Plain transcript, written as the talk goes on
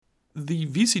The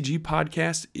VCG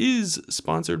podcast is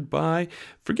sponsored by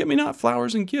Forget Me Not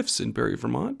Flowers and Gifts in Barrie,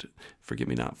 Vermont. Forget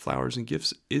Me Not Flowers and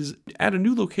Gifts is at a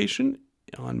new location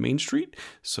on Main Street,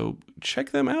 so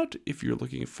check them out if you're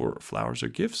looking for flowers or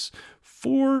gifts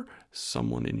for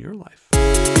someone in your life.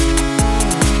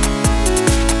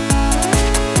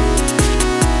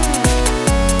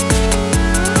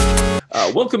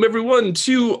 Welcome everyone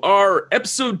to our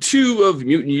episode 2 of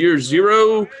Mutant Year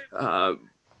Zero.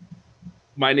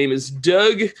 My name is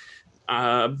Doug.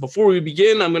 Before we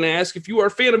begin, I'm going to ask if you are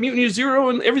a fan of Mutant Year Zero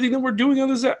and everything that we're doing on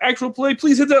this actual play,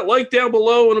 please hit that like down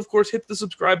below and, of course, hit the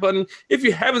subscribe button. If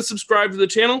you haven't subscribed to the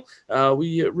channel,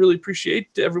 we really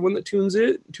appreciate everyone that tunes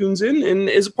in and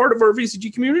is a part of our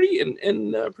VCG community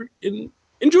and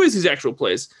enjoys these actual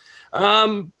plays. As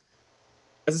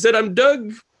I said, I'm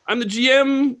Doug. I'm the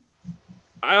GM.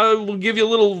 I will give you a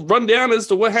little rundown as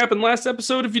to what happened last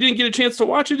episode. If you didn't get a chance to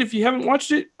watch it, if you haven't watched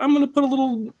it, I'm going to put a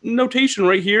little notation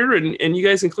right here, and you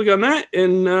guys can click on that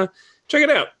and check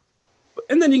it out.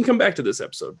 And then you can come back to this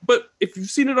episode. But if you've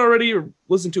seen it already or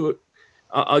listened to it,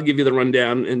 I'll give you the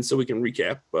rundown, and so we can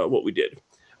recap what we did.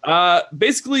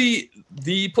 Basically,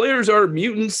 the players are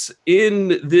mutants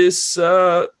in this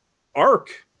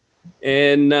arc,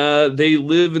 and they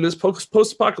live in this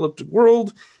post-apocalyptic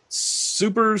world.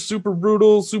 Super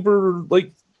brutal, super,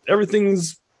 like,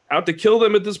 everything's out to kill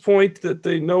them at this point that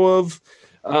they know of.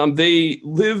 They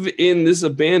live in this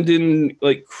abandoned,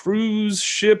 like, cruise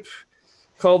ship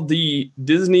called the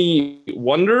Disney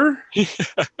Wonder. You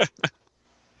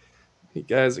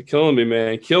guys are killing me,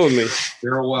 man. Killing me.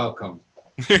 You're welcome.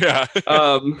 Yeah.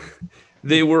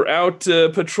 They were out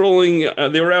patrolling.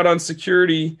 They were out on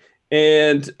security,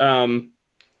 and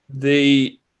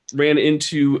they ran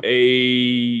into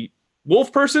a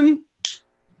wolf person.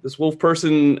 This wolf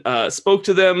person spoke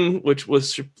to them, which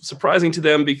was surprising to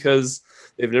them because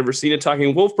they've never seen a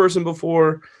talking wolf person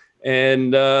before.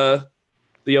 And the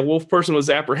wolf person was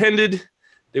apprehended.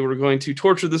 They were going to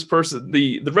torture this person.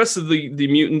 The rest of the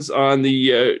mutants on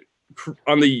the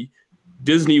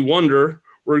Disney Wonder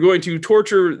were going to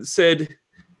torture said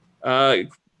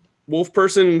wolf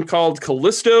person called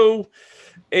Callisto,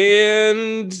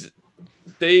 and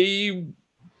they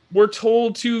were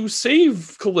told to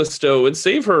save Callisto and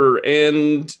save her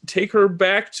and take her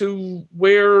back to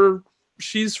where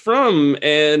she's from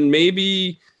and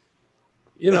maybe,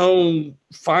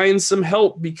 find some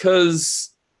help,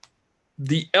 because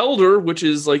the Elder, which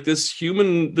is like this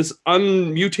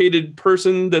unmutated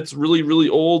person that's really, really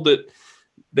old that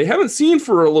they haven't seen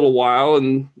for a little while,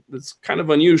 and it's kind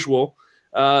of unusual,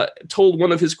 told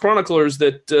one of his chroniclers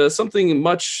that something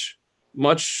much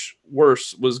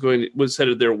worse was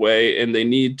headed their way, and they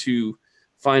need to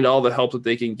find all the help that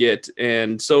they can get.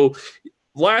 And so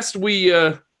last we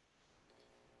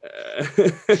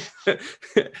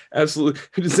absolutely,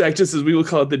 Zach, just as we will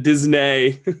call it, the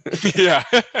Disney. Yeah.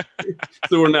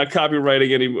 So we're not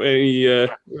copywriting any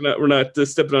we're not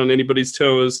stepping on anybody's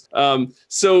toes.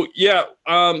 So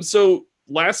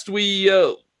last we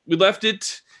left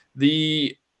it,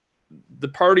 the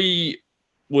party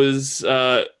was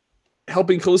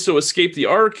helping Callisto escape the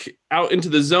Ark out into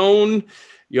the zone.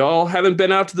 Y'all haven't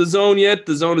been out to the zone yet.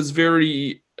 The zone is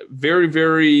very, very,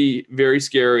 very, very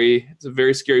scary. It's a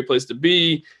very scary place to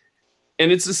be.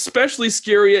 And it's especially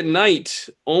scary at night.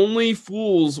 Only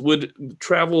fools would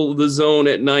travel the zone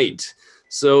at night.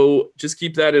 So just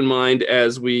keep that in mind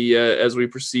as we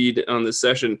proceed on this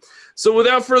session. So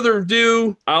without further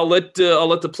ado, I'll let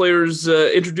the players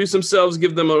introduce themselves,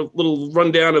 give them a little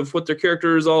rundown of what their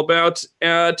character is all about.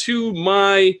 To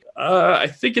my, I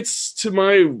think it's to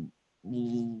my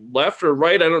left or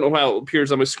right. I don't know how it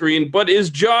appears on my screen, but is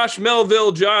Josh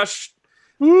Melville. Josh,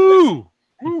 Woo!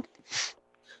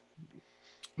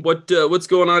 What's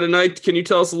going on tonight? Can you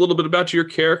tell us a little bit about your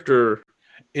character?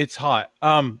 It's hot.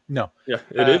 No. Yeah,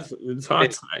 it is. It's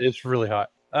hot. It's really hot.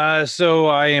 So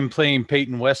I am playing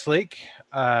Peyton Westlake.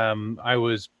 I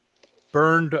was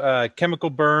burned, chemical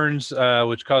burns,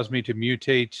 which caused me to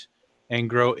mutate and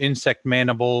grow insect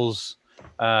mandibles.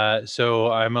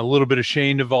 So I'm a little bit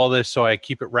ashamed of all this, so I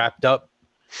keep it wrapped up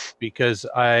because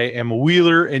I am a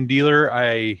wheeler and dealer.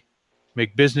 I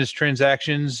make business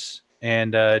transactions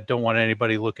and don't want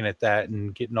anybody looking at that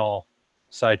and getting all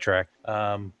sidetracked.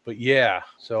 But yeah,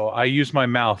 so I use my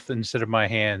mouth instead of my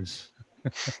hands.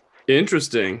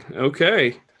 Interesting.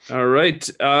 Okay. All right.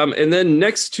 And then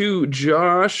next to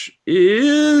Josh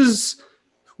is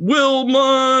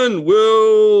Willman.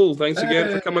 Will, thanks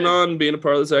again for coming on, being a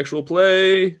part of this actual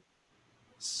play.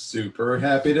 Super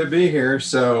happy to be here.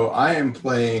 So I am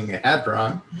playing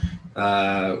Hadron.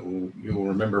 You'll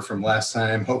remember from last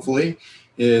time, hopefully,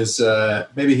 is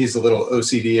maybe he's a little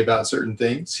OCD about certain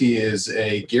things. He is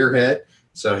a gearhead,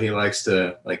 so he likes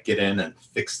to like get in and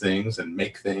fix things and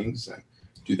make things and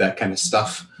do that kind of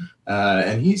stuff.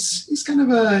 And he's kind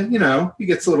of a, he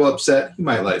gets a little upset. He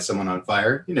might light someone on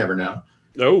fire. You never know.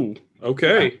 Oh,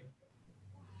 okay. Yeah.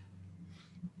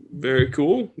 Very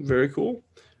cool. Very cool.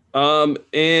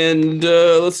 And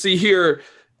let's see here.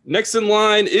 Next in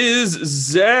line is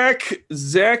Zach.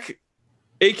 Zach,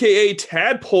 aka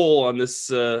Tadpole, on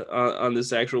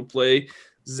this actual play.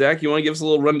 Zach, you want to give us a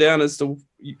little rundown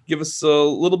give us a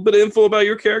little bit of info about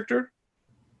your character?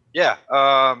 Yeah.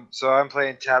 So I'm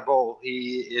playing Tadpole.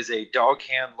 He is a dog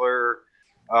handler,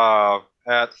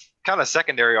 at kind of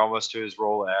secondary almost to his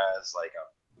role as like a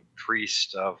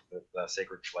priest of the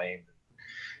Sacred Flame.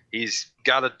 He's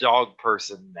got a dog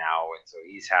person now, and so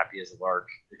he's happy as a lark,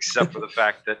 except for the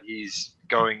fact that he's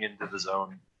going into the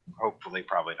zone, hopefully,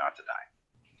 probably not to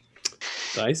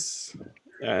die. Nice.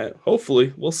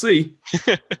 Hopefully, we'll see.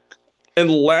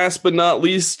 And last but not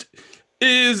least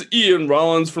is Ian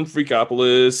Rollins from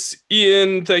Freakopolis.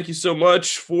 Ian, thank you so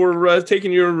much for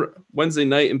taking your Wednesday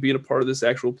night and being a part of this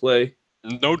actual play.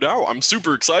 No doubt. I'm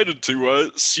super excited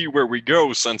to see where we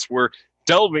go, since we're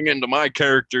delving into my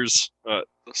character's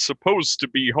supposed to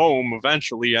be home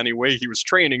eventually anyway. He was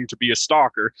training to be a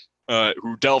stalker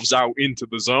who delves out into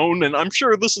the zone, and I'm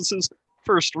sure this is his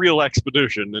first real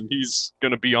expedition, and he's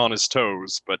going to be on his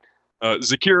toes. But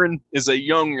Zakirin is a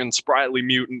young and sprightly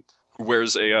mutant who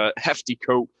wears a hefty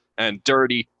coat and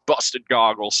dirty, busted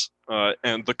goggles,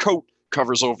 and the coat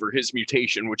covers over his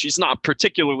mutation, which he's not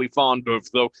particularly fond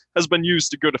of, though has been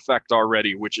used to good effect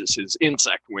already, which is his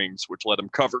insect wings, which let him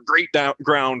cover great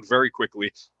ground very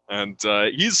quickly. And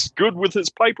he's good with his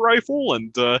pipe rifle,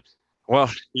 and,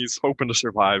 he's hoping to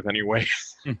survive anyway.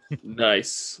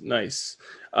 Nice.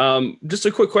 Just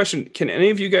a quick question. Can any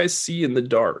of you guys see in the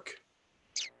dark?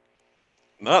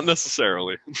 Not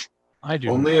necessarily. I do.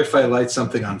 Only if I light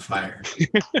something on fire.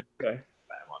 Okay.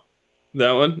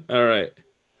 That one? All right.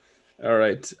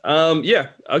 Yeah.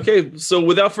 Okay. So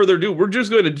without further ado, we're just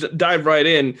going to dive right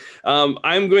in.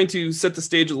 I'm going to set the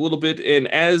stage a little bit, and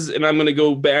I'm going to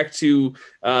go back to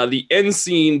the end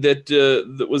scene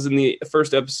that was in the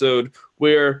first episode,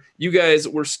 where you guys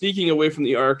were sneaking away from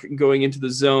the Ark and going into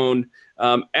the zone.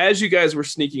 As you guys were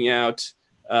sneaking out,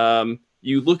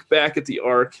 you look back at the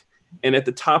Ark, and at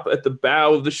the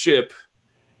bow of the ship,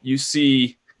 you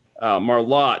see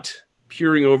Marlotte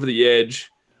peering over the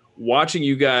edge, watching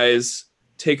you guys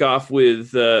take off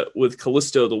with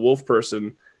Callisto, the wolf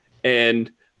person,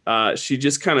 and she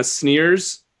just kind of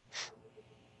sneers,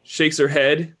 shakes her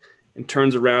head, and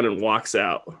turns around and walks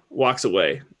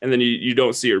away. And then you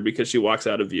don't see her because she walks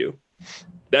out of view.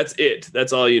 That's it.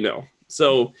 That's all you know.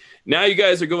 So now you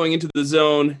guys are going into the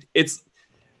zone.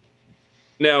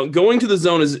 Now going to the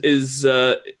zone is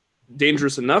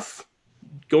dangerous enough.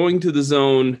 Going to the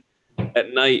zone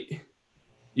at night,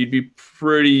 you'd be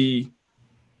pretty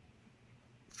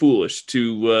foolish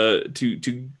to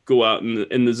go out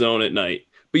in the zone at night.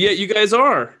 But yet you guys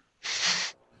are.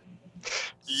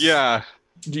 Yeah.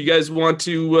 Do you guys want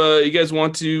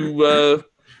to?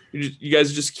 You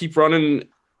guys just keep running,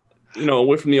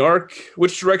 away from the Ark?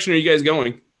 Which direction are you guys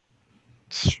going?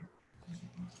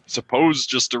 Suppose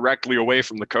just directly away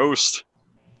from the coast.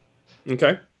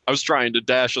 Okay. I was trying to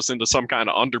dash us into some kind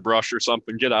of underbrush or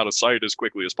something, get out of sight as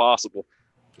quickly as possible.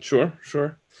 Sure.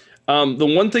 The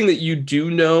one thing that you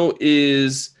do know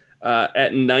is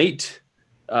at night,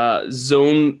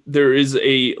 there is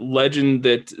a legend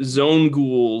that zone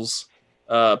ghouls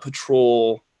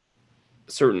patrol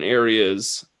certain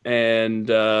areas, and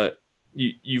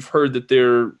you've heard that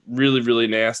they're really, really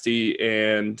nasty.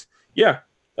 And yeah,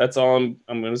 that's all I'm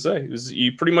going to say.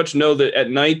 You pretty much know that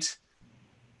at night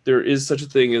there is such a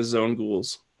thing as zone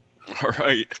ghouls. All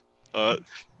right.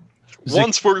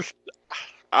 Once we're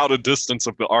out of distance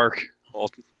of the Ark, I'll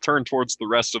turn towards the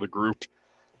rest of the group,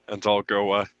 and I'll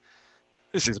go,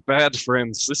 this is bad,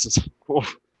 friends. This is,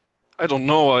 I don't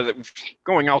know,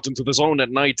 going out into the zone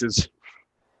at night is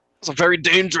a very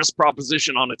dangerous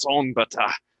proposition on its own, but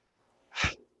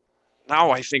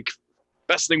now I think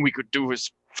best thing we could do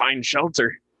is find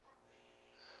shelter.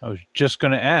 I was just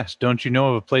going to ask, don't you know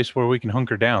of a place where we can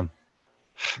hunker down?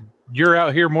 You're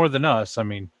out here more than us, I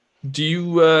mean. Do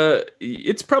you,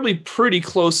 it's probably pretty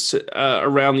close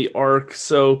around the Ark,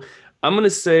 so I'm going to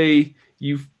say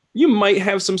you might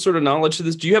have some sort of knowledge to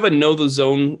this. Do you have a know the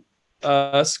zone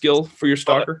skill for your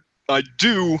stalker? I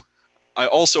do. I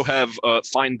also have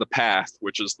find the path,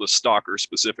 which is the stalker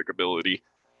specific ability.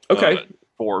 Okay.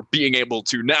 For being able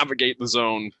to navigate the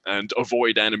zone and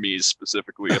avoid enemies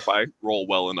specifically if I roll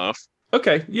well enough.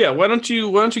 Okay, yeah. Why don't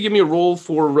you give me a roll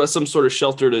for some sort of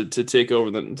shelter to take over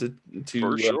then to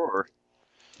For sure.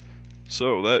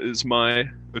 So that is my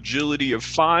agility of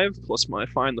 5 plus my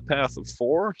find the path of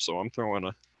 4. So I'm throwing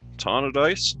a ton of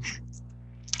dice.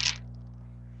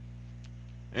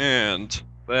 And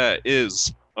that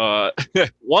is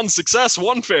 1 success,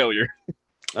 1 failure.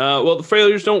 Well, the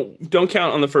failures don't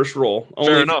count on the first roll.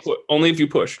 Fair enough. Only if you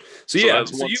push. So yeah,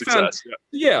 that's so one you success. found.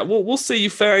 Yeah, we'll say you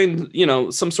find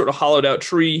some sort of hollowed out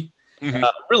tree, Mhm.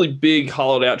 really big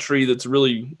hollowed out tree that's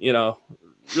really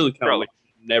really kind Probably of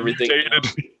and everything. mutated.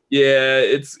 Yeah,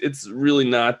 it's really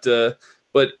not.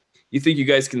 But you think you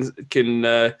guys can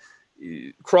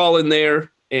crawl in there,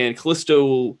 and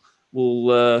Callisto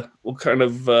will kind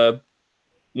of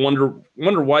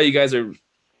wonder why you guys are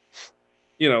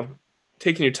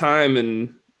taking your time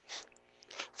and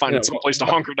Finding some place to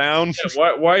hunker down.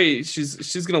 yeah, why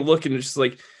she's gonna look and just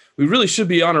like, we really should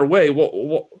be on our way.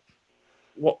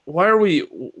 Why are we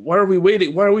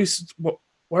waiting? Why are we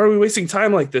wasting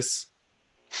time like this?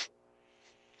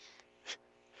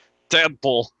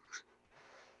 Deadpool.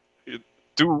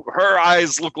 Do her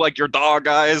eyes look like your dog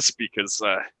eyes? Because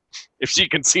if she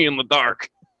can see in the dark,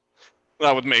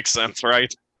 that would make sense,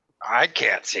 right? I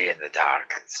can't see in the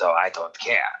dark, so I don't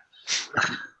care.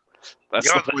 That's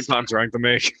You're the point I'm trying to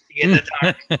make. See in the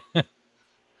dark.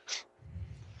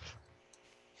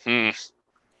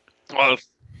 Well,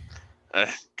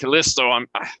 Callisto,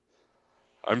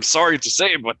 I'm sorry to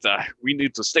say, but we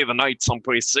need to stay the night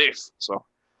someplace safe. So,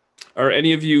 Are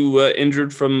any of you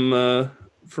injured from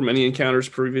any encounters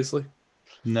previously?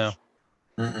 No.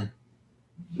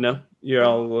 No, you're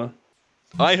all.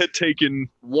 I had taken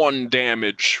 1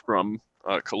 damage from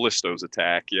Callisto's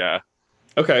attack. Yeah.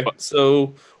 Okay,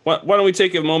 so why don't we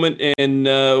take a moment and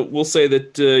we'll say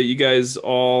that you guys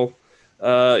all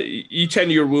you tend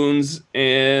to your wounds,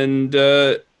 and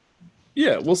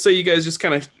yeah, we'll say you guys just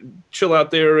kind of chill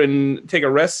out there and take a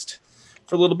rest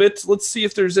for a little bit. Let's see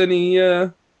if there's any.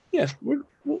 Let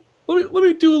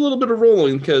me do a little bit of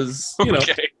rolling, because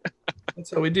Okay.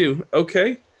 that's how we do.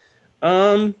 Okay.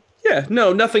 Yeah.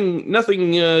 No. Nothing.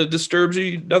 Nothing disturbs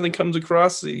you. Nothing comes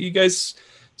across. You guys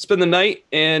spend the night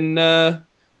and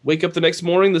wake up the next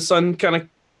morning. The sun kind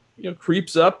of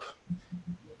creeps up.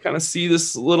 Kind of see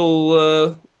this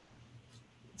little.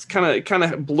 It's kind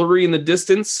of blurry in the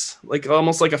distance, like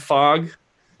almost like a fog,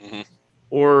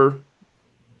 or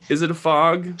is it a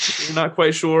fog? You're not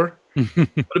quite sure, but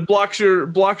it blocks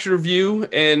your view.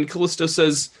 And Callisto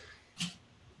says,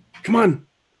 "Come on,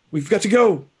 we've got to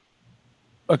go."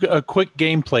 A quick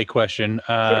gameplay question.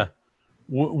 Sure.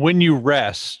 When you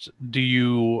rest, do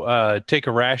you take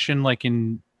a ration like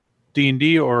in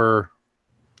D&D, or?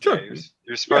 Sure. Yeah,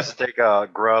 you're supposed to take a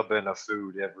grub and a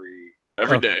food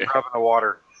every day. Grub and a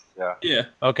water. Yeah. Yeah.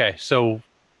 Okay, so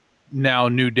now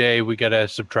new day, we got to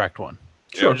subtract 1.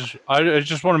 Sure. I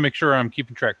just want to make sure I'm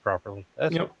keeping track properly.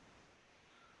 That's Yep.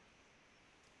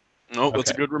 No,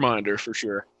 that's Okay. a good reminder for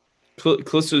sure.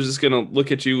 Callisto's just gonna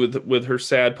look at you with her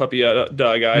sad puppy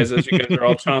dog eyes as you guys are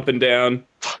all chomping down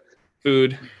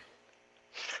food.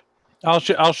 I'll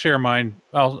share mine.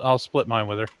 I'll split mine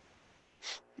with her.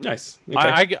 Nice.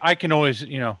 Okay. I can always,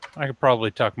 I could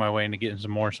probably tuck my way into getting some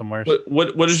more somewhere.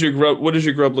 What does your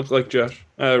grub look like, Josh?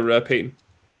 Peyton.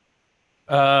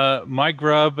 My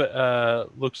grub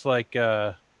looks like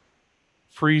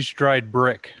freeze dried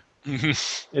brick.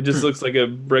 It just looks like a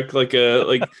brick, like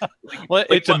Well,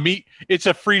 it's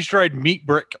a freeze dried meat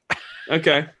brick.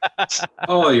 okay.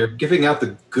 Oh, you're giving out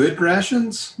the good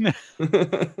rations?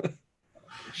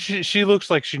 She looks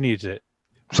like she needs it.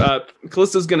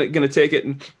 Callisto's gonna take it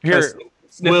and Here,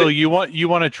 sniff Will, it. you want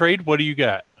to trade? What do you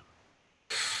got?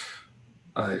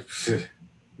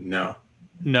 No.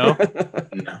 No,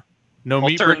 No. no I'll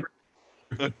meat turn-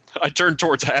 brick. I turn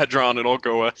towards Hadron and I'll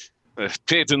go,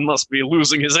 Peyton must be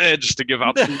losing his edge to give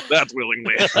out food that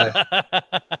willingly.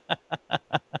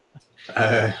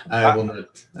 I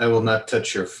will not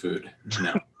touch your food.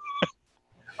 No.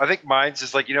 I think mine's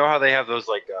just like, how they have those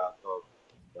like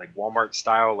Walmart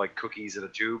style like cookies in a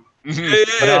tube.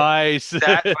 Nice.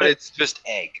 That, but it's just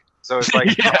egg. So it's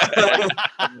like,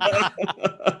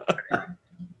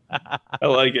 I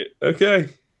like it. Okay.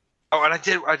 oh, and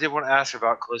I did want to ask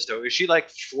about Callisto. Is she like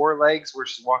 4 legs, where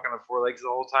she's walking on 4 legs the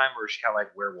whole time, or is she kind of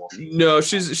like werewolf? No,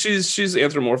 she's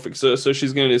anthropomorphic, so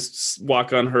she's gonna just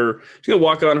walk on her. She's gonna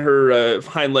walk on her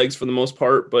hind legs for the most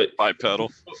part, but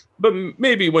Bipedal. But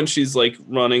maybe when she's like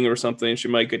running or something, she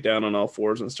might get down on all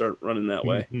 4s and start running that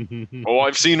way. Oh,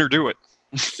 I've seen her do it.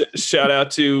 Shout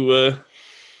out to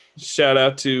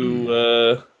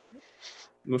the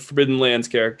Forbidden Lands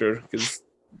character, because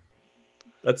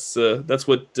that's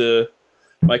what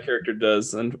My character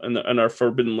does on our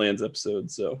Forbidden Lands episode.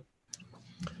 So,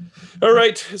 all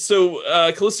right. So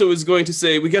Callisto is going to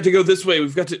say, "We got to go this way.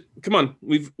 We've got to come on.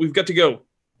 We've got to go.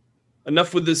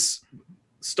 Enough with this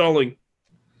stalling."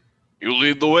 You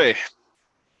lead the way.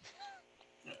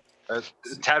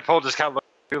 Tadpole just kind of looks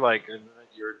at you like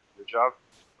your job.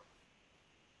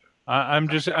 I'm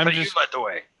just You led the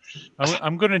way.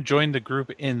 I'm going to join the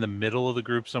group in the middle of the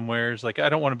group somewhere. It's like I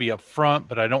don't want to be up front,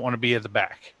 but I don't want to be at the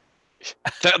back.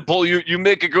 Tadpole, you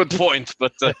make a good point,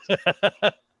 but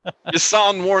your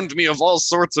son warned me of all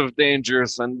sorts of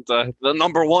dangers, and the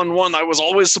number one I was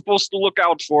always supposed to look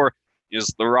out for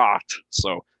is the rot.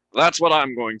 So that's what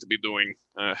I'm going to be doing.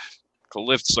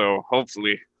 Calypso,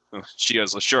 hopefully, she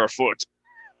has a sure foot.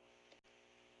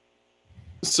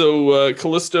 So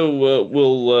Callisto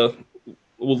will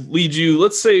lead you.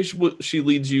 Let's say she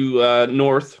leads you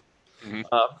north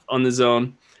on the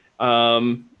zone,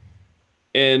 and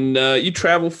you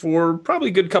travel for probably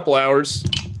a good couple hours,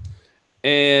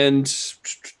 and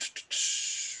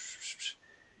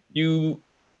you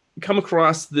come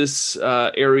across this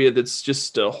area that's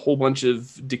just a whole bunch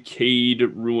of decayed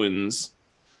ruins.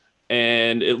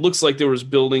 And it looks like there was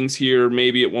buildings here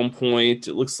maybe at one point.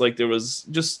 It looks like there was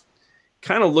just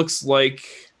kind of looks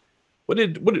like what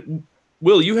did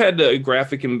Will, you had a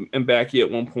graphic in Backy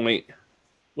at one point.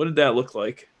 What did that look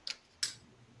like?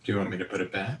 Do you want me to put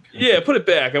it back? Yeah, put it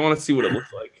back. I want to see what it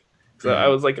looked like. So I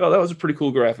was like, oh, that was a pretty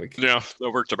cool graphic. Yeah, that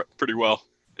worked pretty well.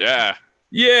 Yeah.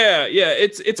 Yeah.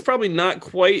 It's probably not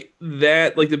quite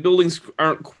that. Like the buildings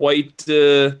aren't quite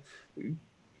that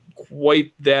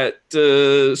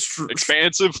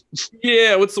expansive.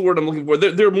 Yeah, what's the word I'm looking for?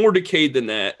 They're more decayed than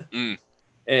that.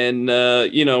 And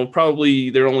probably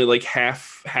they're only like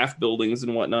half buildings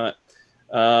and whatnot.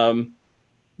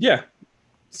 Yeah.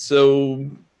 So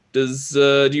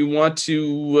do you want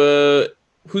to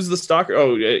who's the stalker?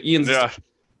 Oh, Ian's. Yeah.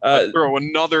 Throw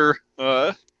another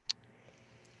yeah,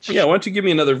 why don't you give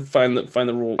me another find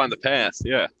the rule. Find the path,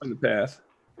 yeah. Find the path.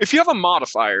 If you have a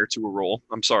modifier to a roll,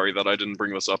 I'm sorry that I didn't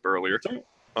bring this up earlier.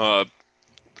 I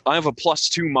have a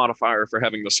 +2 modifier for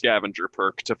having the scavenger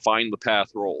perk to find the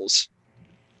path rolls.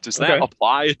 Does that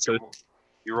apply to?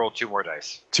 You roll 2 more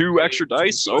dice. 2 extra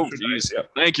dice? Oh, geez.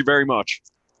 Yep. Thank you very much.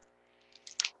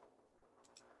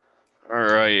 All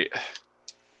right.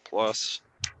 Plus.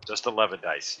 Just 11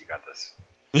 dice. You got this.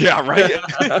 Yeah, right.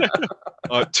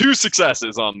 2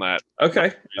 successes on that.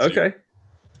 Okay. Easy. Okay.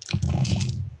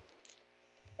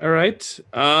 All right.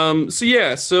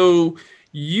 So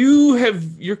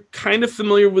you're kind of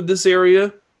familiar with this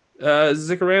area,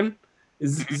 Zikaran?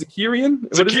 Zakirian?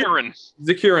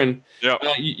 Zakirin. Yeah.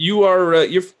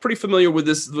 You're pretty familiar with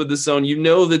this zone. You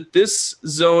know that this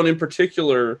zone in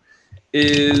particular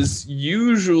is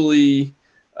usually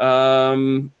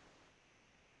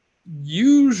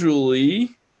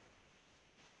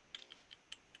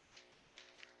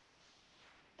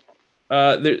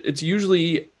it's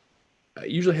usually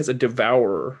has a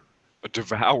devourer. A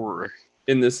devourer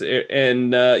in this in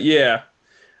this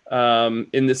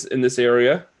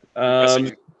area.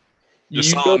 Yasan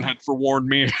had forewarned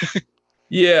me.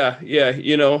 Yeah.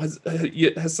 Yasan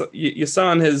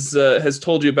has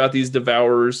told you about these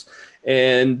devourers,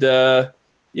 and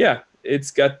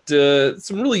it's got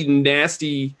some really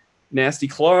nasty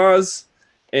claws,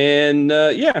 and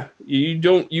nobody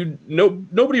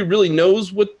really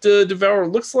knows what devourer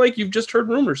looks like. You've just heard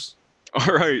rumors.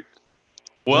 All right.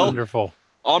 Well, wonderful.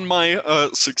 On my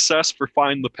success for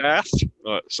Find the Path,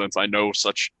 since I know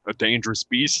such a dangerous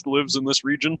beast lives in this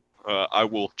region, I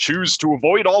will choose to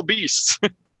avoid all beasts,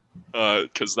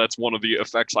 because that's one of the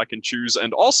effects I can choose.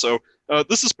 And also,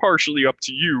 this is partially up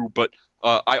to you, but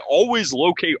I always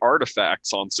locate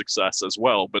artifacts on success as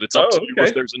well, but it's up to you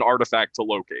if there's an artifact to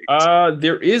locate.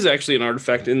 There is actually an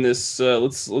artifact in this.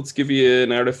 Let's give you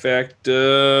an artifact.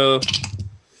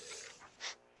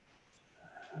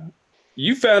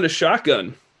 You found a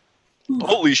shotgun.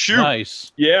 Holy shoot!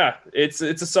 Nice. Yeah, it's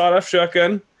a sawed-off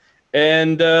shotgun,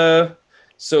 and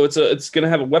so it's gonna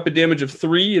have a weapon damage of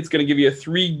 3. It's gonna give you a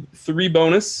 3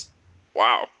 bonus.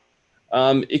 Wow.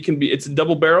 It's a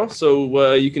double barrel,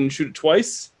 so you can shoot it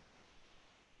twice.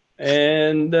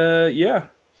 And yeah.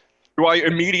 Do I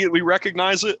immediately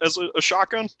recognize it as a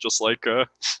shotgun? Just like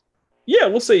Yeah,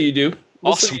 we'll say you do.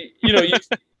 Awesome. You've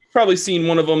probably seen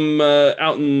one of them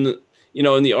out in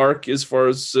in the Ark, as far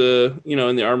as in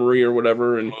the armory or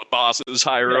whatever, and bosses,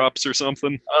 higher ups or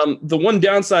something. The one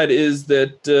downside is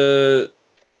that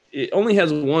it only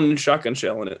has 1 shotgun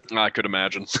shell in it. I could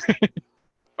imagine.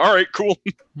 All right, cool.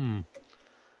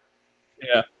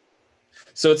 Yeah.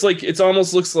 So it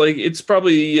almost looks like it's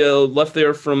probably left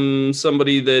there from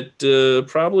somebody that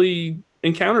probably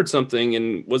encountered something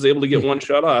and was able to get one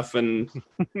shot off, and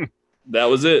that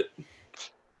was it.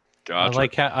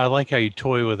 Gotcha. I like how you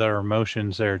toy with our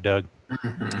emotions there, Doug.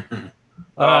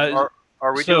 Are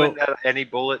we so- doing that? Any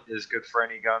bullet is good for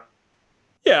any gun.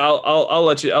 Yeah, I'll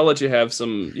let you have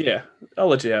some. Yeah, I'll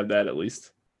let you have that at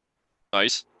least.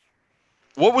 Nice.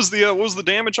 What was the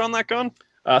damage on that gun?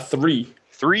 3.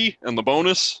 3, and the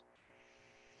bonus?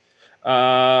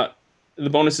 The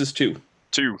bonus is 2.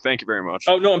 2. Thank you very much.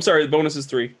 Oh no, I'm sorry. The bonus is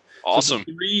 3. Awesome.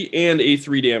 So 3 and a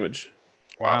 3 damage.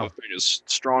 Wow. The thing is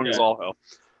strong as Yeah. all hell.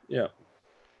 Yeah.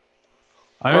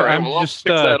 All right, I'm well, I'll just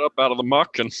pick that up out of the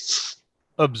muck and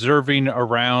observing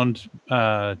around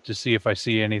to see if I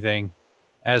see anything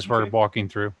as we're walking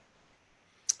through.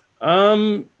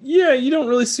 Yeah, you don't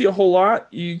really see a whole lot.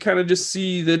 You kind of just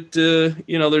see that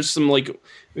there's some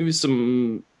maybe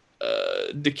some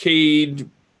decayed,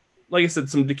 like I said,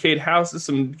 some decayed houses,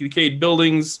 some decayed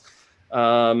buildings.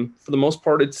 For the most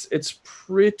part, it's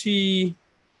pretty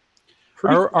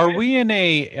Are quiet. we in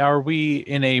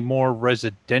a more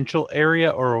residential area,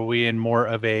 or are we in more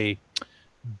of a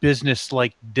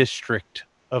business-like district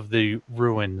of the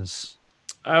ruins?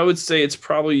 I would say it's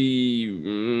probably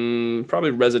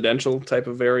residential type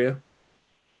of area.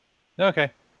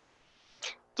 Okay.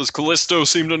 does Callisto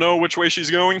seem to know which way she's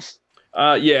going?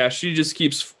 Yeah, she just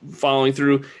keeps following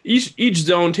through. Each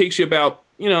zone takes you about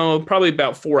probably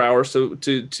about 4 hours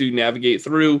to navigate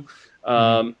through.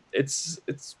 It's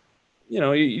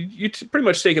you pretty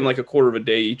much taking like a quarter of a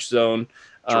day each zone.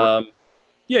 Sure.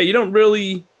 Yeah, you don't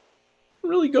really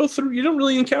go through. You don't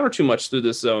really encounter too much through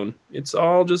this zone. It's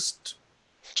all just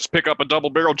pick up a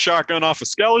double-barreled shotgun off a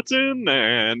skeleton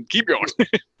and keep going.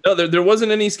 no. There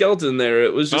wasn't any skeleton there.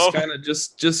 It was just kind of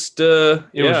just It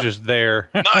was just there.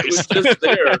 it Nice. was just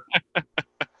there.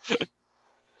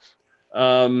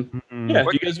 Yeah. Do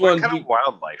What, you guys what want? kind of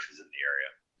wildlife is in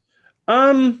the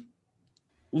area?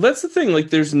 That's the thing. Like,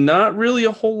 there's not really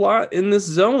a whole lot in this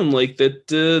zone like that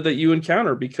that you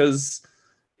encounter because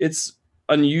it's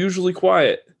unusually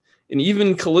quiet. And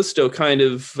even Callisto kind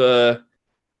of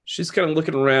she's kind of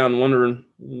looking around, wondering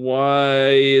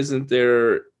why isn't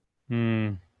there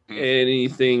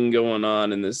anything going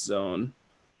on in this zone?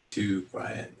 Too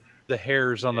quiet. The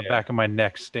hairs on the back of my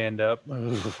neck stand up.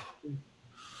 Let's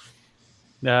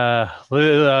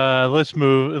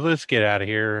move. Let's get out of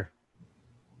here.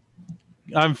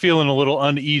 I'm feeling a little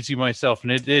uneasy myself,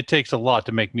 and it takes a lot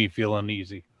to make me feel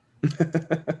uneasy.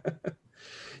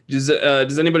 Does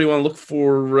anybody want to look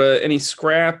for any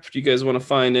scrap? Do you guys want to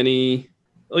find any?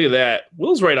 Look at that.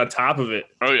 Will's right on top of it.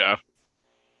 Oh yeah.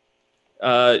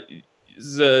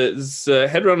 Does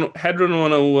Hedron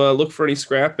want to look for any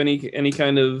scrap, any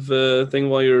kind of thing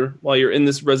while you're in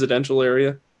this residential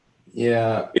area?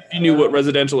 Yeah. If you knew what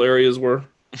residential areas were.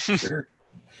 Sure.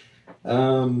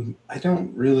 I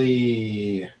don't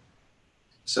really.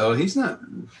 So he's not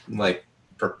like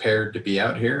prepared to be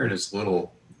out here, and is a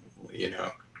little,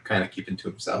 kind of keeping to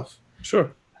himself.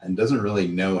 Sure. And doesn't really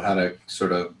know how to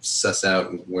sort of suss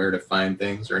out where to find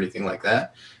things or anything like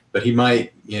that. But he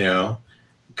might,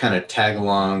 kind of tag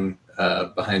along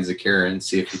behind Zakira and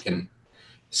see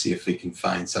if he can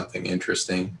find something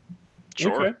interesting.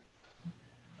 Sure.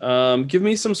 Okay. Give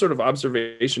me some sort of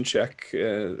observation check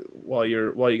while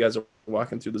you guys are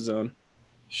walking through the zone.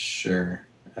 Sure.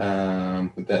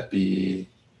 Would that be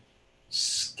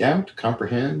scout,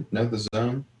 comprehend, know the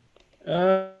zone?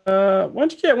 Why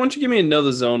don't you give me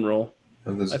another zone roll?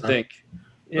 Know the I zone? think.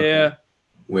 Okay. Yeah.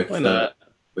 With Why not?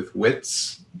 With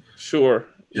wits. Sure.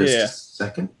 Just Yeah. a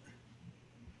second.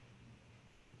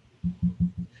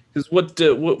 Because what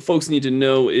folks need to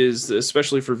know is,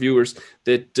 especially for viewers,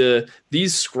 that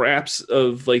these scraps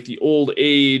of like the old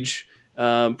age,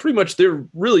 pretty much they're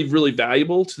really, really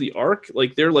valuable to the Ark.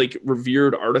 Like, they're like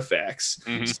revered artifacts.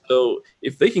 Mhm. So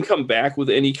if they can come back with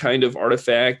any kind of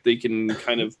artifact, they can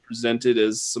kind of present it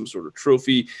as some sort of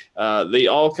trophy. They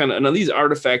all kind of, now these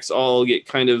artifacts all get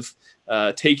kind of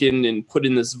taken and put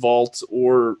in this vault,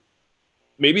 or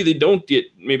maybe they don't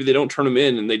turn them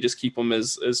in and they just keep them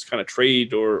as kind of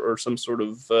trade or some sort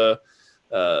of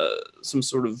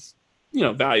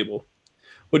valuable.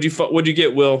 What'd you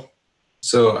get, Will?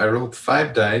 So I rolled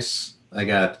 5 dice. I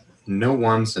got no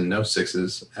 1s and no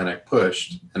 6s, and I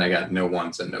pushed, and I got no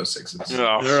 1s and no 6s. Oh.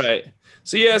 All right.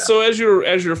 So yeah, so as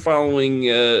you're following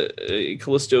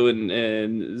Callisto and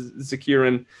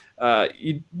Zakiran,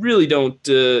 you really don't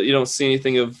see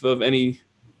anything of any.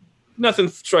 Nothing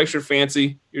strikes your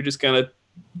fancy. You're just kind of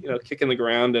kicking the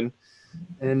ground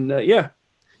and yeah,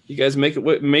 you guys make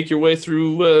your way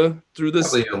through this.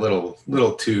 Probably a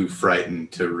little too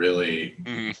frightened to really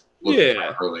look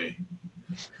properly.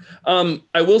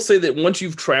 I will say that once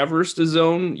you've traversed a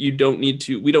zone, we don't need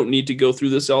to go through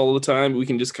this all the time. We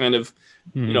can just kind of,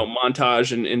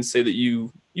 montage and say that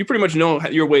you pretty much know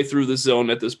your way through the zone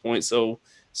at this point. So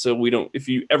we don't, if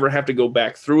you ever have to go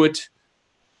back through it,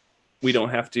 we don't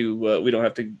have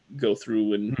to go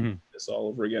through and this all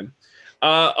over again.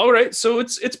 All right. So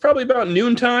it's probably about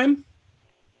noontime.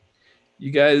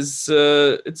 You guys,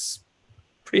 it's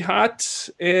pretty hot,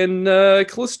 and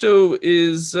Callisto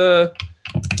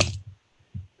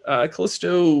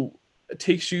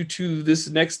takes you to this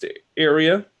next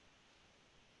area,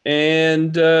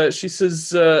 and she says,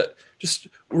 "Just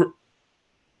we're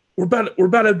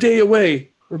about a day away.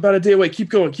 We're about a day away. Keep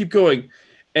going."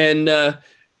 And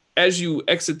as you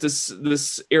exit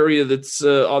this area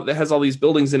that has all these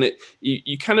buildings in it,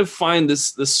 you kind of find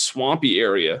this swampy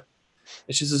area.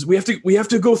 And she says, "We have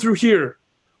to go through here.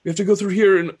 We have to go through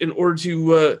here in order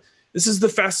to. This is the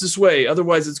fastest way.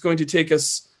 Otherwise, it's going to take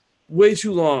us way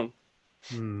too long,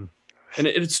 and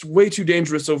it's way too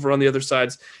dangerous over on the other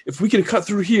sides. If we can cut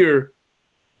through here,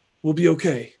 we'll be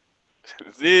okay."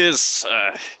 This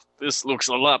looks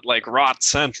a lot like Rot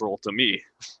Central to me.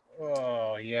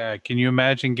 Oh yeah, can you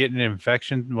imagine getting an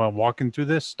infection while walking through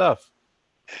this stuff?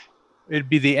 It'd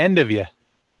be the end of you.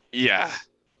 Yeah.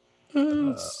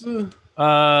 Can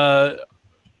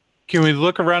we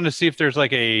look around to see if there's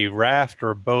like a raft or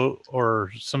a boat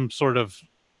or some sort of?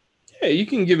 Yeah, you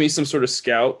can give me some sort of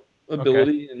scout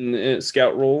ability and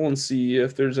scout roll and see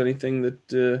if there's anything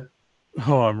that.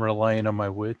 Oh, I'm relying on my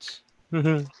wits.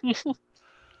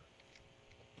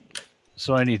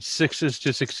 So I need 6s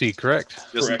to succeed, correct?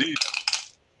 Yes, Correct. indeed.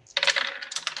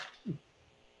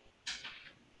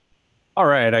 All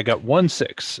right, I got 1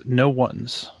 6, no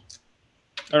 1s.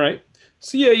 All right.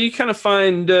 So yeah, you kind of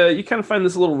find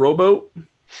this little rowboat.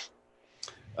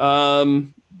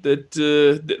 That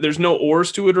there's no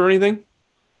oars to it or anything.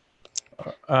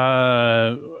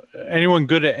 Anyone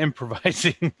good at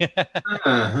improvising?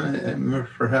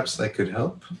 Perhaps that could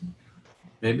help.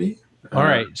 Maybe. All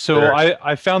right, so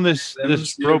I found this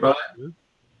rowboat.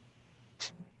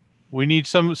 We need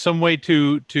some way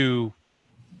to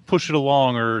push it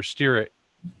along or steer it.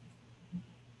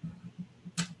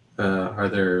 Are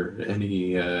there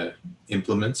any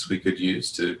implements we could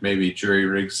use to maybe jury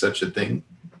rig such a thing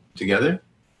together?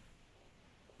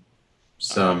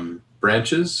 Some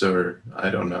branches, or I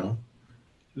don't know.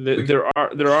 There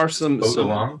are some trees.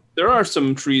 There are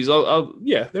some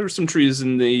trees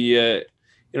in the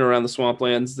around the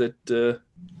swamplands that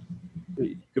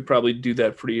you could probably do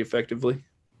that pretty effectively.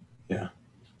 Yeah.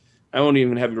 I won't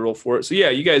even have you roll for it. So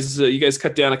yeah, you guys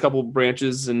cut down a couple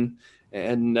branches and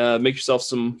make yourself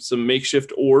some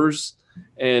makeshift oars,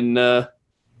 and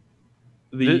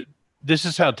this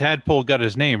is how Tadpole got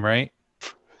his name, right?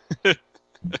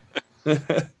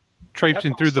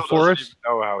 Traipsing through the forest.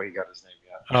 Know how he got his name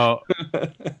yet? Oh,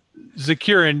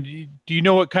 Zakiran, do you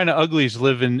know what kind of uglies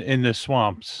live in the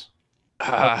swamps? In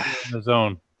the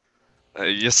zone.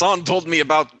 Yasan told me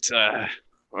about.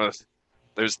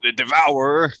 There's the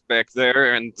Devourer back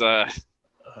there, and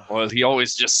well, he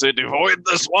always just said, "Avoid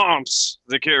the swamps,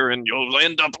 Zakiran. You'll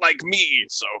end up like me."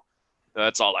 So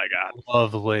that's all I got.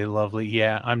 Lovely.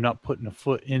 Yeah, I'm not putting a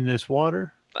foot in this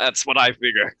water. That's what I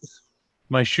figure.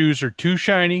 My shoes are too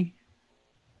shiny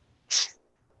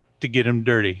to get them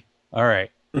dirty. All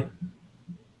right. I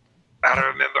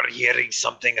remember hearing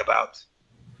something about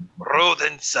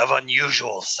rodents of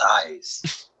unusual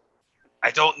size. I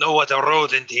don't know what a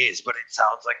rodent is, but it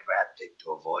sounds like a bad thing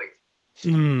to avoid.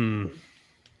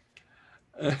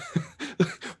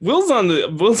 Will's on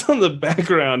the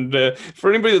background.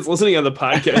 For anybody that's listening on the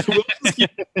podcast,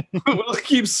 Will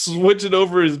keeps switching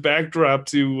over his backdrop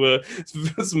to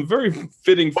some very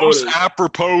fitting photos. Most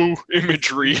apropos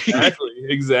imagery.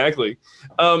 Exactly.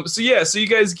 So you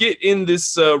guys get in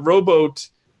this rowboat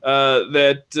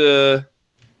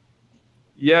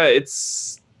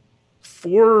it's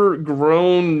 4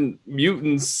 grown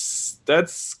mutants.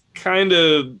 That's kind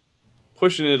of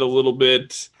pushing it a little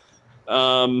bit.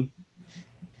 I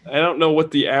don't know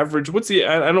what the average. I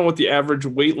don't know what the average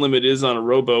weight limit is on a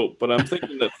rowboat, but I'm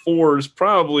thinking that 4 is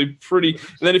probably pretty.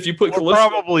 And then if you put Callisto,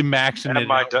 probably maxing it,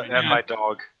 my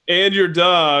dog and your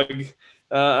dog,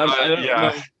 I don't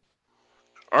know.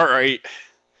 All right.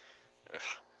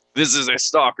 This is a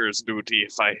stalker's duty.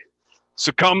 If I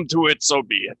succumb to it, so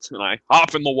be it. And I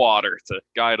hop in the water to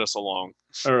guide us along.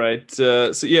 All right.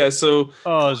 So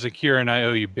Zakiran, I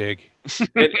owe you big.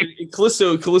 and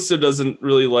Callisto doesn't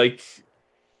really like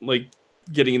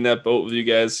getting in that boat with you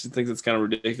guys. She thinks it's kind of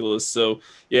ridiculous. So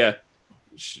yeah,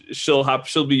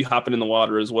 she'll be hopping in the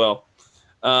water as well.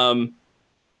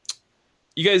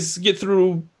 you guys get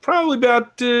through probably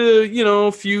about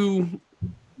a few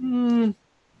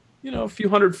a few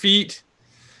hundred feet.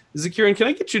 Zakirin, can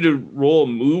I get you to roll a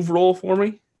move roll for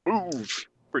me? Move.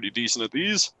 Pretty decent at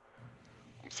these.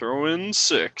 Throw in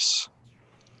 6.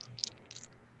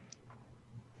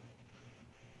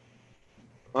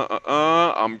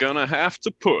 I'm gonna have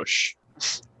to push.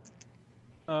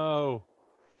 Oh.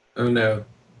 Oh no.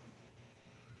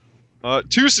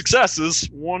 2 successes,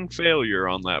 1 failure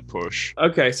on that push.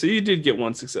 Okay, so you did get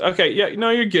 1 success. Okay, yeah, no,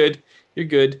 you're good. You're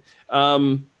good.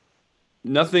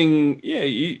 Nothing.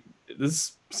 Yeah,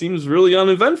 this seems really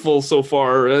uneventful so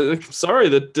far. Sorry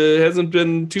that hasn't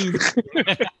been too.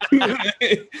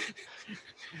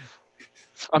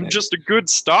 I'm just a good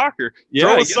stalker. Yeah,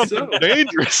 Throw I us guess something so.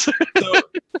 dangerous.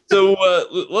 So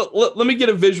let me get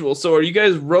a visual. So are you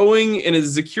guys rowing, and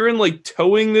is Zakirin like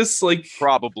towing this like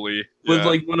Probably. with Yeah.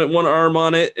 like one arm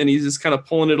on it, and he's just kind of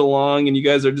pulling it along, and you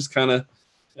guys are just kind of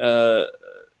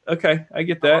okay, I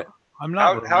get that. I'm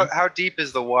not. How deep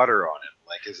is the water on it?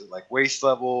 Like, is it like waist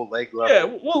level, leg level? Yeah,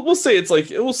 we'll say it's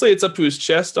up to his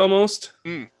chest almost.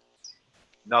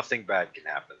 Nothing bad can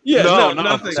happen. Yeah, no,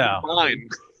 nothing. it's fine.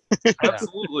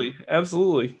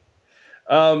 Absolutely.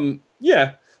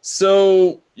 Yeah.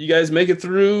 So you guys make it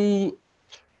through.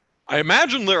 I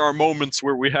imagine there are moments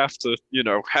where we have to,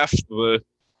 heft the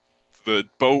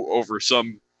boat over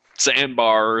some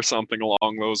sandbar or something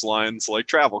along those lines. Like,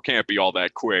 travel can't be all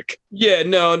that quick. Yeah,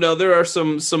 no. There are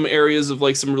some areas of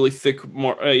like some really thick,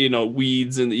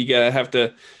 weeds, and you have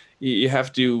to.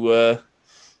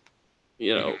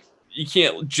 You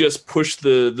can't just push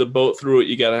the boat through it.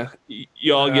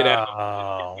 You all get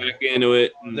out, back into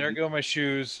it. There go my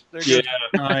shoes. There Yeah.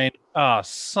 goes mine. Oh,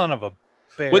 son of a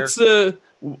bear. What's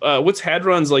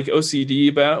Hadron's like OCD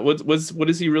about? What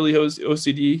is he really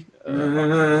OCD?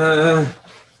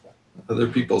 Other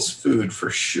people's food for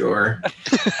sure.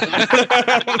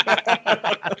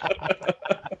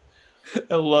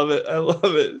 I love it.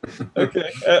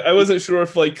 Okay, I wasn't sure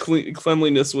if like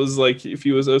cleanliness was like if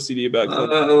he was OCD about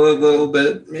cleanliness. A little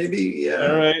bit, maybe.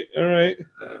 Yeah. All right.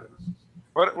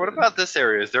 What about this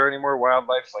area? Is there any more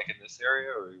wildlife like in this area,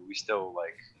 or are we still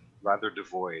like rather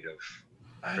devoid of?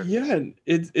 Yeah,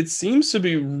 it seems to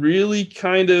be really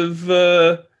kind of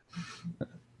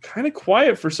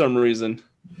quiet for some reason.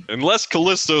 Unless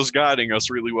Callisto's guiding us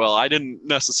really well, I didn't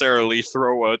necessarily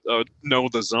throw a know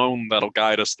the zone that'll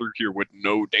guide us through here with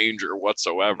no danger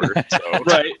whatsoever. So.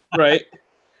 Right.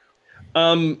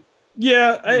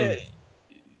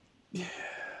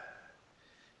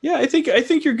 I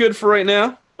think you're good for right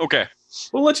now. Okay.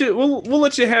 We'll let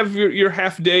you have your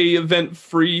half day event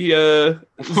free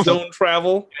zone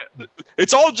travel.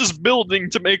 It's all just building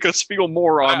to make us feel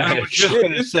more on I was edge. just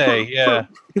gonna say, yeah.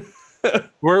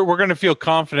 We're gonna feel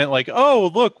confident, like,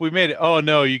 oh look, we made it. Oh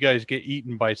no, you guys get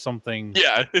eaten by something.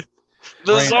 Yeah.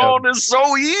 The zone is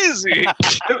so easy.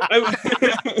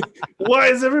 Why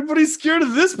is everybody scared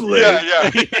of this place?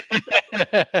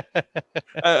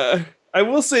 Yeah. I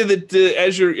will say that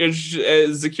as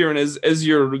Zakirin, as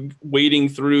you're wading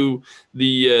through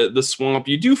the swamp,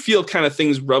 you do feel kind of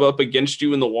things rub up against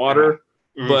you in the water,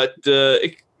 but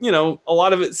a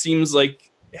lot of it seems like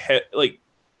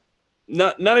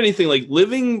not anything like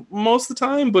living most of the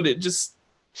time, but it just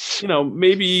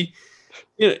maybe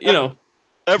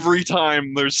Every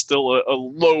time there's still a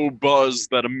low buzz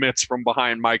that emits from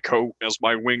behind my coat as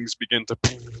my wings begin to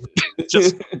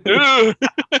just.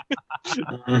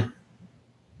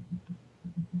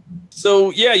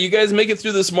 So yeah, you guys make it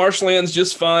through this marshlands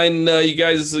just fine. You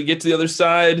guys get to the other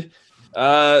side.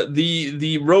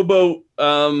 The rowboat.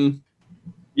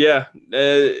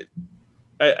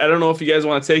 I don't know if you guys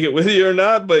want to take it with you or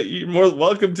not, but you're more than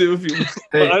welcome to if you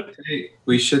want. Hey,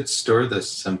 we should store this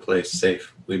someplace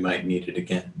safe. We might need it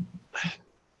again.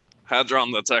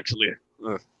 Hadron, that's actually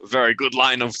a very good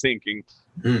line of thinking.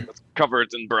 Let's cover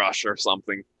it in brush or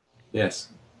something. Yes.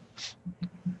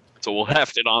 So we'll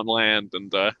heft it on land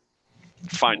and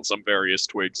find some various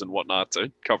twigs and whatnot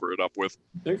to cover it up with.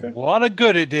 Okay. A lot of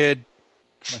good it did.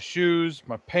 My shoes,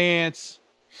 my pants,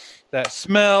 that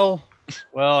smell.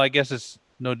 Well, I guess it's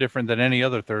no different than any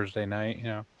other Thursday night,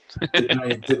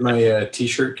 Did my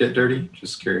t-shirt get dirty?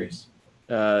 Just curious.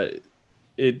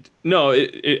 It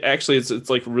actually it's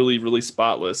like really, really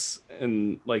spotless,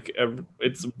 and like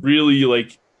it's really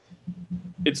like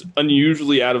it's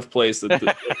unusually out of place that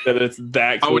it's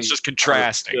that clean. Oh, it's just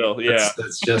contrasting. Still, yeah,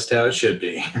 That's just how it should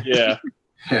be. yeah.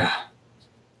 Yeah.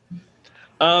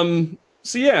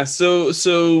 So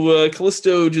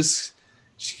Callisto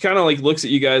she kind of like looks at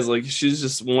you guys like she's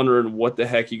just wondering what the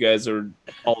heck you guys are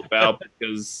all about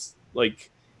because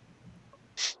like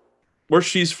where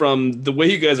she's from, the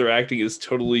way you guys are acting is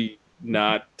totally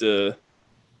not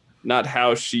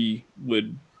how she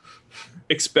would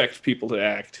expect people to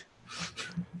act.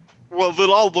 Well, then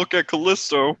I'll look at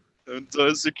Callisto, and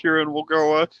Zakirin will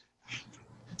go,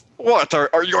 what,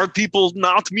 are your people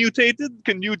not mutated?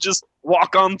 Can you just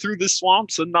walk on through the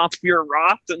swamps and not fear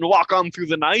rot, and walk on through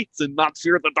the night and not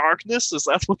fear the darkness? Is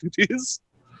that what it is?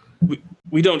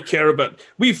 We don't care about...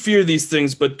 We fear these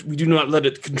things, but we do not let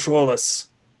it control us.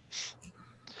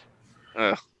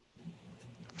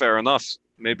 Fair enough.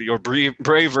 Maybe you're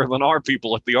braver than our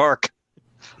people at the Ark.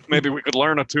 Maybe we could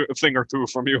learn a thing or two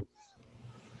from you.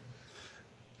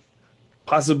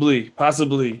 Possibly.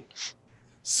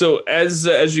 So as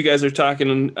you guys are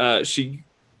talking, she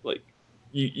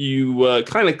you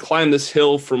kind of climb this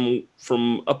hill from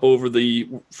up over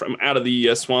from out of the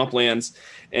swamplands,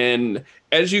 and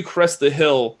as you crest the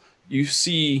hill, you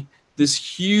see this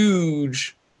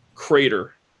huge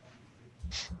crater.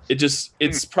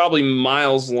 It's probably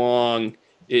miles long.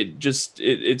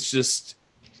 It's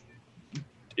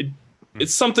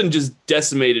something just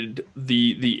decimated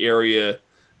the area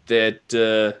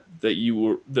that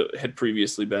had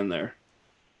previously been there.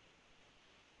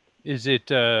 Is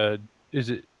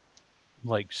it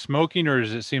like smoking, or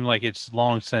does it seem like it's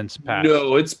long since passed?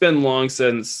 No, it's been long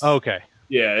since. Okay.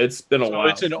 Yeah, it's been a while.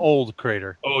 It's an old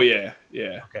crater. Oh yeah.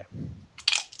 Okay.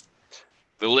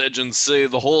 The legends say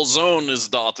the whole zone is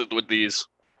dotted with these.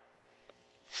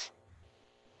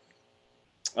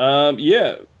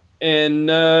 Yeah,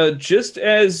 and just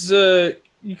as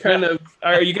you kind of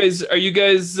are you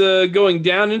guys going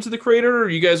down into the crater, or are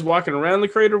you guys walking around the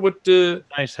crater? What?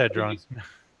 Nice head drawings.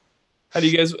 How do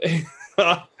you guys?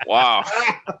 Wow.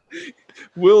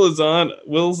 Will's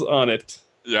on it.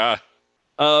 Yeah.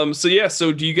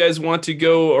 So do you guys want to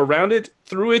go around it,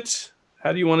 through it?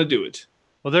 How do you want to do it?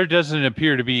 Well, there doesn't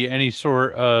appear to be any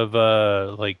sort of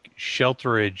like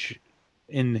shelterage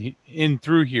in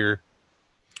through here.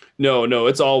 No,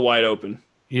 it's all wide open.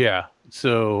 Yeah.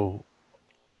 So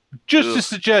just a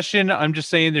suggestion. I'm just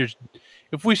saying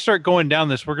if we start going down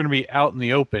this, we're going to be out in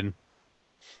the open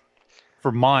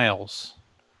for miles.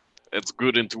 It's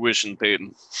good intuition,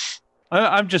 Peyton.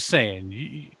 I'm just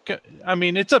saying. I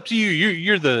mean, it's up to you.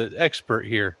 You're the expert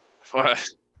here.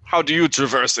 How do you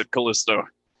traverse it, Callisto?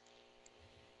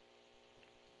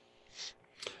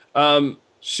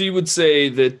 She would say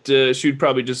that she would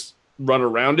probably just run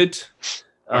around it,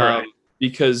 right.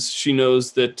 because she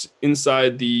knows that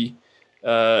inside the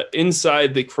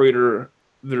crater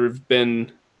there have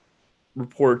been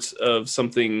reports of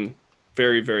something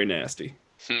very, very nasty.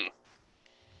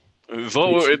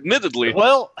 Though, admittedly,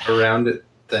 Well, Around it,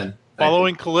 then.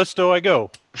 following Callisto, I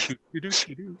go.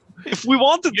 if we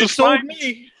wanted You to sold find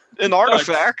me. an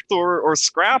artifact or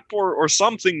scrap or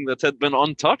something that had been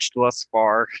untouched thus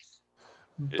far,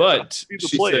 But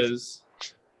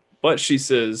she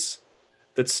says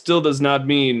that still does not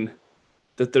mean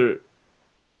that there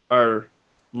are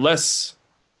less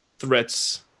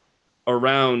threats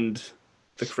around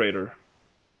the crater.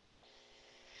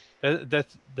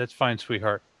 That's fine,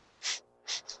 sweetheart.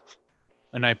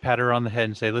 And I pat her on the head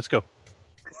and say, "Let's go."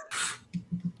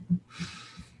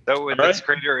 So in this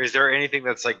crater, is there anything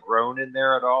that's like grown in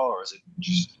there at all, or is it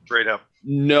just straight up?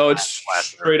 No, it's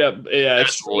straight up. Yeah,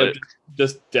 it's straight up, Desolate.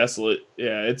 just desolate.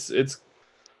 Yeah, it's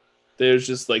there's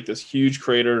just like this huge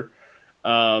crater.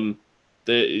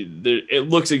 It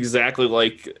looks exactly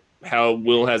like how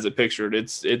Will has it pictured.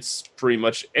 It's pretty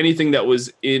much anything that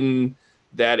was in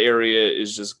that area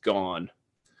is just gone.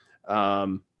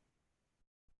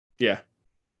 Yeah.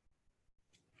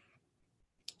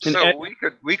 So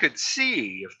we could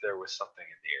see if there was something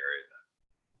in the area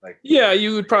then. Like, Yeah,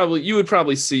 you would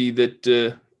probably see that.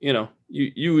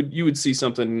 You would see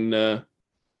something. At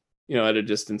a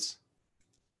distance.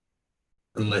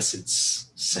 Unless it's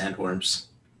sandworms.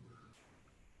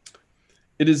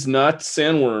 It is not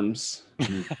sandworms.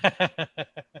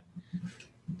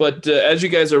 But as you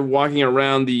guys are walking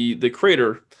around the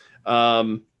crater,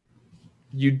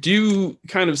 you do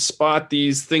kind of spot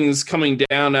these things coming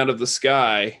down out of the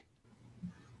sky.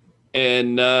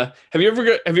 And have you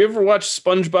ever watched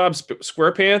SpongeBob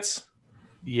SquarePants?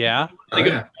 Yeah.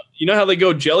 Yeah. You know how they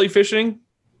go jellyfishing?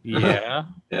 Yeah.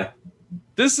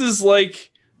 This is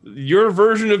like your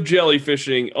version of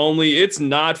jellyfishing, only it's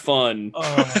not fun.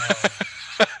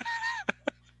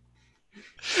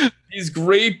 These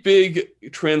great big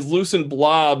translucent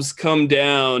blobs come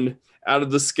down out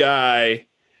of the sky,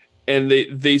 and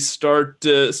they start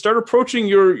approaching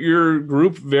your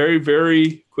group very,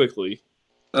 very quickly.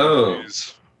 Oh,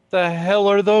 The hell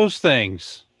are those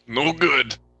things? no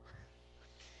good.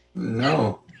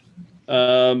 no.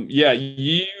 Yeah,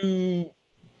 you.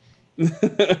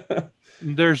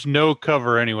 There's no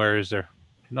cover anywhere, is there?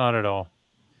 Not at all.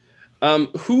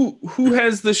 Who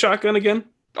has the shotgun again?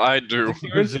 I do.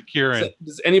 Zakirin.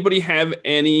 Does anybody have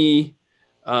any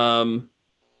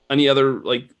other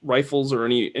like rifles or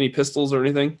any pistols or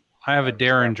anything? I have a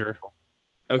Derringer.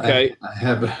 Okay. I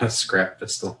have a scrap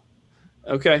pistol.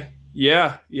 Okay.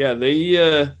 Yeah.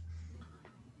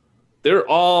 They're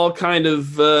all kind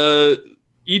of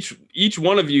each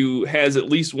one of you has at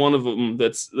least one of them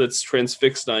that's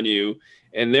transfixed on you,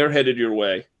 and they're headed your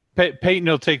way. Peyton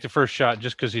will take the first shot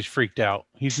just because he's freaked out.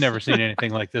 He's never seen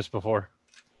anything like this before.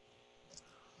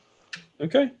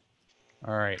 Okay.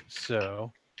 All right,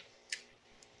 so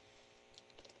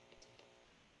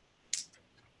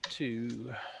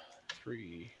 2,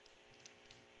 3,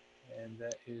 and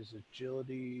that is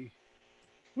agility.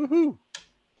 Woohoo!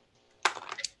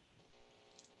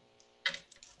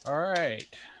 All right.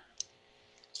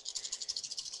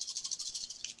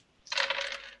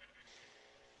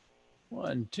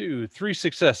 One, 2, 3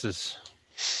 successes.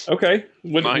 Okay.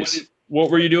 Nice.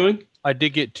 What were you doing? I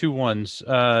did get 2 ones.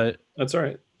 That's all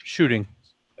right. Shooting.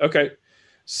 Okay.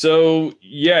 So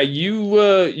yeah,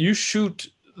 you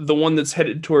shoot the one that's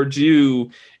headed towards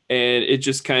you, and it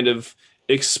just kind of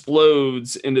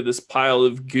explodes into this pile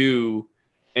of goo.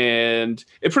 And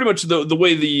it pretty much the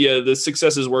way the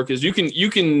successes work is you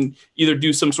can either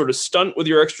do some sort of stunt with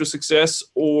your extra success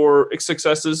or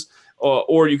successes,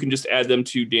 or you can just add them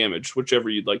to damage, whichever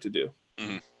you'd like to do.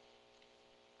 Mm-hmm.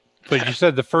 But you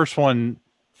said the first one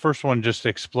just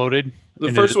exploded.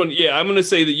 The first one, yeah, I'm going to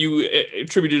say that you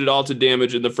attributed it all to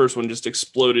damage, and the first one just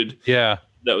exploded. Yeah,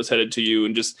 that was headed to you,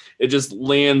 and it just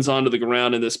lands onto the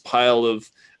ground in this pile of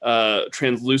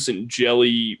translucent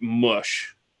jelly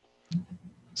mush.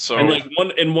 So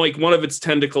and one of its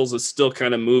tentacles is still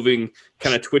kind of moving,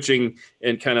 kind of twitching,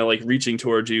 and kind of like reaching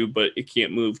towards you, but it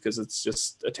can't move because it's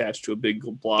just attached to a big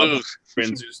blob of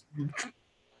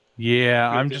Yeah,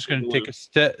 I'm just going to take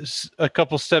a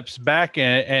couple steps back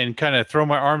and kind of throw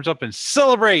my arms up and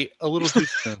celebrate a little too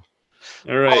soon.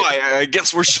 All right. Oh, I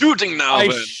guess we're shooting now.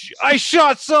 I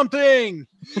shot something.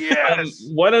 Yes.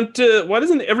 Why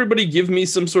doesn't everybody give me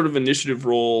some sort of initiative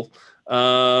roll?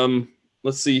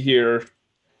 Let's see here.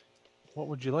 What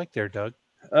would you like there, Doug?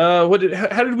 How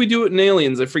did we do it in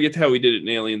Aliens? I forget how we did it in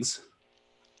Aliens.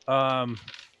 Was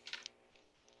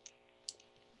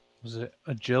it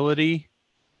agility?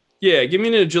 Yeah, give me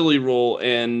an agility roll,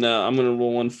 and I'm gonna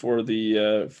roll one for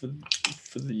the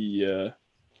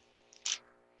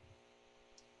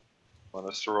Want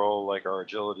us to roll like our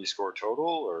agility score total,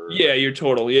 or Yeah, your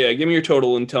total. Yeah, give me your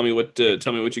total and tell me what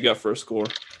you got for a score.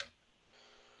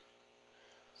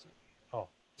 Oh.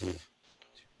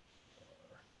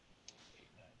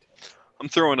 I'm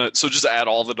throwing it. So just add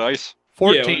all the dice.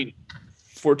 14. Yeah,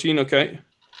 14. Okay.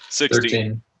 16.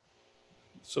 13.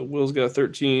 So Will's got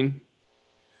 13.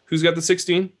 Who's got the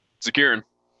 16? Zakirin.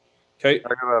 Okay. I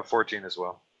got a 14 as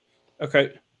well.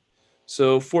 Okay.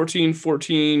 So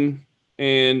 14,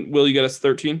 and Will, you got us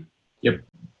 13? Yep.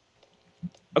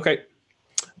 Okay.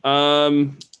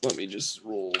 Let me just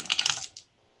roll.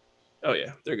 Oh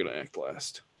yeah, they're gonna act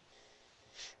last.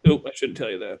 Nope, I shouldn't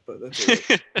tell you that, but that's okay.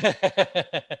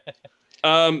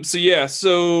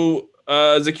 So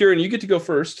Zakirin, you get to go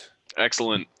first.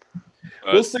 Excellent.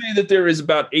 We'll say that there is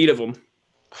about 8 of them.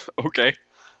 Okay.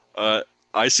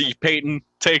 I see Peyton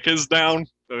take his down,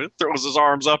 throws his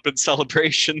arms up in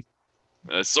celebration.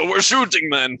 So we're shooting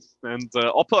then. And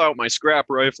I'll pull out my scrap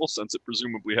rifle since it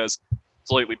presumably has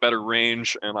slightly better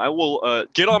range. And I will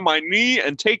get on my knee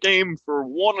and take aim for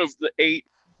one of the 8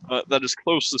 that is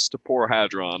closest to poor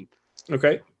Hadron.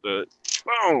 Okay.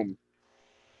 Boom.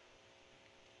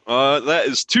 That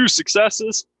is 2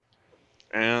 successes.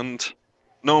 And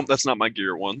no, that's not my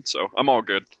gear one, so I'm all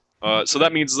good. So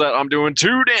that means that I'm doing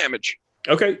 2 damage.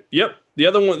 Okay. Yep. The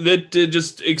other one that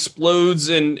just explodes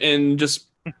and just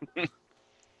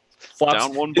flops.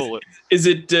 Down 1 bullet. Is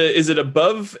it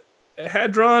above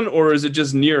Hadron or is it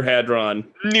just near Hadron?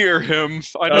 Near him.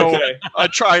 I know. Okay. I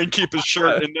try and keep his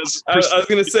shirt in this. I was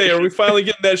gonna say, are we finally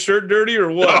getting that shirt dirty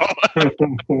or what?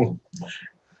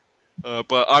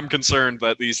 But I'm concerned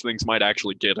that these things might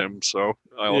actually get him, so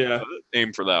I'll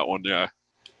aim for that one. Yeah.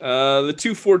 The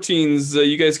 2 14s,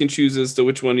 you guys can choose as to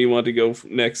which one you want to go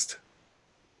next.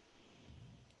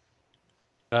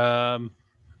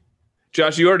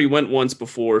 Josh, you already went once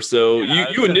before, so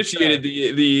you initiated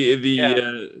the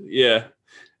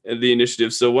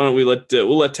initiative. So why don't we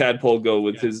we'll let Tadpole go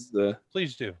with his.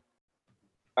 Please do.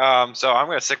 So I'm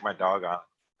gonna stick my dog on.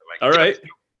 All right.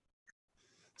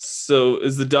 So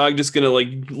is the dog just gonna like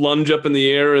lunge up in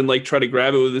the air and like try to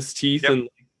grab it with his teeth? Yep. And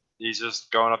He's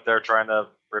just going up there trying to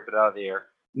rip it out of the air.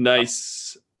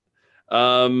 Nice.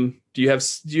 Do you have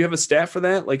a stat for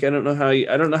that? Like I don't know how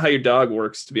your dog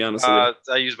works, to be honest with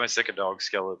I use my second dog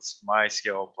skill. It's my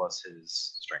skill plus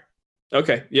his strength. you.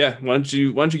 Okay, yeah. Why don't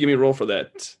you give me a roll for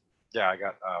that? Yeah, I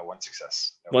got one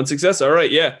success. One success. All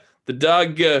right, yeah. The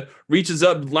dog reaches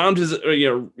up, lounges,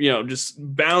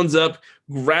 just bounds up,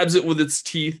 grabs it with its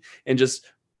teeth, and just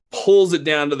pulls it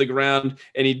down to the ground.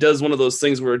 And he does one of those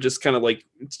things where it just kind of like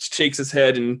shakes his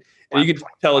head, and you can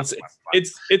tell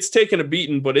it's taking a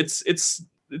beating, but its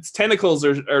tentacles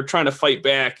are trying to fight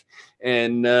back,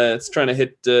 and it's trying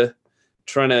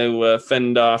to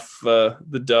fend off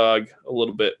the dog a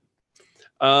little bit.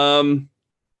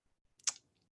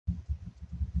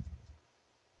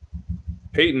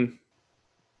 Peyton,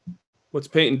 what's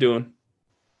Peyton doing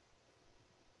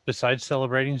Besides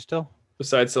celebrating still?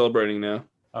 besides celebrating now?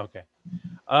 Okay.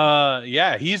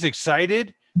 Yeah, he's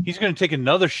excited. He's going to take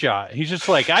another shot. He's just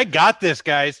like, I got this,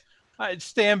 guys.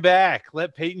 Stand back.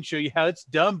 Let Peyton show you how it's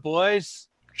done, boys.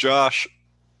 Josh,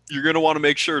 you're going to want to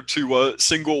make sure to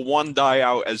single one die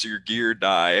out as your gear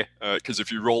die, because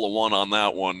if you roll a 1 on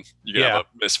that one, you can have a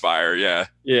misfire. Yeah.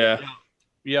 Yeah.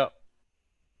 Yep.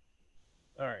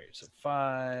 All right, so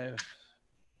 5,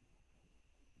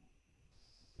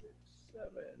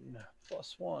 7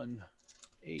 plus 1,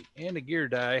 8, and a gear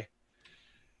die.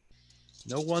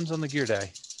 No ones on the gear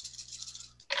die.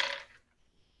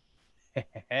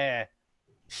 That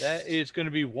is going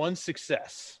to be 1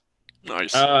 success.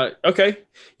 Nice. Okay.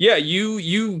 Yeah,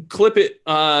 you clip it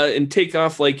and take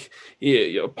off like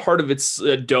part of its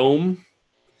dome.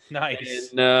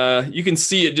 Nice. And you can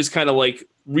see it just kind of like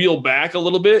reel back a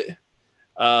little bit.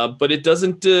 But it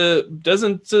doesn't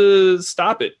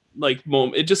stop it. Like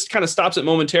it just kind of stops it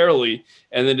momentarily,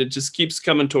 and then it just keeps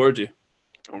coming towards you.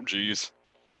 Oh, geez.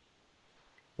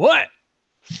 What?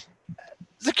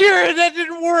 Zakira, that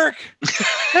didn't work.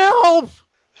 Help!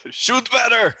 Shoot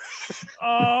better.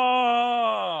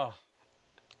 Oh.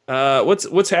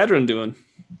 What's Hadron doing?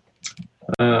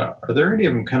 Are there any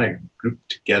of them kind of grouped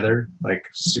together, like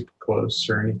super close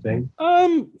or anything?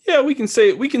 Yeah, we can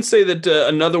say that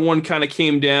another one kind of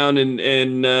came down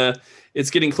and it's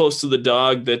getting close to the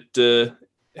dog that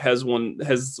has one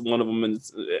of them, and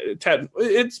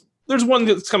there's one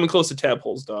that's coming close to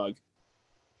Tadpole's dog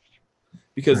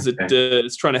because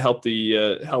it's trying to help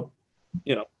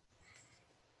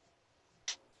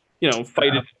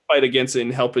fight against it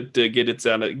and help it get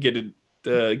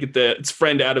its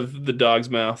friend out of the dog's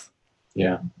mouth.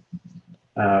 Yeah.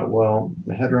 Well,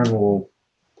 the Hedron will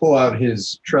pull out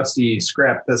his trusty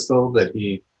scrap pistol that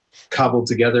he cobbled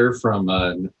together from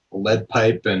a lead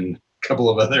pipe and a couple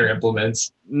of other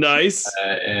implements. Nice.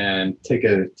 And take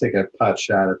a pot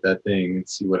shot at that thing and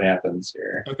see what happens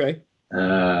here. Okay.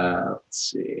 Let's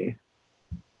see.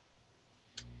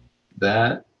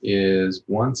 That is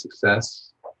 1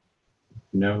 success.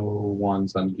 No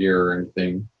ones on gear or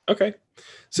anything. Okay.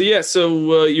 So yeah,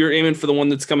 you're aiming for the one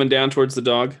that's coming down towards the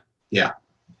dog? Yeah.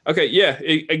 Okay, yeah.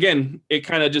 It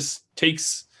kind of just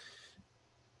takes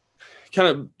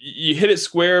you hit it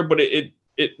square, but it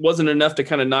wasn't enough to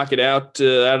kind of knock it out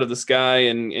of the sky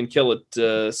and kill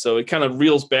it. So it kind of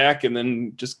reels back and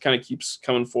then just kind of keeps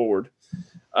coming forward.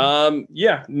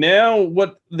 Yeah. Now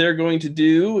what they're going to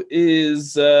do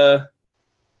is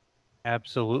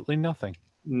absolutely nothing.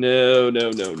 No.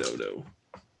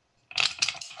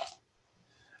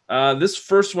 This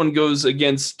first one goes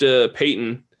against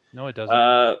Peyton. No, it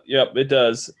doesn't. Yep, it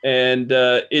does. And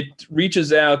it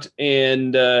reaches out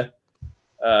and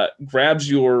grabs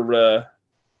your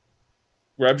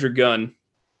gun.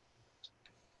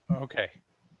 Okay.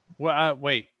 Well,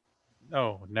 wait.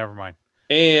 Oh, never mind.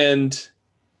 And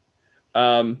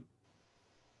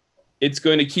it's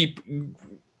going to keep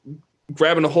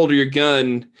grabbing a hold of your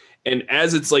gun, and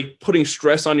as it's like putting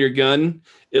stress on your gun,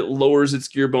 it lowers its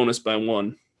gear bonus by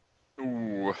 1.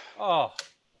 Ooh. Oh.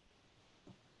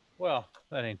 Well,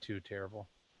 that ain't too terrible.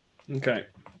 Okay.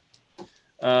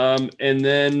 And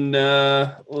then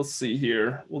let's see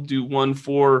here. We'll do one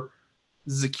for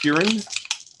Zakirin.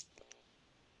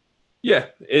 Yeah,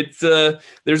 it's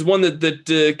there's one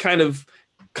that kind of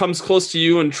comes close to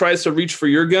you and tries to reach for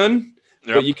your gun,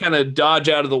 but you kind of dodge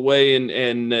out of the way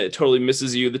and it totally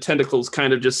misses you. The tentacles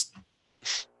kind of just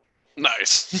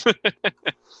nice.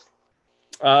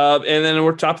 And then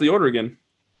we're top of the order again.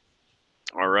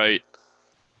 All right.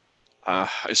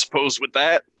 I suppose with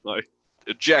that, I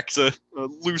eject a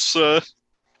loose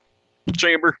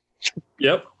chamber.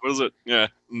 Yep. What is it? Yeah.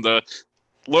 And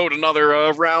load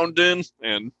another round in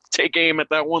and take aim at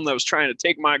that one that was trying to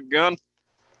take my gun.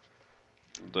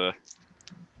 And,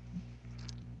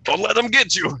 don't let them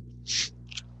get you.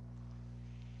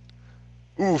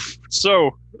 Oof.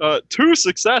 So, 2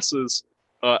 successes.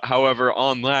 However,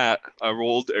 on that, I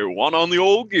rolled a 1 on the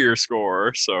old gear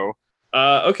score. So,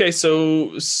 Okay,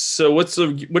 so what's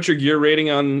your gear rating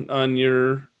on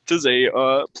your? it is a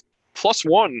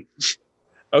 +1.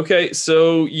 Okay,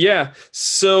 so yeah,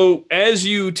 so as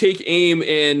you take aim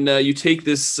and you take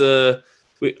this, I'm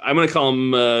gonna call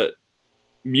them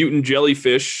mutant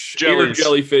jellyfish, air Jellies.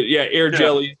 jellyfish, yeah, air Yeah.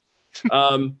 jelly.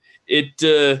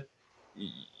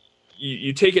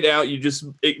 You take it out, it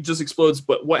just explodes.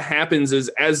 But what happens is,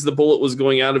 as the bullet was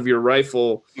going out of your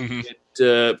rifle, Mhm.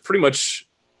 it pretty much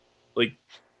like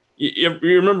you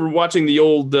remember watching the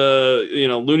old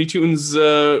Looney Tunes.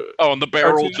 Oh, and the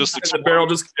barrel cartoons? just The barrel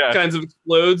just explodes. Yeah. kinds of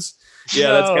explodes. Yeah,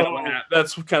 No.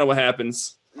 that's kind of what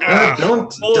happens.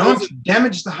 Don't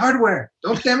damage the hardware.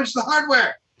 Don't damage the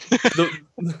hardware.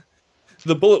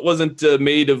 The bullet wasn't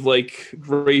made of like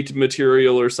great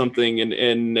material or something,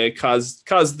 and it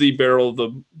caused the barrel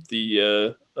of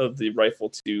the rifle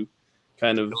to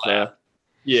kind of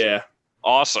yeah.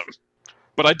 Awesome.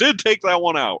 But I did take that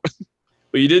one out.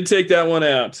 But you did take that one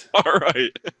out. All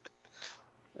right.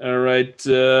 All right.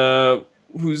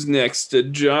 Who's next?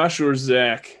 Josh or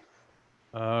Zach?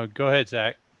 Go ahead,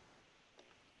 Zach.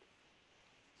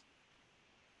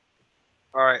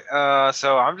 All right.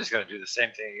 So I'm just gonna do the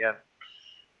same thing again.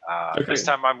 Okay. This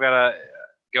time I'm gonna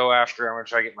go after. I'm gonna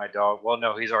try to get my dog. Well,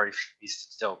 no, he's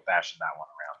still bashing that one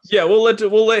around. So. Yeah,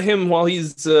 we'll let him while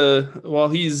he's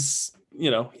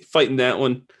fighting that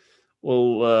one.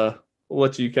 We'll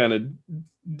let you kind of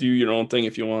do your own thing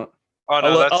if you want. Oh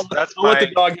no, I'll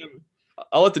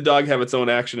let the dog have its own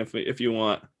action if you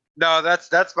want. No,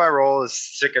 that's my role is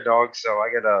sick a dog, so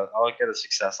I'll get a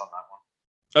success on that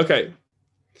one. Okay.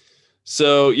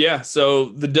 So yeah, so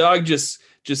the dog just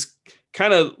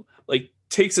kind of like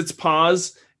takes its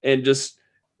paws and just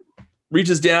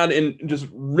reaches down and just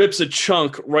rips a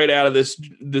chunk right out of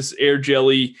this air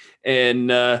jelly, and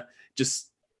just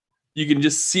you can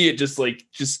just see it just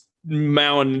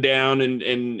mowing down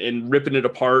and ripping it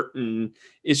apart, and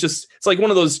it's like one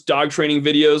of those dog training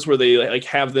videos where they like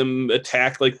have them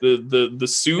attack like the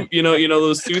suit,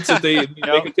 those suits that they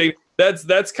can take.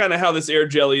 That's kind of how this air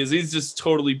jelly is. He's just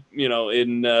totally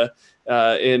in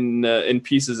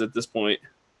pieces at this point.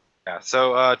 Yeah.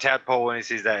 So Tadpole, when he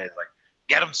sees that, he's like,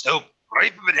 Get him, Snoop.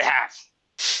 Rip him in half.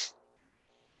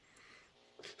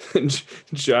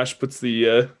 Josh puts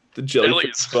the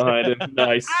jellyfish behind him.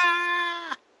 Nice.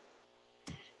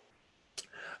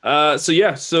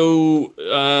 So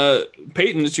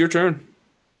Peyton, it's your turn.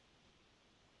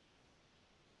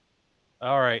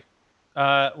 All right.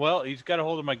 Well, he's got a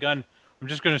hold of my gun. I'm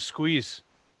just going to squeeze.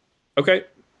 Okay.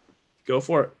 Go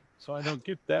for it. So I don't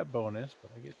get that bonus,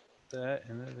 but I get that.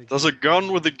 And then Does a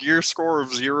gun with a gear score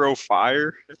of 0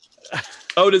 fire?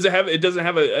 Oh, it doesn't have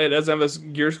a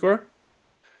gear score?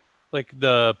 Like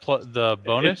the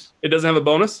bonus? It doesn't have a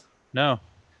bonus? No.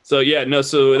 So yeah, no.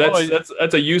 So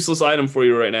that's a useless item for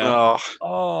you right now.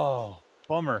 Oh,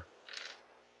 bummer.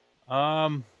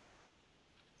 Can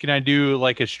I do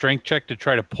like a strength check to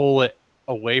try to pull it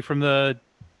away from the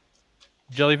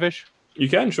jellyfish? You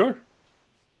can, sure.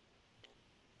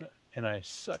 And I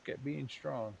suck at being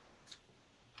strong.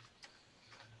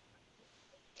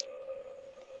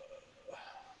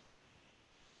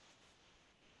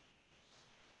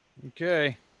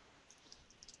 Okay.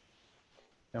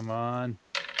 Come on.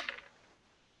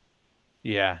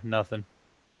 Yeah, nothing.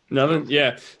 Nothing.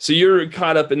 Yeah. So you're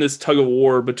caught up in this tug of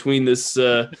war between this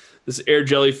this air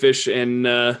jellyfish and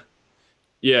and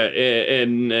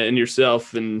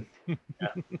yourself and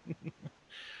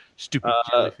stupid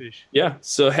jellyfish. Yeah.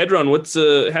 So Hedron, what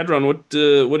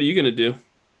are you gonna do?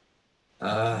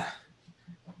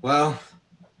 Well,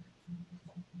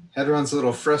 Hedron's a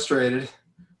little frustrated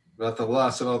about the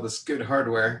loss of all this good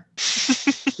hardware.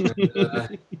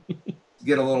 And,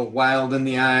 get a little wild in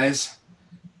the eyes,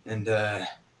 and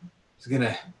he's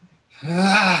gonna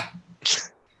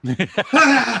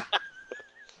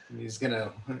he's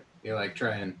gonna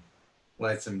try and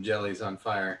light some jellies on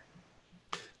fire.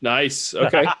 Nice.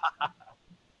 Okay.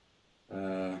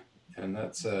 And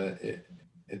that's it.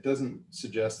 It doesn't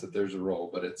suggest that there's a roll,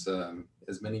 but it's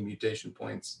as many mutation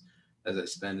points as I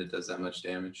spend, it does that much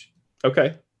damage.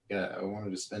 Okay. Yeah, I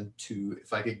wanted to spend 2.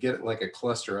 If I could get like a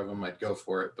cluster of them, I'd go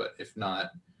for it. But if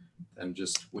not, then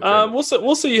just we'll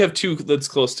say you have 2 that's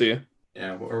close to you.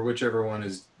 Yeah, or whichever one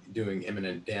is doing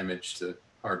imminent damage to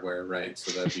hardware, right?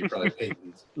 So that'd be probably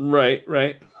Peyton's. Right.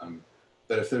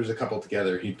 But if there's a couple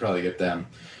together, he'd probably get them.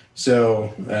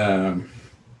 So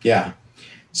yeah,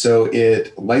 so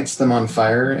it lights them on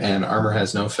fire, and armor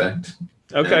has no effect.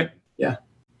 Okay. Yeah.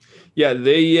 Yeah,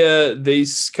 they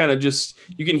kind of just,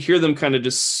 you can hear them kind of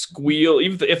just squeal.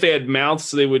 Even if they had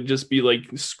mouths, they would just be like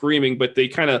screaming, but they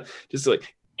kind of just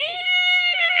like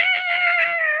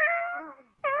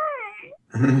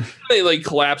they like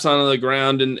collapse onto the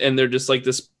ground, and they're just like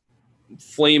this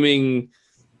flaming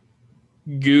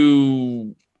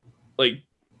goo. Like,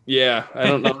 yeah, I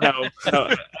don't know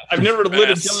how I've never lit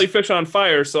a jellyfish on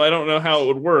fire, so I don't know how it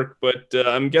would work, but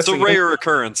I'm guessing It's a rare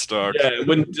occurrence, dog. Yeah, it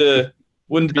wouldn't be.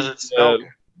 Does it smell good?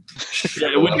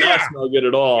 Yeah, it would not smell good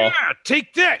at all. Yeah,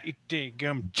 take that, you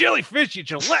damn jellyfish, you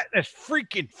gelatinous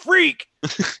freaking freak.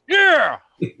 Yeah.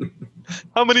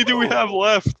 How many do we have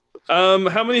left?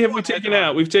 How many have we taken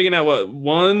out? We've taken out what?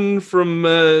 One from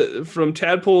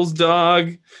Tadpole's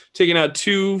dog. Taken out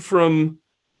two from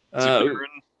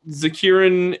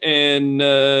Zakirin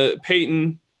and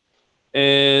Peyton,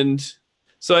 and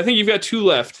so I think you've got two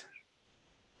left.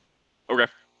 Okay.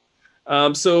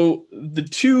 So the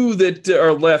two that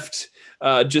are left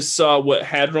just saw what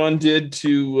Hadron did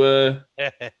to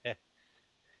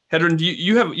Hadron.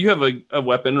 You have a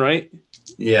weapon, right?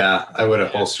 Yeah, I would have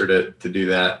holstered it to do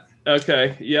that.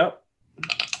 Okay. Yep.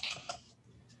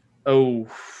 Oh.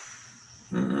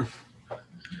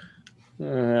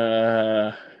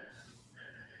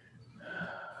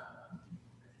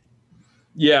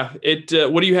 Yeah.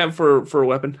 It. What do you have for a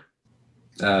weapon?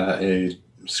 A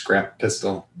scrap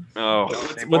pistol. Oh,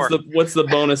 what's the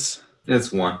bonus?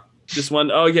 It's one. Just one.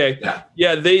 Oh, okay.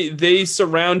 Yeah. They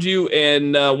surround you,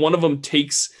 and one of them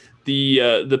takes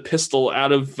the pistol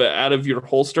out of your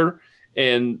holster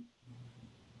and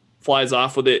flies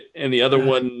off with it, and the other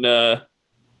one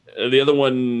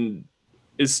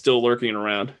is still lurking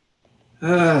around.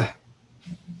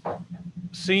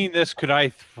 Seeing this, could I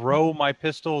throw my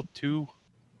pistol to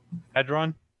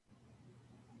Hadron?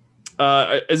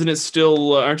 Isn't it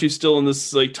still? Aren't you still in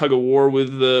this like tug of war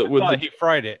with he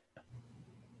fried it.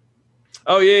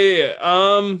 Oh yeah.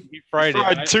 He fried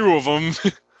two of them.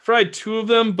 Fried two of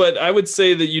them, but I would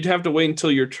say that you'd have to wait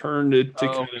until your turn to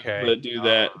kind of do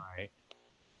that. Right.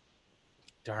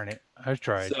 Darn it! I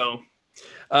tried. So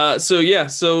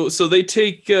they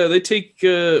take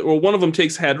or one of them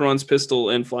takes Hadron's pistol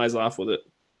and flies off with it.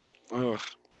 Ugh.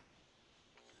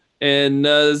 And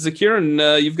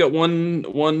Zakirin, you've got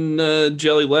one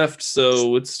jelly left,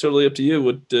 so it's totally up to you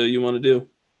what you want to do.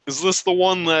 Is this the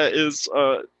one that is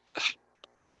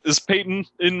Peyton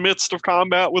in midst of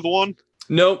combat with one?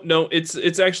 No,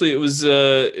 it's actually it was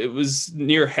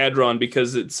near Hadron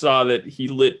because it saw that he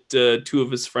lit two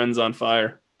of his friends on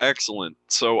fire. Excellent.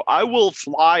 So I will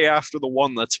fly after the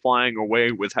one that's flying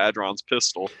away with Hadron's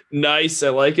pistol. Nice, I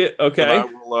like it. Okay,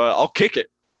 I'll kick it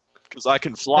because I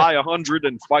can fly 100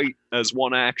 and fight as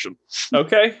one action.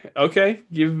 Okay.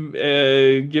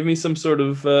 Give me some sort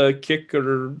of kick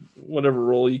or whatever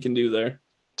roll you can do there.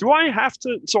 Do I have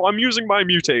to? So I'm using my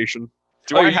mutation.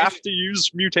 Do I have to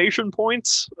use mutation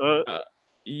points?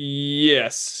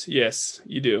 Yes,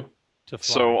 you do.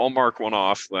 So I'll mark one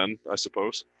off then, I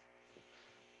suppose.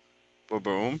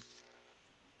 Boom.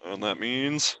 And that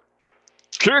means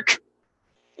kick.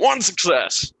 One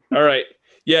success. All right.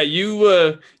 Yeah,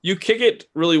 you kick it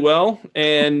really well,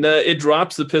 and it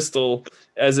drops the pistol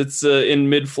as it's in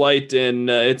mid-flight, and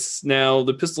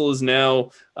the pistol is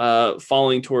now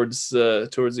falling towards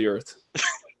the earth.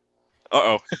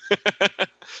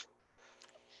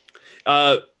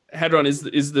 Hadron, is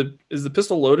the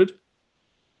pistol loaded?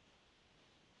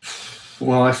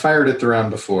 Well, I fired it the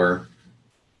round before.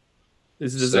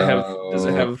 Does it have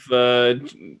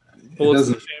bullets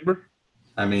in the chamber?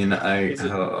 I mean,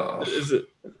 Is it?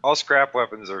 All scrap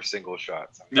weapons are single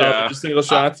shots. Yeah, just single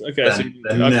shots. Okay,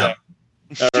 no.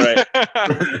 All right.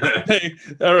 Hey,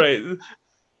 all right.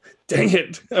 Dang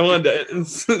it! I wanted to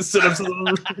set up some.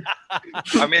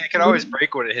 I mean, it can always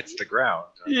break when it hits the ground.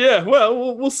 Yeah,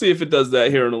 well, we'll see if it does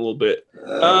that here in a little bit.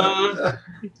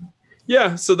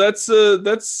 Yeah, so that's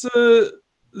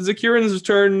Zakirin's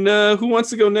turn. Who wants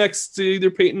to go next?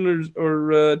 Either Peyton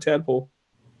or Tadpole.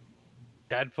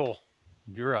 Tadpole,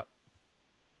 you're up.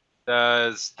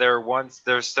 There's still one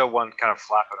kind of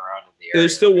flapping around in the air.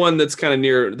 There's still one that's kind of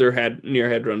near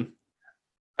Hadron.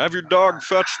 Have your dog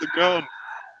fetch the gun.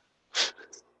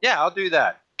 Yeah, I'll do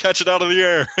that. Catch it out of the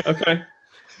air. Okay.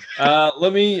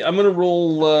 I'm gonna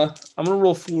roll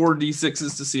 4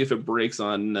 d6s to see if it breaks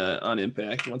on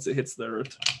impact once it hits the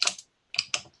earth.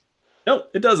 No,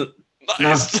 it doesn't.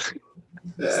 Nice.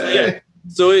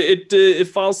 So it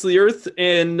falls to the earth,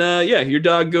 and your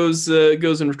dog goes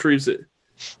and retrieves it.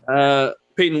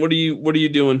 Peyton, what are you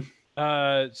doing?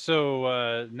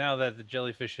 So now that the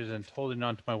jellyfish isn't holding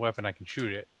onto my weapon, I can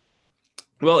shoot it.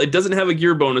 Well, it doesn't have a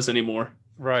gear bonus anymore.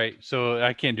 Right, so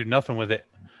I can't do nothing with it.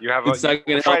 You have It's not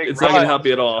going to help. It's not going to help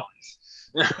you at all.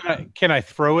 Can I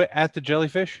throw it at the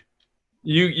jellyfish?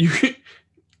 You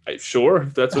sure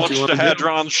if that's what Much you want to to do.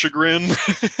 Hadron's chagrin.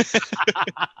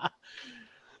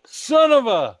 Son of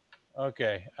a.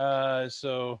 Okay.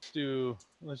 So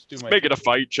let's do my. Make it a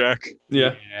fight check.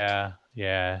 Yeah.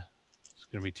 Yeah. It's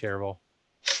gonna be terrible.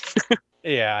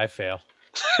 Yeah, I fail.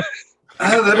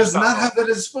 That is not how that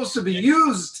is supposed to be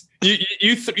used.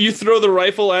 You throw the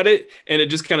rifle at it and it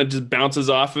just kind of just bounces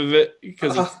off of it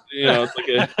because it's, it's like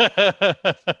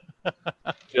a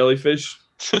jellyfish.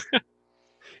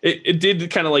 It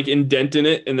did kind of like indent in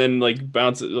it and then like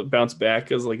bounce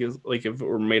back as like if it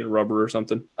were made of rubber or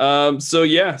something. So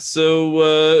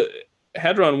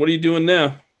Hadron, what are you doing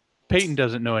now? Peyton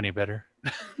doesn't know any better.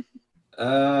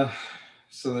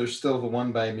 So there's still the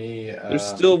one by me. There's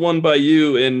still one by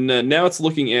you, and now it's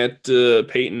looking at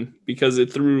Peyton because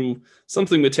it threw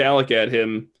something metallic at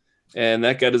him, and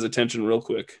that got his attention real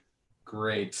quick.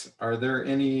 Great. Are there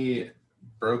any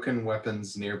broken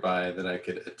weapons nearby that I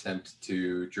could attempt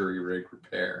to jury rig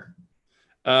repair?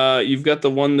 You've got the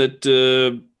one that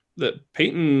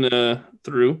Peyton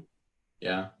threw.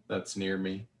 Yeah, that's near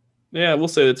me. Yeah, we'll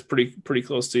say that's pretty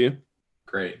close to you.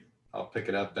 Great. I'll pick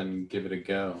it up and give it a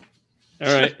go.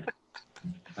 All right.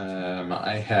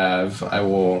 I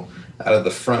will, out of the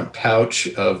front pouch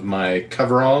of my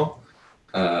coverall,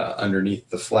 underneath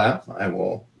the flap, I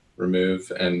will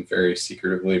remove and very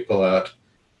secretively pull out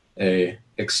a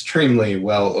extremely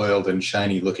well-oiled and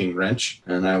shiny-looking wrench,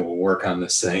 and I will work on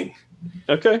this thing.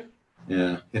 Okay.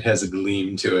 Yeah, it has a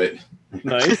gleam to it.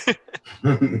 Nice.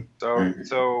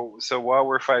 So while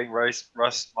we're fighting rust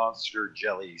monster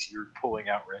jellies, you're pulling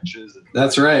out wrenches.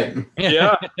 That's right.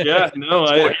 Yeah. No,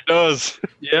 That's what he does.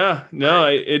 Yeah. No,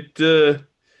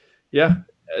 yeah.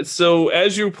 So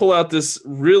as you pull out this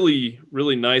really,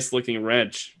 really nice looking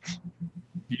wrench,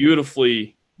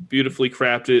 beautifully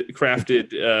crafted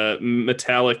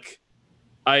metallic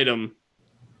item,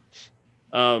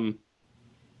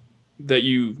 that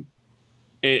you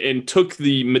and took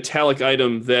the metallic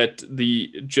item that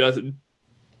the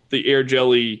air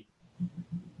jelly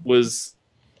was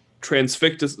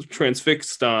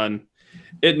transfixed on.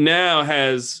 It now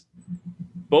has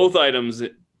both items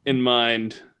in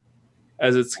mind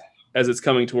as it's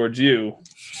coming towards you.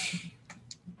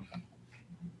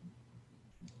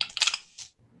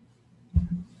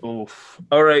 Oof.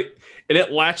 All right, and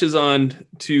it latches on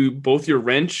to both your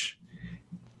wrench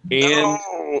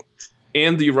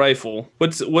and the rifle.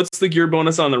 What's the gear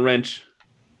bonus on the wrench?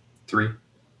 3.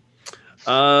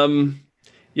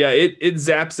 Yeah, it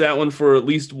zaps that one for at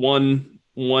least one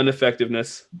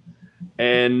effectiveness,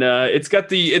 and it's got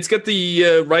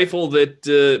the rifle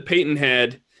that Peyton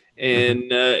had, and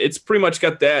it's pretty much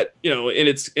got that in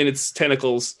its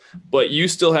tentacles. But you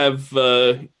still have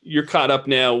you're caught up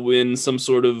now in some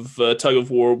sort of tug of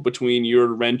war between your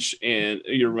wrench and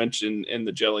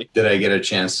the jelly. Did I get a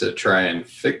chance to try and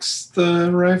fix the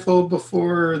rifle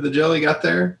before the jelly got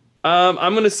there? I'm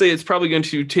going to say it's probably going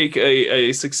to take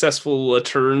a successful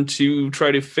turn to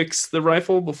try to fix the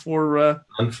rifle before.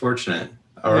 Unfortunate.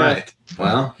 All right.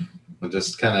 Well, we'll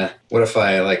just kind of. What if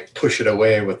I push it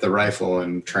away with the rifle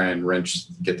and try and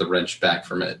get the wrench back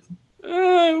from it?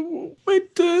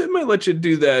 Might let you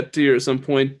do that here at some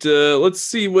point. Let's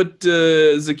see what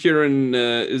Zakirin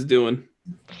is doing.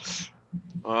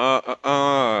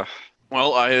 Well,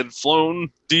 I had flown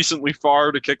decently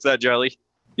far to kick that jelly.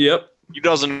 Yep. He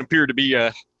doesn't appear to be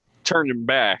turning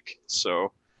back,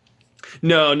 so.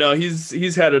 No,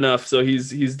 he's had enough, so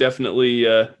he's definitely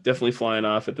flying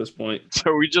off at this point.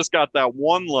 So we just got that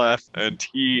one left, and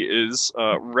he is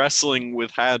wrestling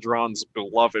with Hadron's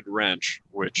beloved wrench,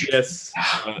 which yes,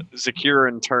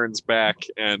 Zakirin turns back,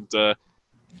 and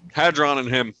Hadron and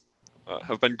him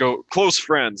have been close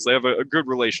friends. They have a good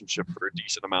relationship for a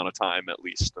decent amount of time, at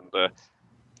least, and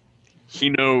he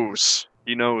knows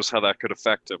how that could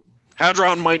affect him.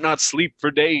 Hadron might not sleep for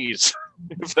days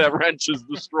if that wrench is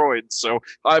destroyed, so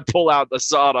I pull out the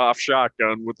sawed-off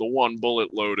shotgun with the one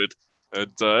bullet loaded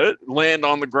and land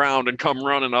on the ground and come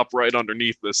running up right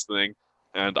underneath this thing,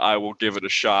 and I will give it a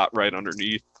shot right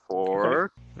underneath for...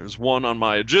 Okay. There's one on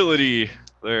my agility.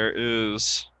 There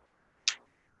is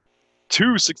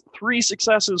 3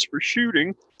 successes for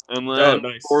shooting, and then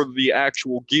nice. For the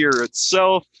actual gear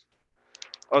itself,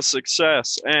 a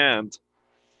success and...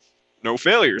 no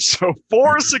failures. So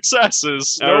 4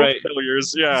 successes, no right.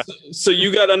 failures. Yeah. So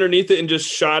you got underneath it and just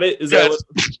shot it? Is that what?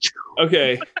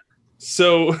 Okay.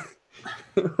 So,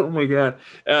 oh my god.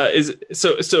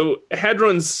 So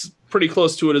Hadron's pretty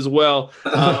close to it as well.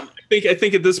 I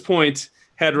think at this point,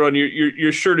 Hadron,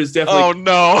 your shirt is definitely. Oh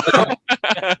no.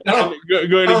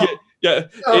 Yeah.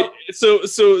 No. So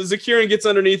Zakirin gets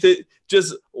underneath it,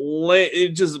 it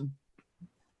just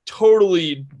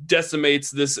totally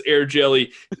decimates this air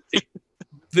jelly.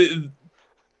 The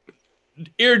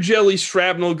air jelly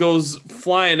shrapnel goes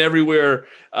flying everywhere.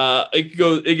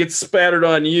 It gets spattered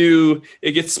on you.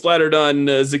 It gets splattered on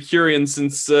Zakirian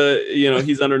since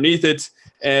he's underneath it,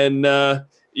 and the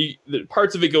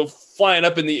parts of it go flying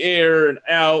up in the air and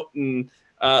out. And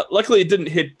luckily, it didn't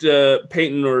hit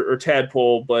Peyton or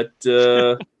Tadpole, but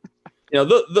the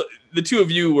two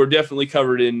of you were definitely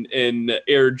covered in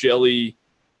air jelly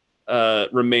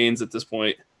remains at this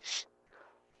point.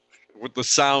 With the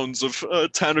sounds of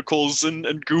tentacles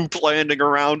and goop landing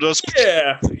around us.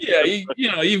 Yeah.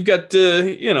 You've got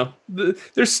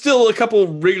there's still a couple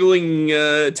wriggling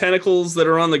tentacles that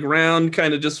are on the ground,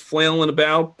 kind of just flailing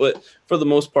about, but for the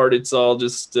most part, it's all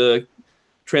just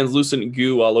translucent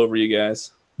goo all over you guys.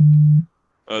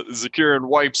 Zakirin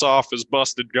wipes off his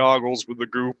busted goggles with the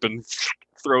goop and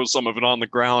throws some of it on the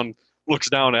ground,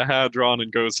 looks down at Hadron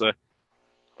and goes,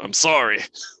 "I'm sorry,"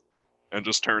 and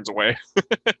just turns away.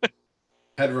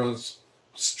 Hadron's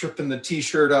stripping the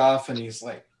t-shirt off, and he's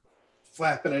like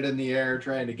flapping it in the air,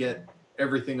 trying to get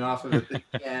everything off of it that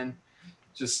he can.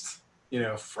 Just,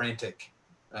 frantic.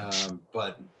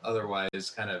 But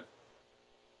otherwise kind of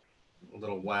a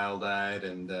little wild-eyed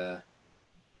and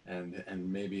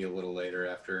maybe a little later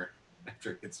after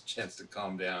it gets a chance to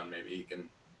calm down, maybe he can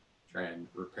try and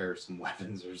repair some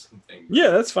weapons or something. Yeah,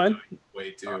 that's fine.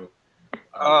 Way too.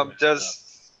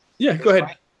 Yeah, go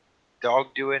ahead.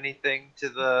 Dog do anything to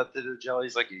the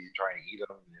jellies? Like, are you trying to eat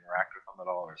them and interact with them at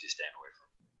all, or is he staying away from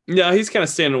them? Yeah, he's kind of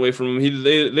standing away from them.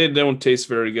 They don't taste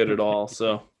very good at all.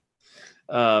 So,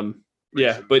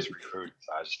 yeah, but food,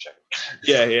 so I was just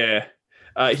checking.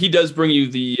 yeah. He does bring you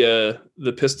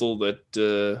the pistol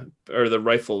that or the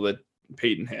rifle that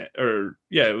Peyton had, or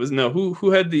it was who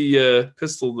had the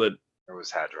pistol that. It was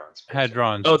Hadron's.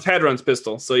 Hadron's. Oh, it's Hadron's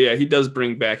pistol. So yeah, he does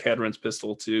bring back Hadron's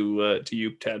pistol to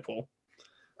you, Tadpole,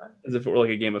 as if it were like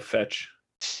a game of fetch.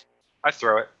 I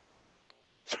throw it.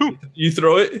 You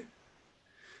throw it?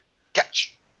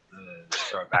 Catch. And then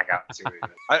throw it back out and see what he does.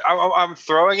 I'm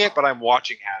throwing it, but I'm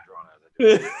watching Hadron as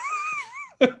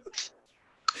I do it.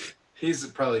 He's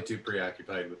probably too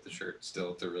preoccupied with the shirt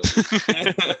still to really.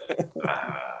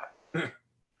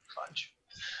 Fudge.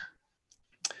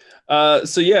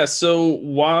 So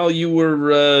while you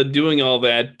were doing all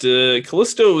that,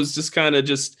 Callisto was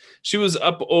she was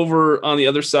up over on the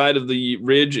other side of the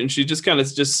ridge, and she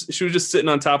was just sitting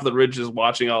on top of the ridge, just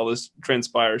watching all this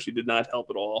transpire. She did not help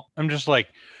at all. I'm just like,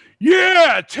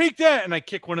 yeah, take that, and I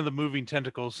kick one of the moving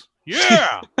tentacles.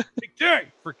 Yeah, take that,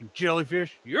 freaking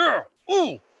jellyfish. Yeah,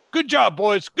 ooh, good job,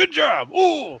 boys, good job.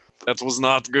 Ooh, that was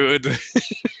not good.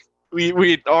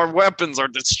 Our weapons are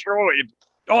destroyed.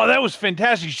 Oh, that was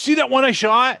fantastic. You see that one I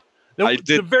shot? I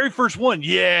did. The very first one.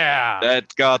 Yeah.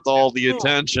 That got all the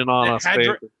attention on us.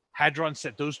 Hadron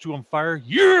set those two on fire.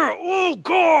 Yeah. Oh,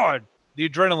 God. The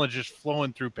adrenaline just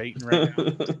flowing through Peyton right now.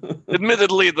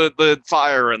 Admittedly, the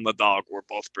fire and the dog were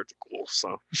both pretty cool.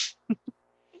 So.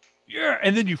 Yeah.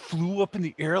 And then you flew up in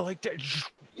the air like that.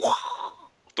 Just,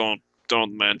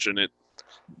 don't mention it.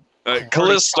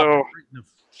 Callisto.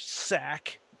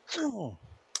 Sack. Oh.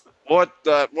 What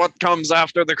comes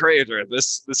after the crater?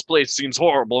 This place seems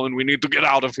horrible, and we need to get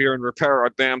out of here and repair our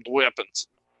damned weapons.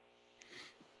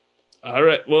 All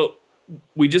right. Well,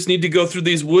 we just need to go through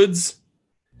these woods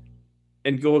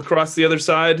and go across the other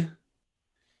side,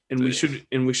 and we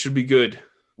should be good.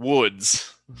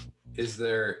 Woods. Is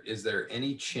there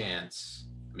any chance?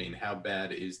 I mean, how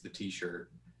bad is the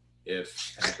t-shirt?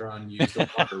 If Hadron used a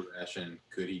water ration,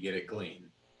 could he get it clean?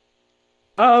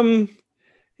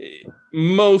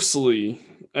 Mostly.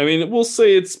 I mean, we'll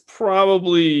say it's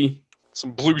probably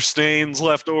some blue stains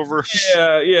left over.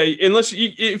 Yeah.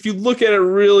 If you look at it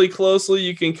really closely,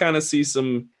 you can kind of see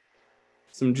some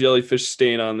jellyfish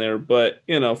stain on there. But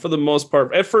for the most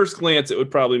part, at first glance, it would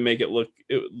probably make it look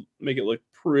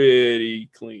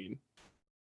pretty clean.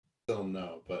 Still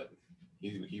no, but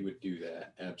he would do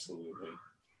that absolutely.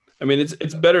 I mean,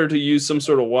 it's better to use some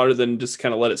sort of water than just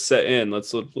kind of let it set in.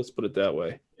 Let's put it that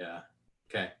way. Yeah.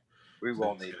 Okay. We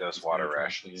will need those water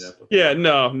rations. Yeah,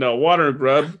 no, water and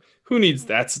grub. Who needs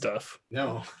that stuff?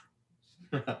 No.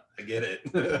 I get it.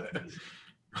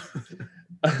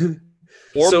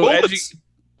 Bullets.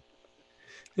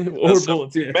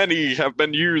 Bullets. Yeah. Many have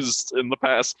been used in the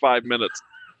past 5 minutes.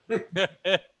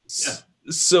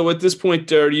 So at this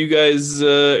point, are you guys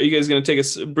going to take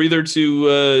a breather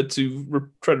to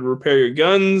try to repair your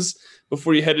guns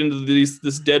before you head into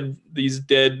these dead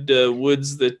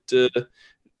woods that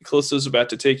Callisto's about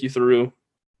to take you through?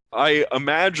 I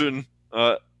imagine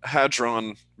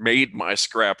Hadron made my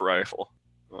scrap rifle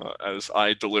as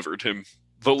I delivered him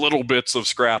the little bits of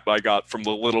scrap I got from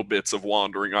the little bits of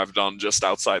wandering I've done just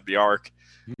outside the Ark.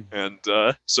 And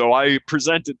so I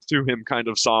presented to him kind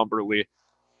of somberly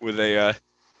with a,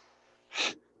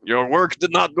 your work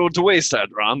did not go to waste,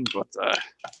 Hadron, but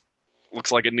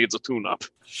looks like it needs a tune-up.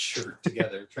 Shirt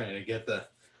together, trying to get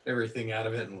everything out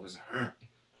of it, and was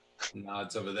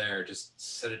nods over there. Just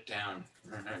set it down.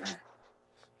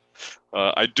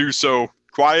 I do so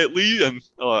quietly and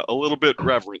a little bit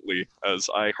reverently, as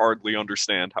I hardly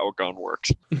understand how a gun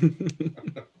works.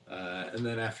 And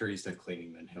then after he's done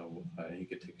cleaning, then he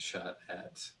could take a shot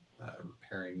at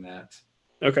repairing that.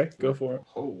 Okay, go for it.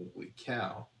 Holy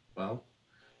cow! Well,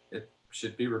 it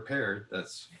should be repaired.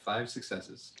 That's 5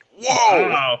 successes.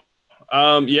 Whoa!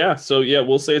 Wow. Yeah. So yeah,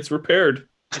 we'll say it's repaired.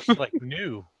 It's like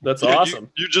new. That's Yeah,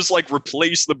 awesome. You just like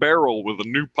replace the barrel with a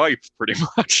new pipe, pretty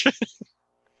much.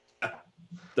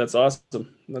 That's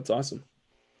awesome. That's awesome.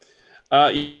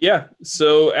 Yeah.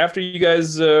 So after you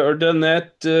guys are done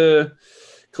that,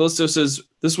 Callisto says,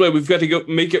 "This way, we've got to go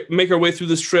make our way through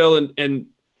this trail and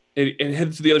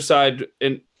head to the other side,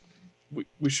 and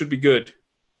we should be good."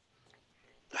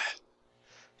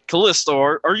 Callisto,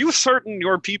 are you certain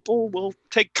your people will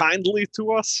take kindly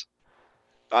to us?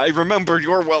 I remember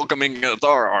your welcoming at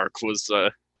our Ark was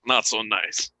not so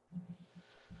nice.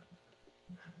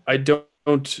 I don't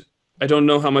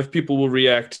know how my people will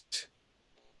react,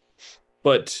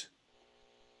 but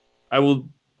I will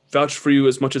vouch for you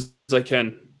as much as I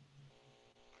can.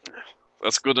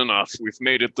 That's good enough. We've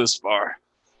made it this far.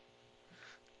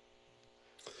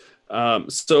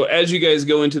 So as you guys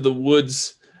go into the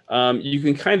woods, you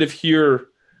can kind of hear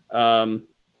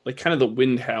like kind of the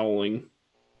wind howling.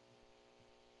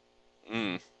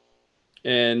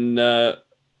 And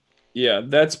yeah,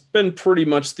 that's been pretty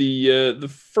much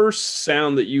the first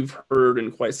sound that you've heard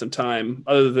in quite some time,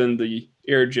 other than the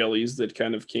air jellies that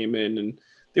kind of came in, and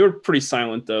they were pretty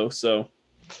silent though. So,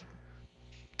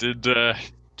 did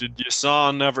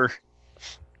Yasan ever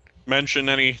mention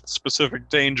any specific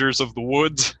dangers of the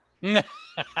woods? No.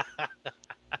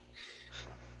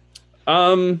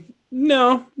 I mean,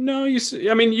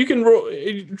 you can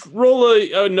roll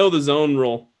a know the zone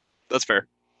roll. That's fair.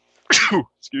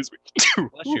 Excuse me.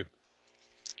 Bless you.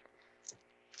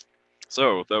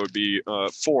 So that would be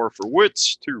 4 for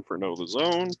wits, 2 for know the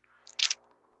zone.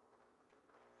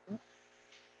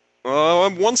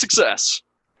 1 success.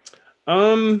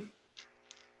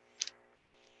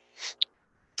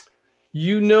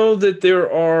 You know that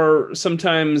there are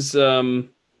sometimes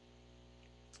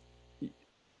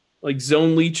like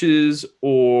zone leeches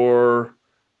or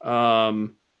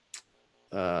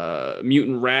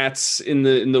mutant rats in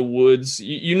the woods.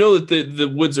 You know that the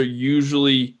woods are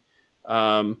usually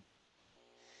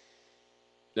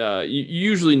you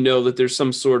usually know that there's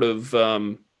some sort of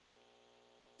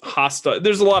hostile.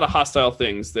 There's a lot of hostile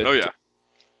things that. Oh yeah.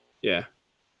 Yeah.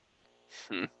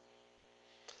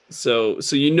 So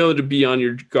you know to be on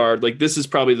your guard. Like this is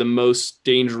probably the most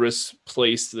dangerous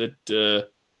place that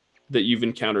you've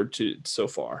encountered so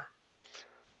far.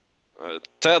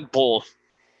 Tadpole,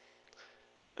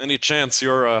 any chance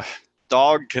your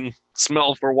dog can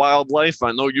smell for wildlife?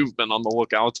 I know you've been on the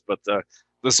lookout, but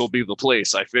this will be the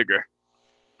place, I figure.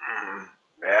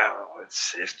 Yeah,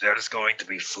 if there's going to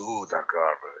be food,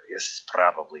 this is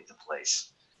probably the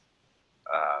place.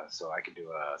 So I can do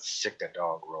a sick a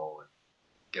dog roll and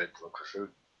get it to look for food.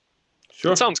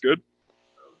 Sure. That sounds good.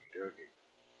 Okay.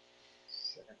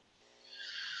 Second.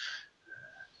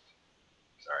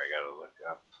 Sorry, I gotta look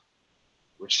up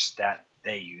which stat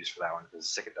they use for that one because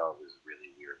sick a dog is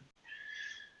really weird.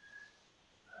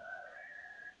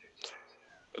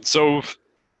 So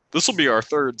this will be our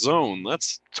 3rd zone.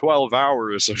 That's 12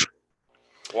 hours of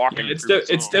walking. Yeah,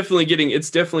 it's definitely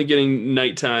getting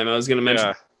nighttime. I was going to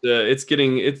mention it's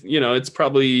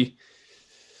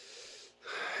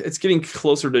getting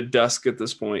closer to dusk at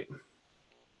this point.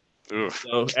 Ugh.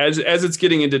 So as it's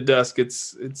getting into dusk,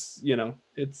 it's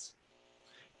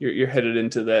you're headed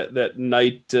into that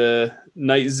night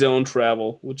zone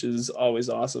travel, which is always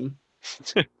awesome.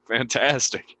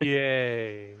 Fantastic.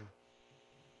 Yay.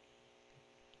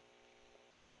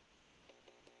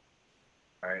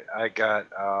 All right, I got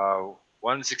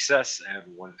 1 success and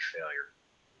 1 failure.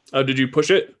 Oh, did you push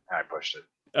it? I pushed it.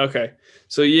 Okay.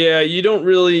 So yeah, you don't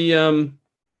really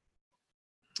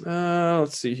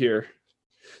let's see here.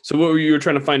 So what were you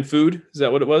trying to find food? Is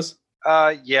that what it was?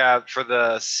 Yeah, for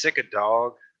the sick a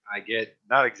dog, I get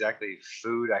not exactly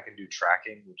food. I can do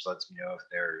tracking, which lets me know if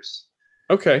there's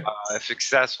Okay. if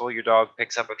successful, your dog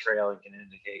picks up a trail and can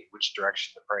indicate which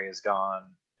direction the prey has gone.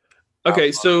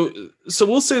 Okay, so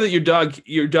we'll say that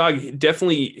your dog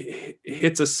definitely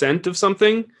hits a scent of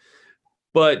something,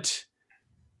 but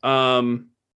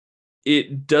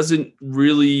it doesn't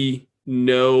really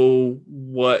know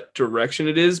what direction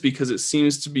it is because it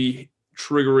seems to be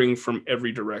triggering from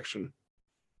every direction.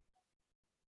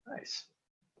 Nice.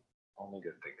 Only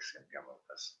good things can come of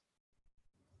this.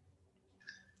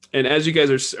 And as you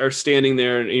guys are standing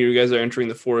there and you guys are entering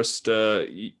the forest,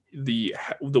 the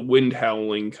wind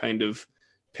howling kind of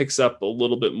picks up a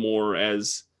little bit more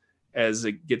as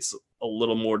it gets a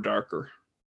little more darker.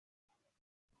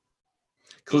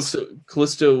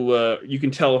 Callisto, you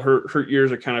can tell her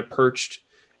ears are kind of perched,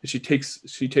 and she takes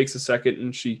a second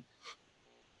and she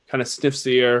kind of sniffs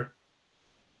the air,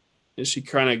 and she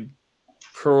kind of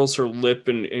curls her lip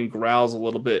and growls a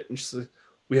little bit, and she's like,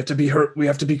 "We have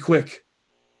to be quick."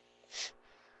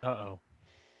 Uh-oh.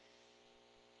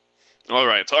 All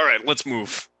right, let's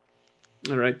move.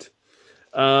 All right.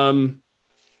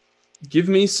 Give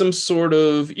me some sort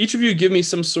of each of you. Give me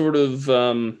some sort of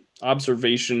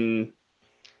observation.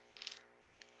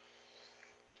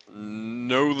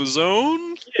 Know the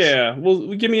zone? Yeah.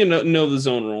 Well, give me a know the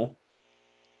zone roll.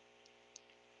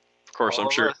 Of course, I'm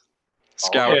All sure. of us?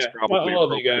 Scouts Yeah, probably. all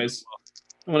of you appropriate guys. as well.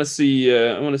 I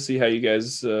want to see how you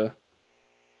guys.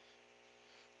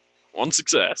 One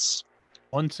success.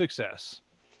 One success.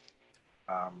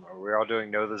 Are we all doing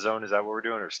know the zone? Is that what we're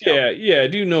doing, or scout? Yeah.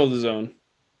 Do you know the zone?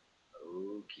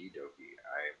 Okie dokie.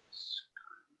 I'm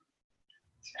screwed.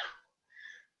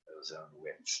 No zone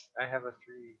wins. I have a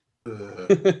 3.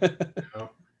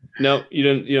 No,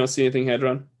 you don't see anything,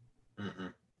 Hadron.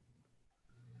 Mm-mm.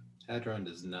 Hadron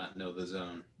does not know the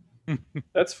zone.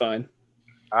 That's fine.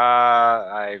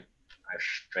 I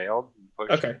failed.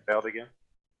 Pushed Okay. and failed again.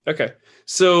 Okay.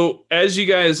 So as you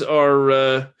guys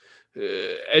are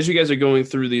going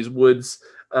through these woods,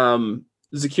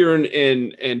 Zakiran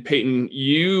and Peyton,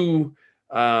 you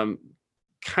kind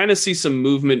of see some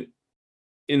movement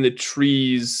in the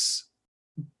trees,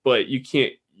 but you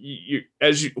can't.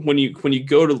 When you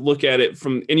go to look at it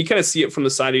and you kind of see it from the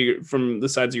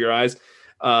sides of your eyes,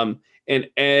 and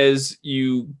as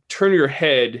you turn your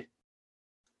head,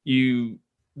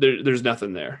 there's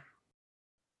nothing there.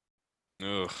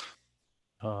 Ugh.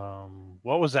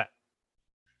 What was that?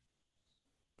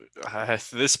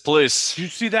 This place, Did you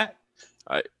see that?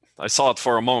 I saw it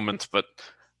for a moment, but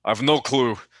I've no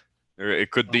clue.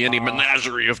 It could be any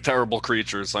menagerie of terrible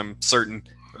creatures, I'm certain.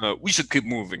 We should keep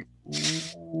moving.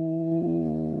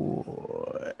 Ooh.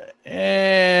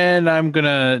 And I'm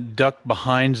gonna duck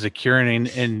behind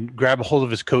Zakiran and grab a hold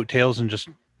of his coattails and just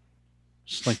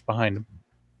slink behind him.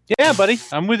 Yeah, buddy.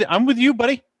 I'm with you,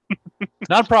 buddy.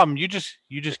 Not a problem. You just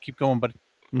keep going, buddy.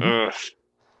 Mhm.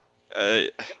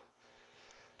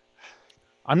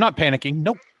 I'm not panicking.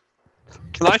 Nope.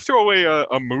 Can I throw away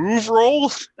a move roll?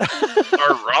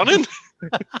 Start running?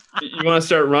 You want to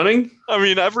start running? I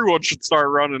mean, everyone should start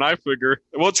running, I figure.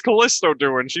 What's Callisto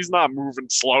doing? She's not moving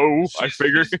slow, I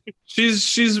figure.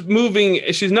 She's moving.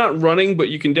 She's not running, but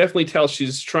you can definitely tell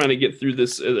she's trying to get through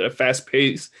this at a fast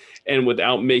pace and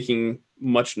without making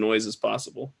much noise as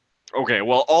possible. Okay,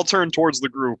 well, I'll turn towards the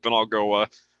group and I'll go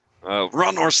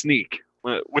run or sneak.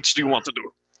 Which do you want to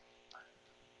do?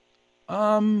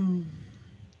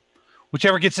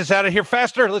 Whichever gets us out of here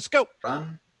faster. Let's go.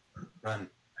 Run.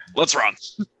 Let's run.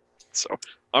 So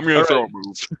I'm going to throw a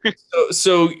move.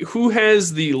 So who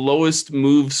has the lowest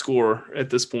move score at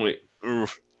this point? Ooh.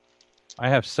 I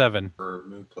have 7. For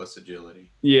move plus agility.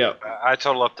 Yeah, I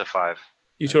total up to 5.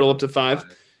 you total up to 5.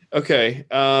 Okay.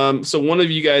 So one of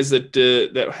you guys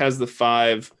that has the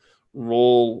 5,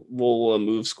 roll a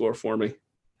move score for me.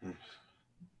 The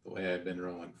way I've been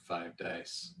rolling 5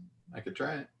 dice, I could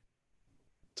try it.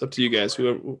 It's up to you guys.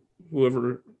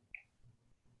 Whoever.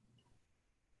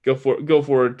 Go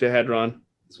for it, to Hadron.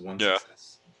 It's one Yeah.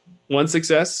 success. One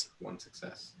success. One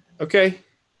success. Okay.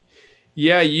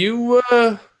 Yeah, you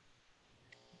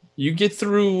get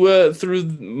through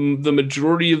the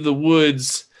majority of the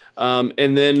woods,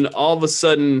 and then all of a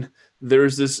sudden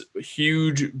there's this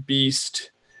huge beast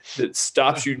that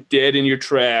stops you dead in your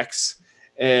tracks,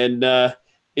 and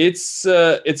it's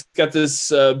got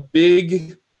this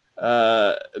big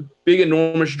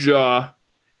enormous jaw,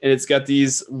 and it's got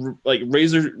these like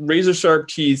razor sharp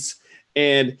teeth,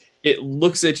 and it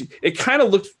looks at you. It kind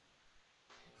of looks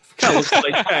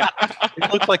like that.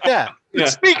 It looked like that. Yeah.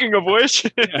 Speaking of which,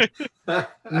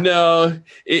 No,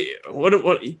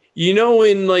 what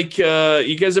in like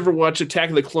you guys ever watch Attack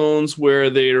of the Clones where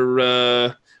they're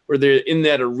in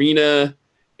that arena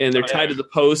and they're tied to the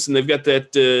post and they've got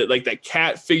that like that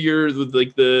cat figure with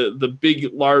like the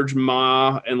big large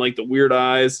maw and like the weird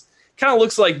eyes, kind of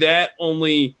looks like that,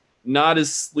 only not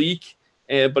as sleek.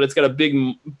 But it's got a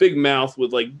big mouth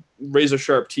with like razor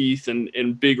sharp teeth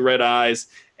and big red eyes,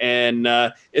 and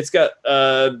it's got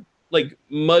like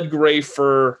mud gray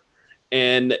fur,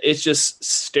 and it's just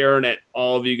staring at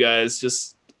all of you guys,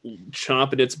 just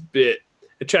chomping its bit,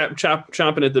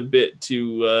 chomping at the bit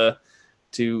to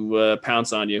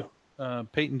pounce on you.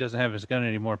 Peyton doesn't have his gun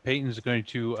anymore. Peyton's going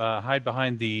to hide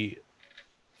behind the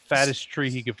fattest tree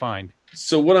he could find.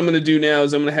 So what I'm going to do now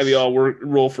is I'm going to have you all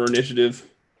roll for initiative.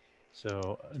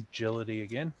 So agility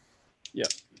again. Yeah.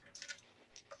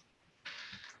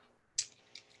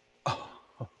 Oh,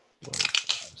 4, 5,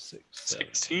 6, 7.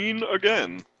 16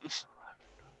 again.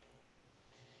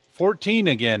 14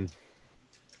 again.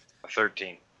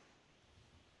 13.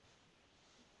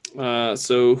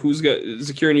 So who's got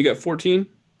Zakirin? You got 14?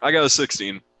 I got a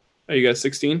 16. Oh, you got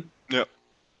 16? Yep.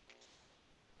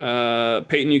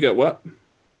 Peyton, you got what?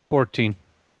 14.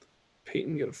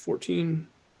 Peyton got a 14.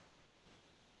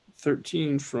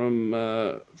 13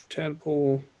 from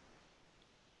Tadpole.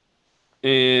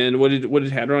 And what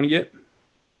did Hadron get?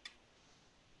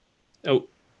 Oh,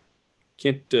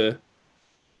 can't. 10.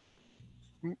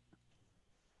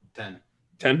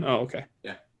 10? Oh, okay.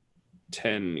 Yeah.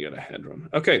 10. You got a Hadron.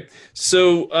 Okay,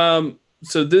 so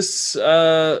this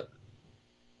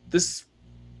this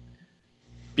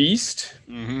beast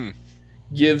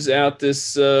gives out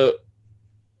this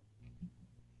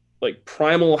like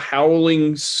primal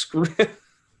howling scream.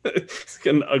 He's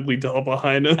got an ugly doll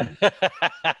behind him.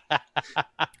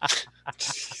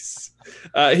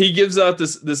 He gives out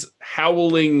this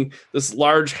howling, this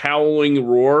large howling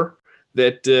roar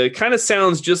that kind of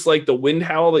sounds just like the wind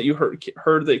howl that you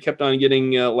heard that kept on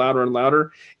getting louder and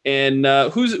louder. And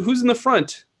who's in the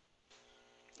front?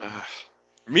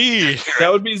 Me.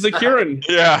 That would be Zakirin.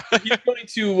 Yeah.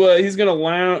 He's going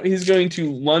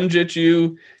to lunge at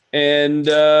you, and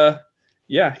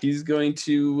he's going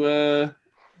to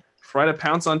try to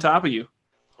pounce on top of you.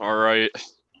 All right.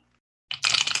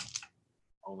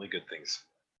 Only good things.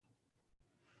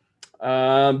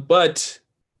 But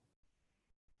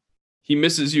he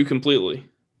misses you completely.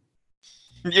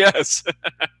 Yes.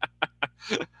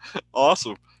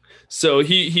 Awesome. So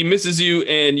he misses you,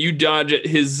 and you dodge at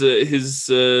his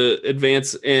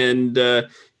advance, and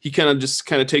he kind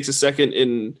of takes a second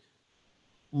and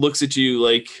looks at you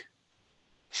like,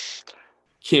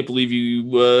 can't believe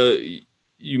you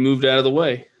moved out of the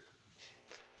way.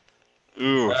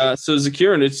 Ooh. So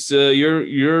Zakirin, it's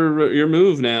your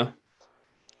move now.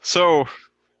 So,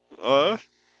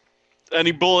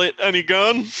 any bullet, any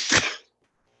gun?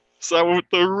 Is that what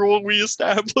the rule we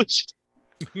established?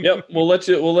 Yep, we'll let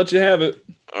you have it.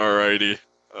 Alrighty.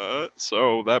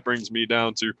 So that brings me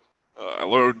down to I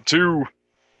load 2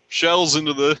 shells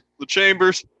into the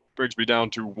chambers. Brings me down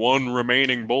to 1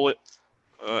 remaining bullet,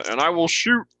 and I will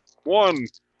shoot 1.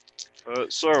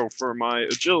 So for my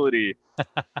agility,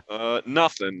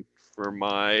 nothing. For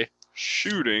my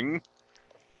shooting,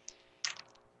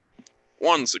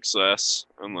 1 success,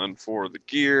 and then for the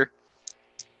gear,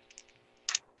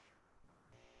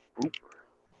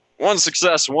 1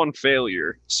 success, 1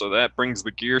 failure. So that brings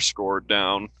the gear score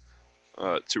down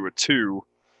to a 2.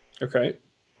 Okay.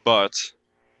 But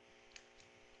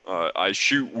I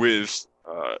shoot with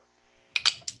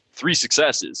 3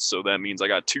 successes, so that means I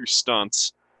got 2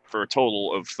 stunts for a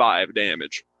total of 5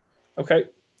 damage. Okay.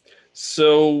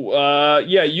 So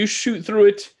you shoot through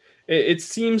it. It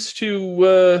seems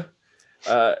to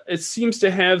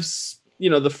have,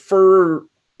 the fur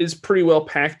is pretty well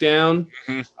packed down.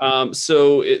 Mm-hmm.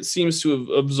 So it seems to have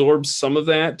absorbed some of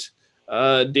that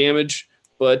damage,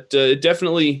 but it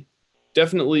definitely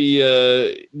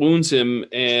wounds him,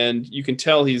 and you can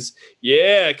tell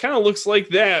it kind of looks like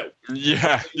that.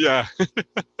 Yeah.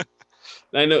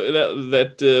 I know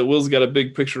that Will's got a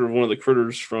big picture of one of the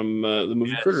critters from the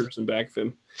movie Critters in back of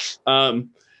him.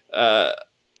 That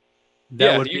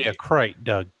would be a crate,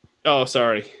 Doug. Oh,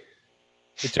 sorry.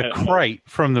 It's a crate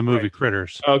from the movie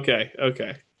Critters. Okay.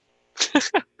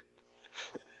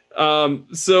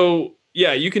 So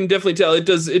yeah, you can definitely tell it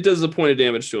does a point of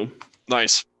damage to him.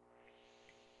 Nice.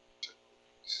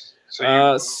 So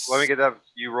let me get that.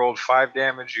 You rolled 5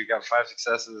 damage. You got 5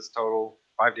 successes total,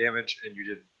 5 damage, and you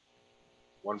did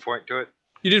 1 point to it.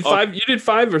 You did 5. You did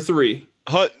 5 or 3.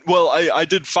 Well, I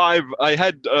did 5. I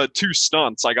had 2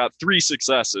 stunts. I got 3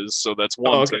 successes, so that's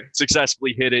 1 to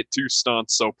successfully hit it. 2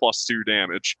 stunts, so plus 2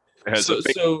 damage. It has 5.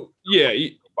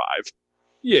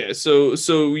 Yeah, so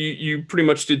you pretty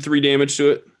much did 3 damage to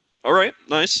it. All right,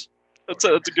 nice. That's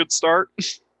a good start.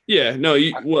 Yeah, no,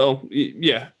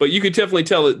 but you could definitely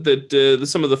tell that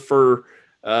some of the fur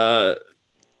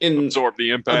absorb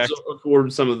the impact.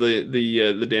 absorb some of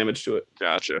the damage to it.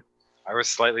 Gotcha. I was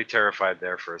slightly terrified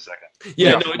there for a second.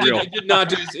 Yeah, Yeah, no, for it real. did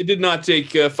not. It did not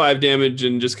take 5 damage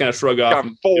and just kind of shrug off. Got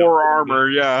and, 4 armor.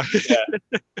 Yeah.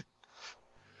 Yeah.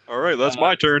 All right, that's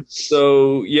my turn.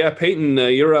 So yeah, Peyton,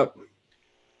 you're up.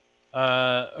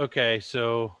 Okay,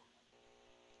 so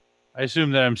I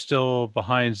assume that I'm still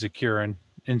behind Zakurin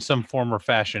in some form or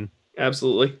fashion.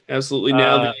 Absolutely.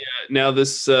 Now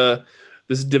this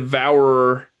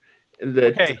devourer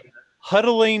that Okay,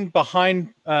 huddling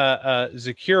behind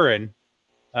Zakurin,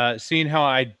 seeing how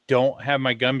I don't have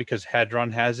my gun because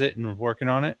Hadron has it and we're working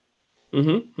on it.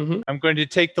 I'm going to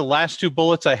take the last 2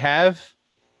 bullets I have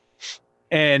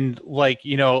and, like,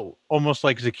 almost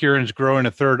like Zakurin's growing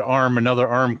a 3rd arm, another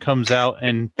arm comes out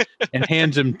and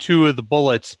hands him 2 of the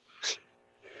bullets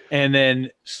and then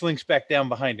slinks back down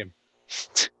behind him.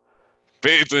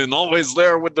 Peyton, always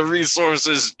there with the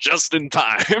resources just in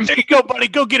time. There you go, buddy.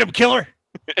 Go get him, killer.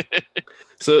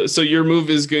 So your move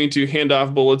is going to hand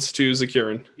off bullets to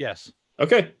Zakurin. Yes.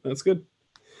 Okay, that's good.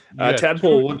 You got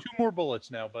Tadpole, 2 more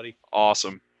bullets now, buddy.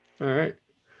 Awesome. all right.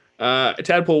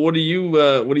 Tadpole, what are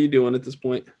you doing at this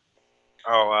point?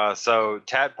 Oh, so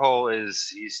Tadpole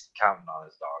he's counting on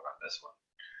his dog on this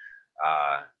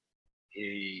one.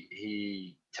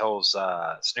 He tells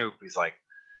Snoop, he's like,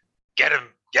 Get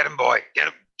him, boy.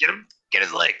 Get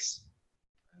his legs.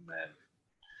 and then,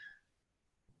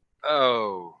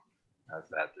 oh,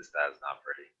 that is not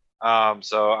pretty.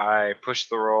 So I pushed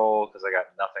the roll because I got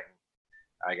nothing.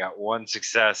 I got 1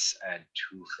 success and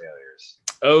 2 failures.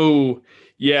 Oh,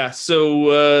 yeah.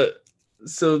 So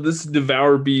this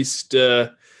devour beast,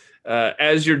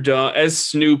 as your dog, as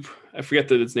Snoop. I forget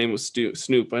that its name was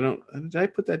Snoop. Did I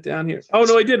put that down here? Oh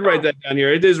no, I did write that down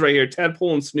here. It is right here.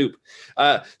 Tadpole and Snoop.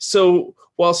 So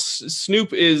while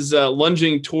Snoop is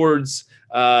lunging towards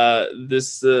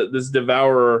this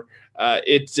devourer,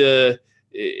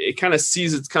 it kind of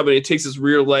sees it's coming. It takes its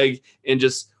rear leg and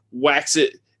just whacks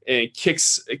it and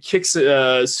kicks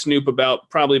Snoop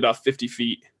probably about 50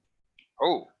 feet.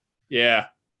 Oh, Yeah.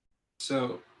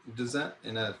 So does that,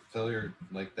 in a failure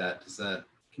like that,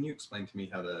 can you explain to me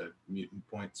how the mutant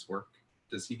points work?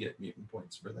 Does he get mutant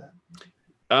points for that?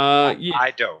 Yeah.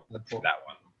 I don't for that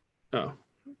one Oh.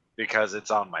 because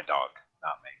it's on my dog,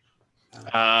 not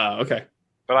me. Okay.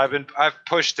 But I've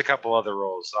pushed a couple other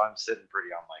rolls, so I'm sitting pretty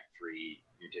on like 3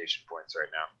 mutation points right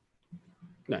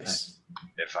now. Nice.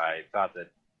 If I thought that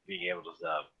being able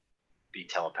to be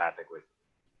telepathic with,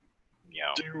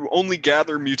 Do you only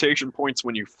gather mutation points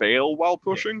when you fail while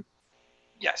pushing?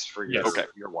 yes, for Yes.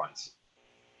 your ones.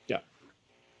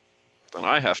 Then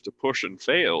I have to push and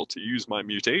fail to use my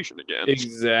mutation again.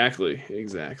 Exactly.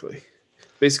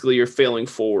 Basically, you're failing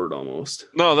forward almost.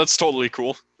 No, that's totally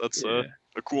cool. That's Yeah.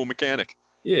 a cool mechanic.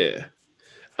 Yeah.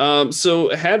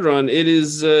 So Hadron, it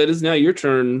is now your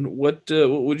turn. What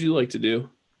would you like to do?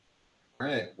 All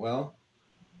right. Well,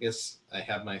 I guess I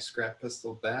have my scrap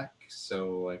pistol back,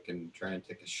 so I can try and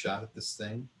take a shot at this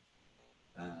thing.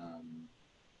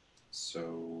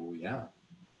 So yeah,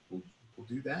 we'll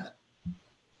do that.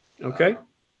 Okay.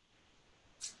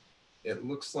 It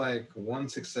looks like 1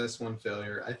 success, 1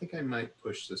 failure. I think I might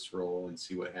push this roll and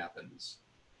see what happens.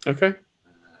 Okay.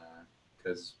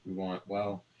 Because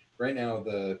right now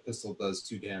the pistol does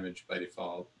 2 damage by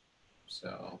default.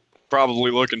 So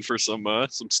Probably looking for some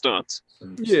stunts.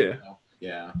 Yeah.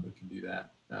 Yeah, we can do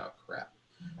that. Oh crap!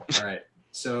 All right,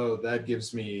 so that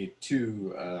gives me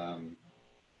 2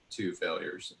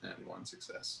 failures and 1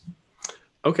 success.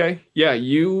 Okay. Yeah.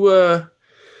 You.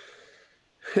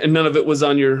 And none of it was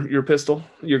on your pistol,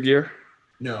 your gear.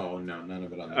 No, none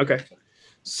of it on that. Okay.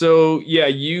 So yeah,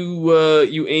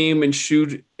 you aim and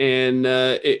shoot, and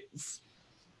it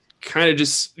kind of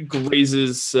just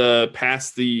grazes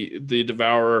past the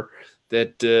devourer.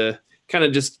 That kind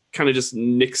of just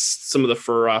nicks some of the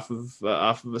fur off of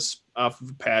a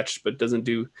patch, but doesn't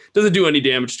do any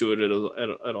damage to it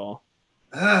at all.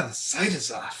 The sight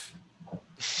is off.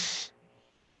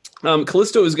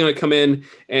 Callisto is going to come in,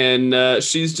 and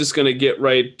she's just going to get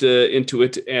right into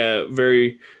it.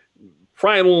 Very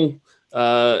primal.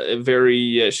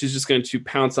 She's just going to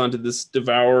pounce onto this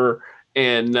devourer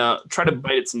and try to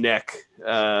bite its neck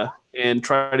and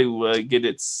try to get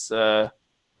its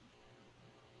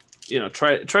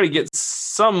try to get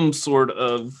some sort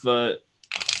of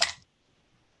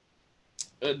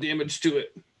damage to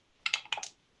it.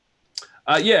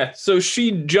 So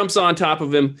she jumps on top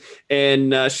of him,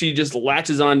 and she just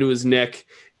latches onto his neck,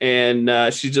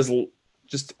 and she's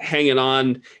just hanging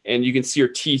on, and you can see her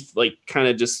teeth like kind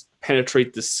of just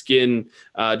penetrate the skin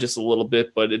just a little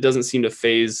bit, but it doesn't seem to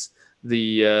phase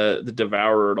the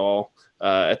devourer at all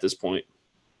at this point.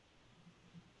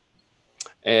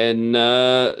 And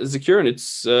Zakirin,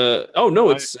 it's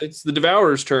it's the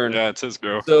Devourer's turn. Yeah, it's his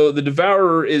go. So the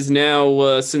Devourer is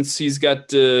now, since he's got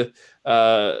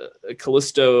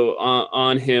Callisto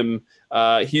on him,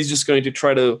 he's just going to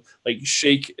try to like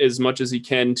shake as much as he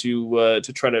can to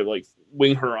try to like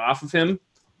wing her off of him.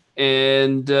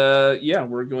 And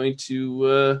we're going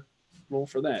to roll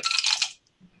for that.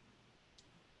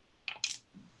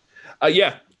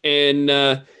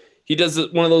 And he does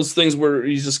one of those things where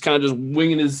he's just kind of just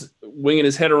winging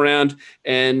his head around,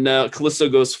 and Callisto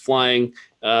goes flying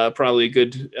probably a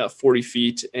good 40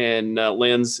 feet and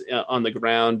lands on the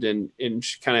ground, and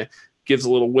she kind of gives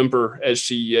a little whimper as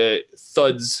she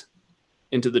thuds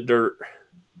into the dirt.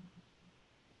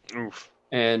 Oof.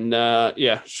 And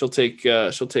she'll take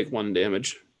 1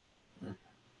 damage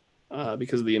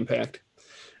because of the impact.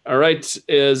 All right,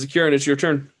 Zakirin, it's your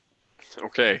turn.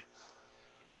 Okay.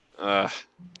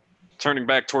 Turning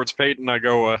back towards Peyton, I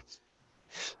go,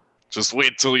 just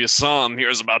wait till your son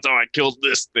hears about how I killed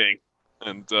this thing.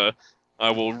 And I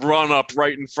will run up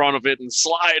right in front of it and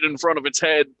slide in front of its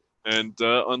head and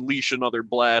unleash another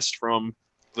blast from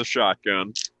the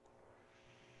shotgun.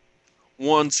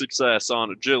 1 success on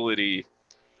agility.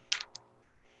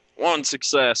 1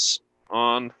 success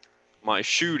on my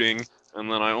shooting.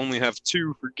 And then I only have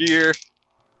 2 for gear.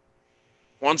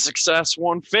 1 success,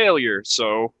 1 failure.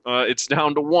 So it's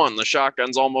down to 1. The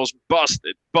shotgun's almost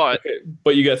busted, but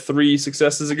but you got 3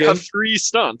 successes again. I have 3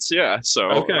 stunts, yeah.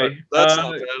 So that's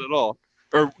not bad at all.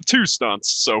 Or 2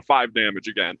 stunts, so 5 damage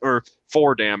again, or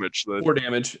 4 damage. 4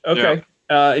 damage. Okay.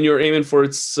 Yeah. And you were aiming for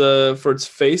its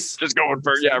face. Just going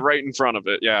for right in front of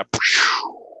it. Yeah.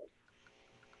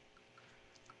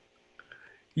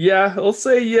 Yeah, we'll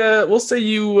say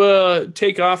you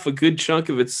take off a good chunk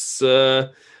of its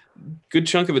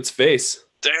face.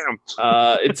 Damn.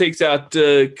 It takes out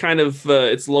kind of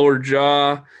its lower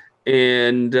jaw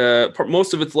and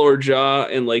most of its lower jaw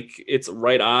and like its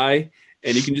right eye,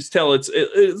 and you can just tell it's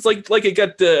like it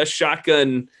got a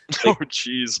shotgun. Like, oh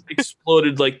jeez.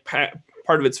 Exploded like part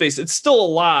of its face. It's still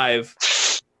alive,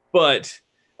 but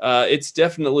it's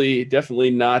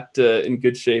definitely not in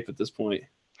good shape at this point.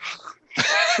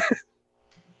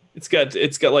 It's got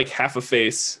like half a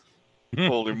face.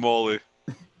 Holy moly.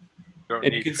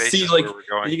 And you can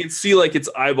see like its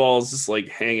eyeballs just like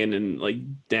hanging and like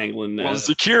dangling. Well,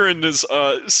 Zakirin is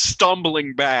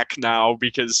stumbling back now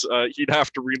because he'd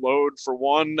have to reload for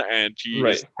 1, and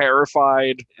he's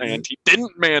terrified, and he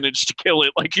didn't manage to kill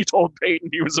it like he told Peyton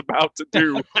he was about to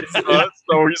do.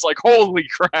 So he's like, "Holy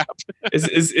crap!"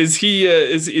 Is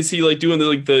he like doing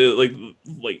the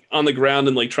on the ground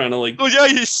and like trying to like? Oh yeah,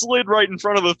 he slid right in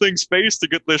front of the thing's face to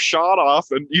get this shot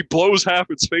off, and he blows half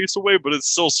its face away, but it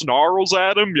still snarls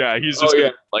at him. Yeah, he's just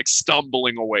like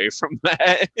stumbling away from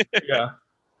that. Yeah,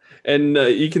 and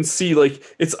you can see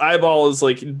like its eyeball is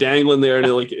like dangling there, and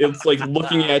it's like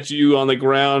looking at you on the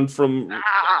ground from,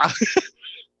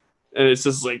 and it's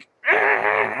just like,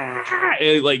 and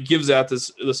it like gives out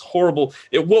this horrible,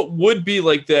 what would be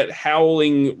like that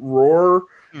howling roar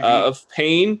of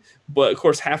pain, but of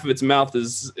course half of its mouth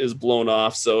is blown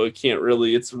off, so it can't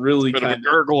really. It's really kind of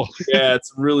gurgle. Yeah,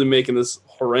 it's really making this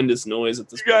horrendous noise at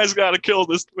this point. You guys got to kill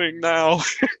this thing now.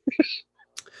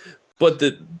 But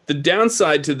the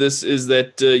downside to this is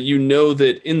that you know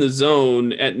that in the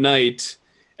zone at night,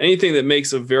 anything that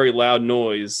makes a very loud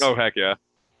noise. Oh heck yeah,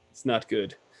 it's not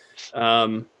good.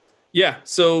 So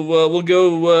we'll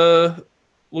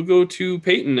go to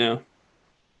Peyton now.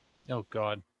 Oh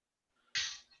God.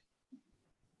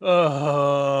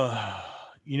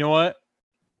 You know what?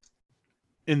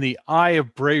 In the eye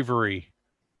of bravery,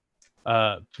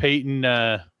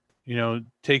 Peyton,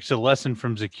 takes a lesson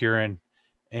from Zakirin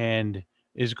and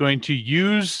is going to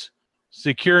use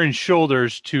Zakirin's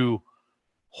shoulders to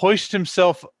hoist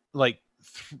himself, like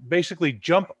basically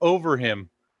jump over him,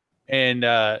 and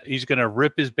he's going to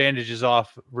rip his bandages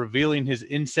off, revealing his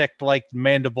insect-like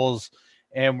mandibles,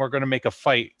 and we're going to make a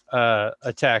fight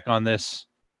attack on this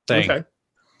thing. Okay.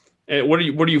 And what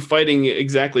are you fighting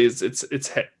exactly? It's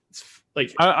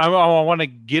like I want to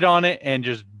get on it and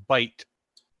just bite.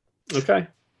 Okay.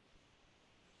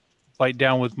 Bite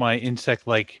down with my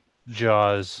insect-like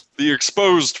jaws. The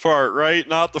exposed part, right?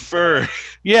 Not the fur.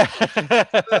 Yeah.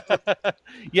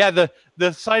 Yeah,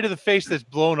 the side of the face that's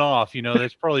blown off,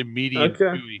 that's probably medium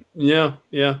gooey. Yeah.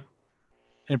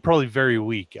 And probably very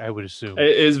weak, I would assume.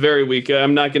 It is very weak.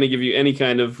 I'm not going to give you any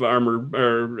kind of armor,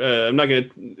 or I'm not going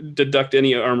to deduct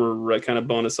any armor kind of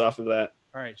bonus off of that.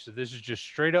 All right, so this is just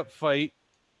straight up fight.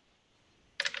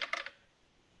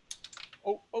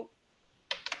 Oh.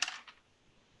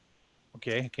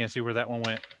 Okay, I can't see where that one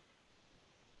went.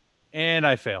 And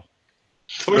I fail.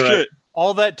 Oh shit.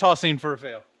 All that tossing for a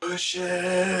fail. Push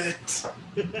it.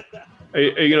 Are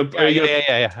you gonna?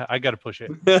 Yeah. I gotta push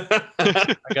it. I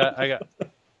got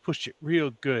push it real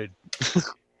good.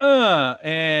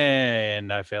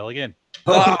 And I fail again.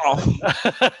 Wow.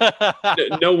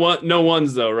 No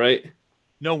ones though, right?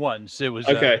 No ones. It was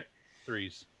Okay.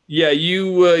 threes. Yeah,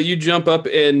 you jump up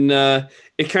and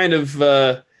it kind of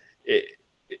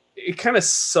it kind of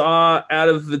saw out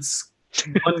of its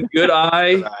one good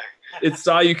eye. It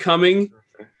saw you coming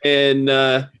and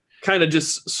kind of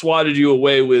just swatted you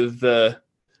away with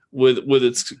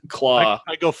its claw.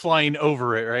 I go flying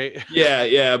over it, right?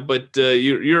 Yeah, but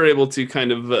you're able to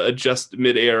kind of adjust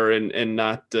midair and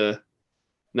not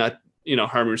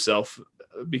harm yourself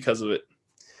because of it.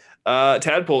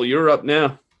 Tadpole, you're up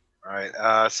now. All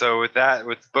right. So with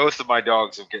both of my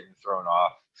dogs of getting thrown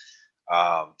off,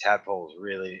 Tadpole's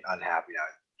really unhappy now.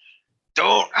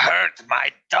 Don't hurt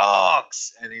my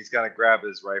dogs! And he's gonna grab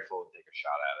his rifle and take a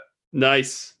shot at it.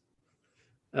 Nice.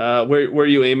 Where are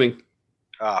you aiming?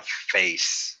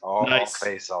 Face. Nice.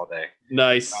 Face all day.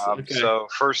 Nice. Okay. So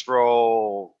first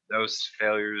roll, no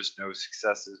failures, no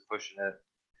successes, pushing it.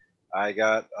 I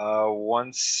got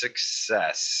one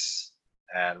success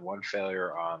and one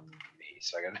failure on me.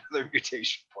 So I got another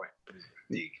mutation point.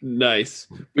 Nice.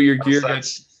 But your gear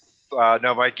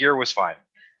no, my gear was fine.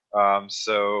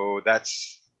 So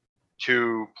that's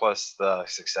 2 plus the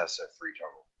success of 3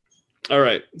 total. All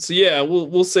right. So yeah,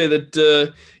 we'll say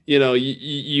that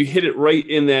you hit it right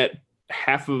in that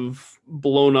half of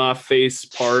blown off face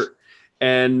part,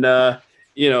 and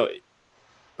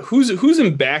who's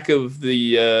in back of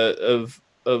the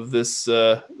of this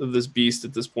beast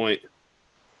at this point?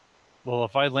 Well,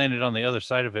 if I landed on the other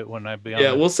side of it, wouldn't I be on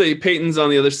Yeah, we'll say Peyton's on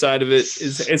the other side of it.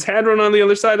 Is Hadron on the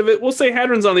other side of it? We'll say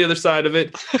Hadron's on the other side of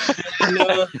it.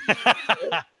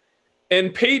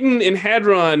 And Peyton and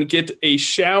Hadron get a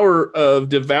shower of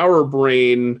Devourer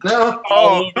Brain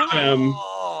all over them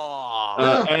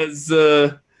as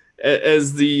the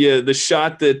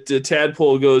shot that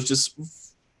Tadpole goes just,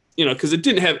 because it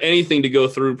didn't have anything to go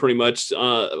through pretty much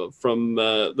from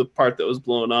the part that was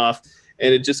blown off.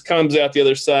 And it just comes out the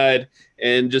other side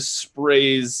and just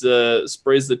sprays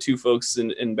the two folks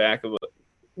in back of it.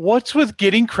 What's with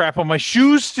getting crap on my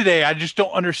shoes today? I just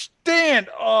don't understand.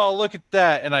 Oh, look at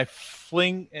that! And I'm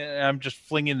just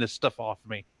flinging this stuff off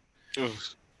me.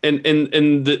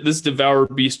 And this Devourer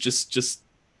beast just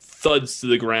thuds to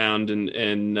the ground and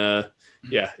it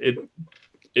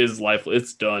is lifeless.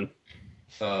 It's done.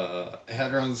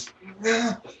 Hadron's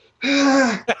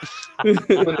put his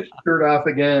shirt off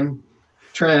again.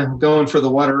 Going for the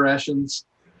water rations.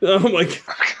 Oh my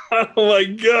god! Oh my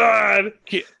god!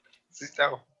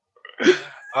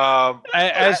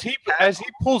 As he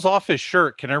pulls off his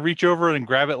shirt, can I reach over and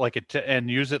grab it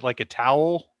and use it like a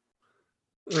towel?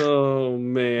 Oh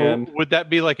man! Or would that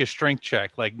be like a strength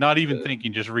check? Like not even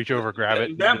thinking, just reach over, grab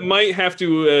it. That might have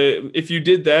to. If you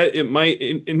did that, it might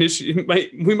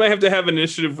we might have to have an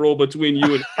initiative roll between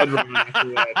you and Hadron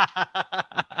after that.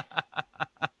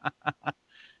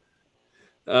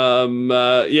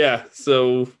 Yeah.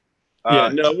 So.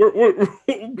 No, we're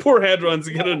poor Hadron's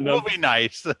gonna know. We'll be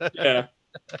nice. Yeah.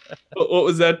 What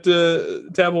was that,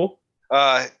 Tabble?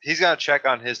 He's gonna check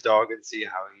on his dog and see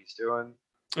how he's doing.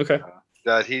 Okay.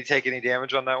 Does he take any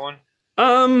damage on that one?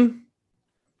 No,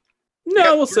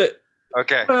 we'll say.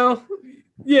 Okay. Well,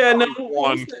 yeah, no,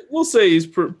 one. We'll say he's.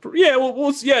 Yeah,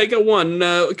 I got one.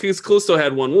 Because Callisto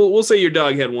had one. We'll say your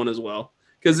dog had one as well.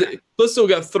 Because Callisto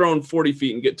got thrown 40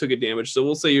 feet and took a damage. So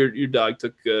we'll say your dog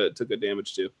took a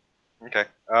damage too. Okay.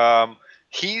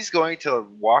 He's going to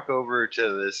walk over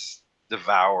to this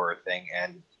Devourer thing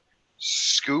and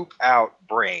scoop out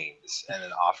brains and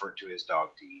then offer it to his dog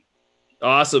to eat.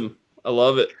 Awesome. I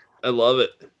love it.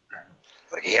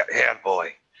 Like, here,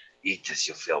 boy, eat this,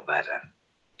 you'll feel better.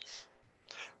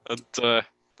 And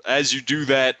as you do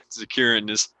that, Zakirin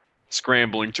is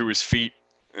scrambling to his feet,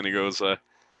 and he goes, "That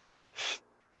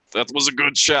was a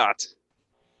good shot.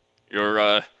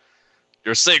 Your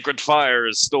sacred fire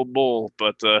is still bull,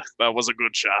 but that was a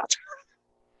good shot."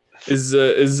 Is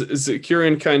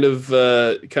Kieran kind of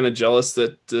jealous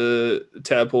that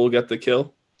Tadpole got the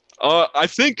kill? I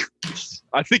think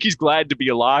he's glad to be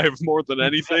alive more than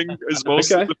anything is most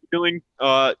of the feeling.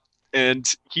 And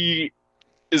he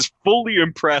is fully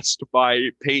impressed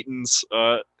by Peyton's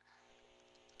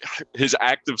his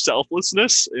act of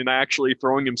selflessness in actually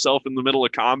throwing himself in the middle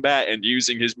of combat and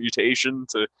using his mutation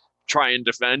to try and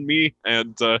defend me.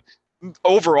 And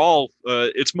overall,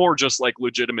 it's more just like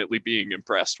legitimately being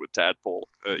impressed with Tadpole.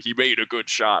 He made a good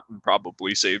shot and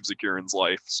probably saved Zakirin's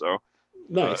life. So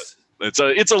nice.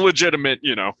 It's a legitimate,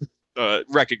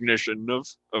 recognition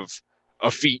of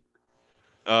a feat.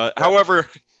 However,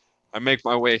 I make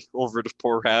my way over to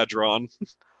poor Hadron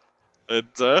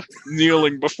and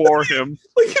kneeling before him.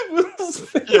 Look at Will's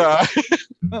face. Yeah.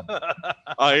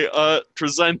 I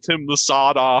present him the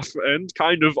sawed off, and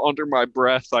kind of under my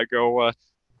breath, I go,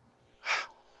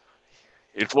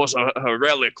 it was a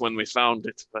relic when we found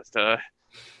it, but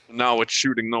now it's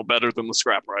shooting no better than the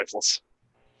scrap rifles.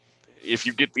 If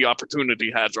you get the opportunity,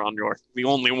 Hadron, you're the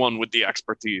only one with the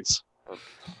expertise.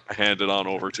 I hand it on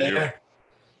over to you.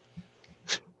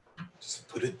 Just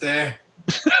put it there.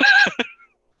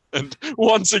 And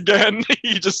once again,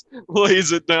 he just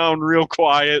lays it down real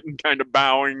quiet and kind of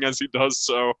bowing as he does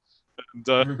so.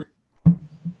 And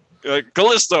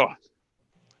Callisto.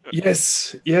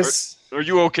 Yes. Are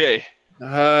you okay?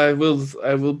 I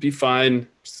will be fine.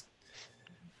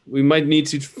 We might need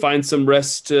to find some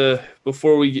rest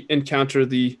before we encounter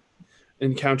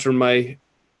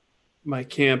my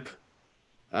camp.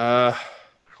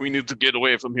 We need to get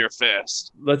away from here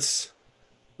fast. Let's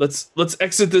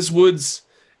exit this woods,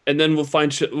 and then we'll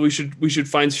find we should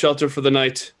find shelter for the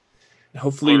night.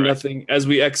 Hopefully nothing as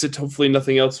we exit. Hopefully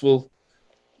nothing else will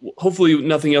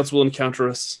encounter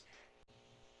us.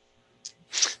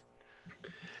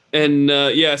 And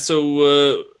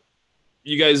so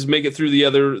you guys make it through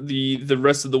the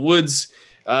rest of the woods.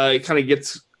 It kind of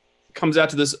comes out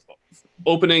to this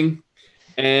opening,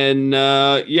 and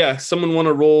someone want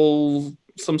to roll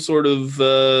some sort of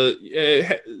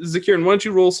Zakiran, why don't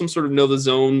you roll some sort of know the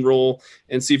zone roll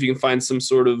and see if you can find some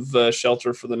sort of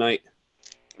shelter for the night.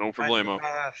 No problemo.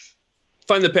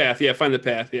 Find the path. Yeah, find the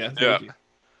path. Yeah.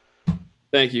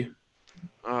 Thank you.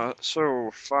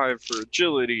 So 5 for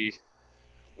agility,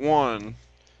 1,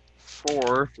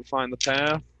 4 to find the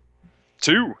path,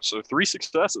 2, so 3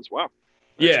 successes. Wow.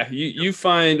 Yeah, you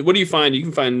find. What do you find? You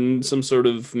can find some sort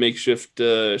of makeshift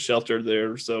shelter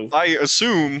there. So I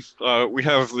assume we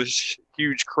have this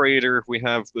huge crater. We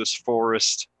have this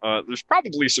forest. There's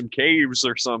probably some caves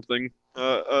or something.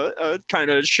 A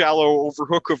kind of shallow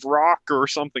overhook of rock or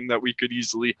something that we could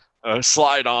easily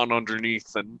slide on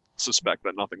underneath and suspect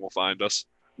that nothing will find us.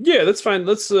 Yeah, that's fine.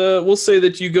 Let's we'll say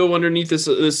that you go underneath this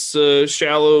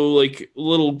shallow, like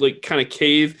little, like kind of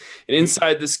cave, and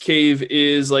inside this cave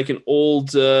is like an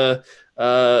old. You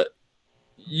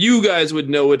guys would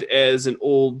know it as an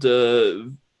old,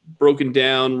 broken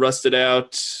down, rusted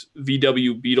out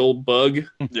VW Beetle bug.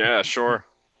 Yeah, sure.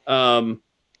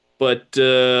 But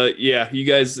you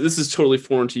guys, this is totally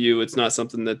foreign to you. It's not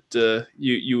something that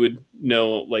you would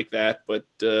know like that. But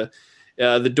the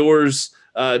doors.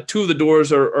 2 of the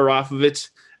doors are off of it,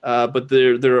 but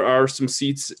there are some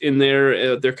seats in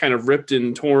there. They're kind of ripped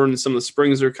and torn. Some of the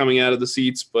springs are coming out of the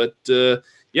seats, but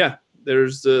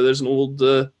there's an old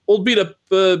beat up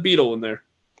beetle in there.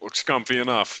 Looks comfy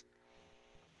enough.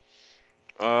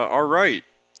 All right.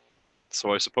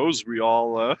 So I suppose we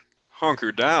all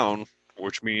hunker down,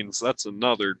 which means that's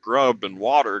another grub and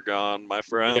water gone, my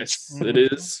friends. Yes, it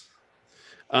is.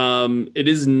 It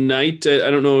is night. I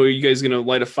don't know. Are you guys gonna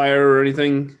light a fire or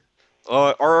anything?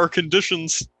 Are our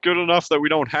conditions good enough that we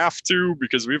don't have to?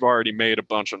 Because we've already made a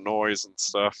bunch of noise and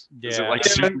stuff. Yeah. Is it like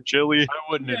super chilly? I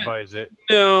wouldn't advise it.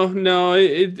 No.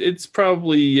 It's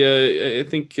probably. I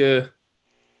think the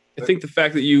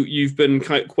fact that you've been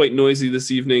quite noisy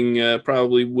this evening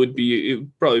probably would be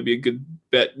a good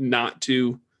bet not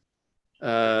to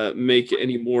make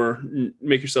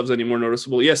yourselves any more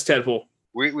noticeable. Yes, Tadpole.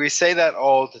 We say that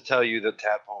all to tell you that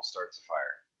Tadpole starts a fire.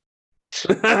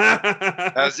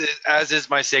 as is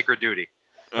my sacred duty.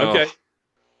 Okay.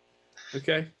 Oh.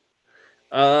 Okay.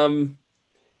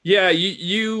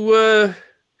 You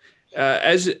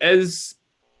as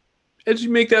you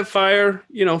make that fire,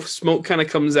 smoke kind of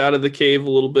comes out of the cave a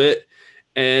little bit,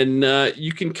 and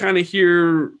you can kind of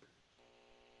hear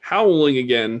howling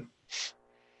again.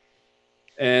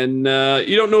 And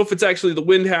you don't know if it's actually the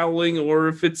wind howling or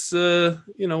if it's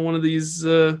one of these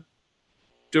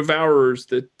devourers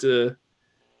that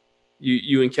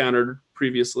you encountered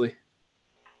previously.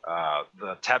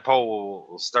 The Tadpole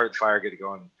will start the fire, get it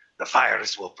going. The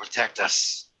fires will protect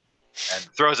us, and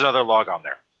throws another log on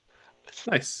there.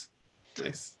 Nice.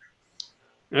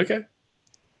 Okay.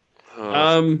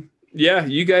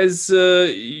 You guys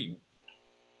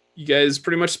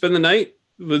pretty much spend the night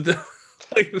with the.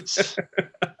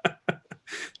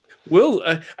 Will,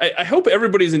 I hope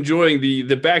everybody's enjoying the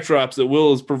backdrops that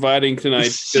Will is providing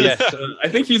tonight. Yes. I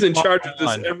think he's in charge of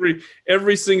this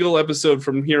every single episode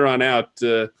from here on out.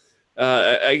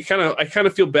 I kind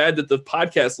of feel bad that the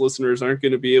podcast listeners aren't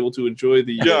going to be able to enjoy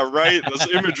the. Yeah, right. This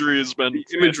imagery has been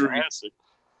fantastic.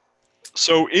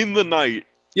 So in the night,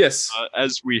 yes,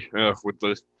 as we with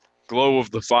the glow of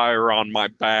the fire on my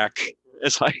back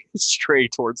as I stray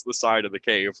towards the side of the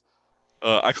cave,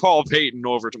 I call Peyton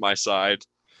over to my side.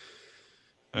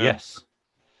 Yes.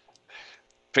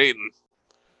 Peyton,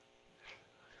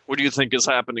 what do you think is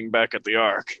happening back at the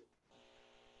Ark?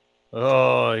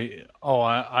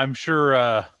 I'm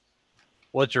sure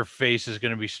what's her face is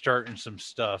going to be starting some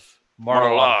stuff.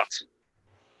 Marlot's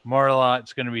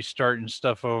going to be starting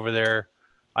stuff over there.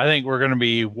 I think we're going to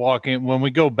be walking when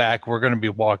we go back. We're going to be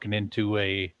walking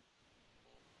into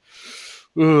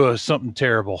something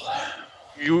terrible.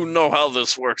 You know how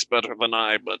this works better than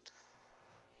I, but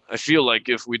I feel like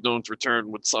if we don't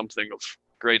return with something of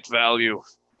great value,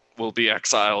 we'll be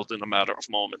exiled in a matter of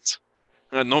moments.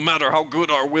 And no matter how good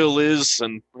our will is,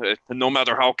 and no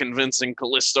matter how convincing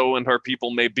Callisto and her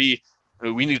people may be,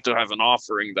 we need to have an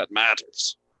offering that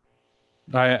matters.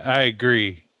 I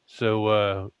agree.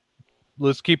 So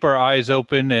let's keep our eyes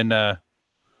open, and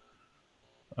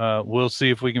we'll see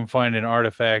if we can find an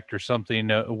artifact or something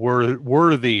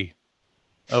worthy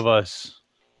of us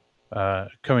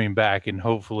coming back, and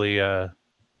hopefully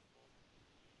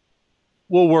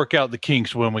we'll work out the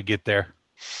kinks when we get there.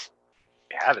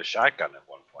 You had a shotgun at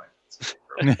one point.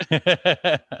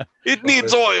 It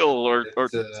needs oil or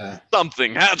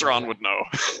something. Hadron would know.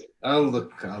 I'll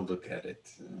look at it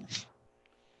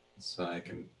so I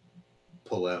can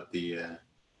pull out the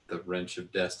wrench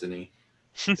of destiny.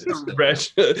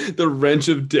 The wrench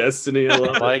of destiny. I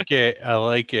like it.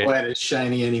 Quite as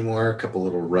shiny anymore. A couple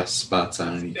little rust spots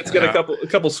on it. It's got a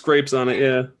couple scrapes on it.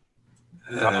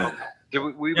 Yeah.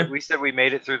 We said we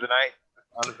made it through the night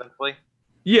uneventfully.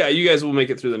 Yeah, you guys will make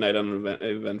it through the night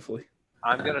uneventfully.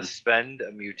 I'm gonna spend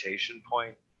a mutation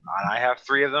point, and I have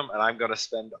 3 of them, and I'm gonna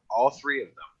spend all 3 of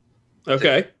them.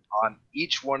 Okay. On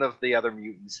each one of the other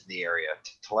mutants in the area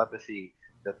to telepathy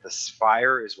that this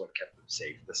fire is what kept them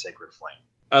safe, the sacred flame.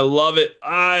 I love it.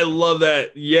 I love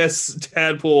that. Yes,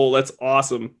 Tadpole. That's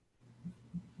awesome.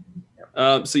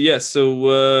 Yep.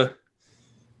 So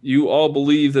you all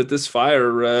believe that this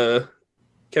fire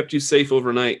kept you safe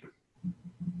overnight.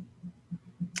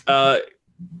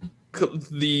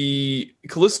 The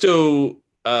Callisto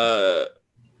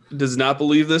does not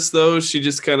believe this, though. She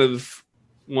just kind of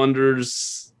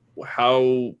wonders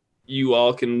how you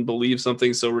all can believe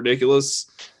something so ridiculous.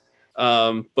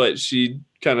 But she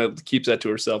kind of keeps that to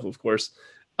herself, of course.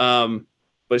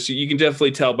 But you can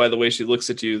definitely tell by the way she looks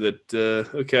at you that,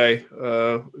 okay,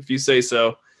 if you say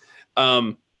so.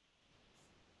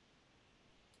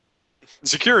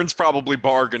 Zakirin's probably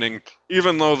bargaining,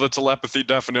 even though the telepathy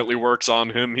definitely works on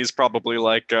him. He's probably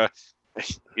like,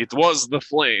 it was the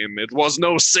flame. It was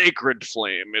no sacred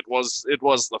flame. It was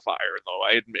the fire, though,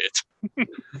 I admit.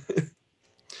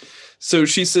 So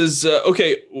she says,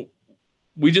 okay,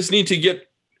 we just need to get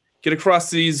across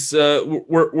these.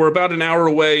 We're about an hour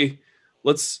away.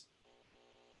 Let's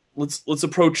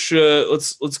approach.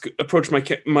 Let's approach my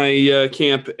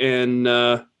camp, and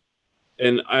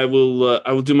I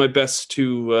will do my best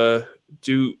to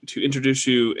introduce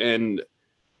you and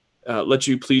let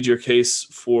you plead your case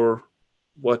for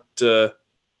what I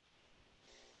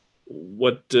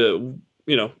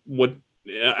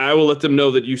will let them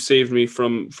know that you saved me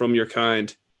from your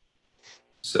kind.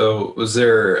 So was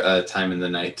there a time in the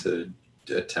night to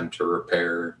attempt to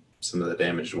repair some of the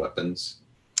damaged weapons?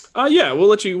 Yeah, we'll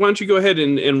let you. Why don't you go ahead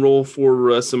and roll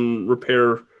for some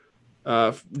repair?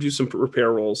 Do some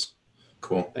repair rolls.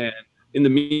 Cool. And in the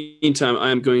meantime, I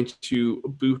am going to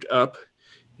boot up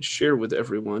and share with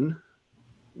everyone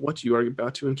what you are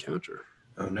about to encounter.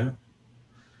 Oh no.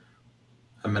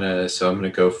 I'm gonna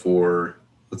go for.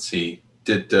 Let's see.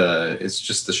 It's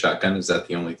just the shotgun? Is that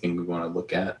the only thing we want to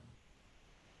look at?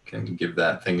 Can give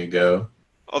that thing a go.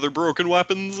 Other broken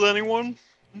weapons, anyone?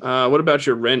 What about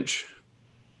your wrench?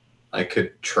 I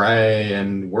could try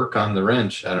and work on the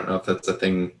wrench. I don't know if that's a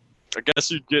thing. I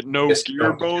guess you'd get no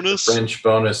gear bonus. Wrench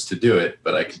bonus to do it,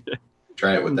 but I could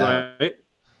try it with that. Right.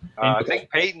 I think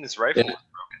Peyton's rifle was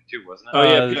broken too, wasn't it? Oh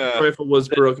yeah, the rifle was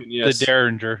broken. Yes, the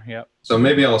Derringer. Yep. So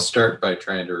maybe I'll start by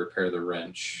trying to repair the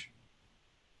wrench.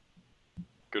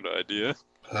 Good idea.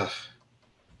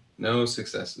 No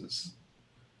successes.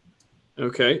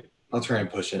 Okay. I'll try and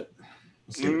push it.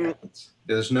 We'll see what happens.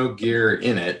 There's no gear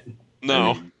in it.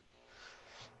 No.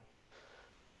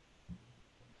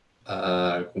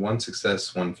 One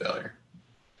success, one failure.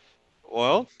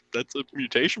 Well, that's a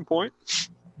mutation point.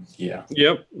 Yeah.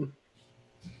 Yep.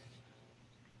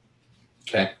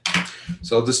 Okay.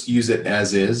 So I'll just use it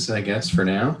as is, I guess, for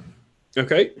now.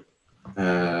 Okay.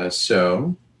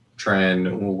 So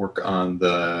we'll work on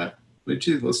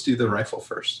let's do the rifle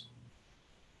first.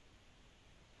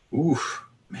 Ooh,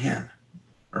 man.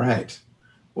 All right.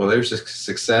 Well, there's a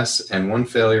success and 1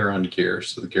 failure on gear,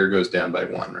 so the gear goes down by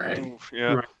 1, right? Oof,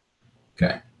 yeah. Right.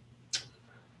 Okay.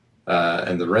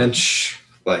 And the wrench,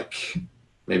 like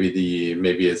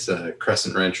maybe it's a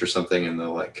crescent wrench or something, and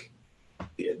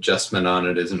the adjustment on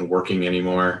it isn't working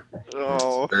anymore.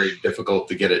 Oh. It's very difficult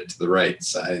to get it to the right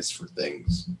size for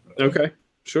things. Okay,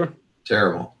 sure.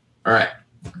 Terrible. All right.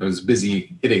 I was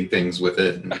busy hitting things with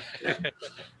it. And, yeah.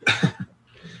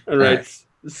 All right.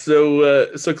 So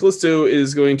Callisto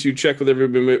is going to check with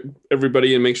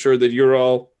everybody and make sure that you're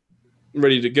all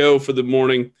ready to go for the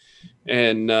morning.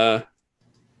 And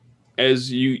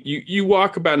as you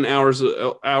walk about an hour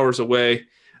away,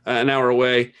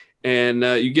 and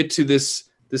you get to this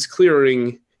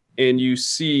clearing, and you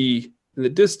see in the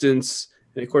distance,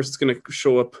 and of course it's going to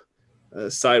show up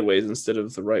sideways instead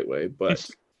of the right way, but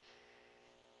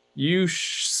you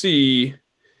see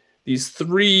these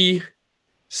 3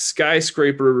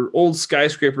 old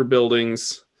skyscraper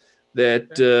buildings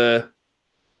that,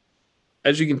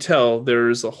 as you can tell,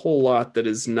 there's a whole lot that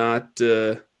is not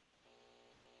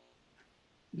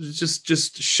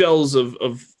just shells of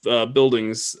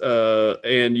buildings,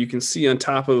 and you can see on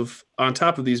top of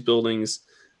these buildings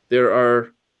there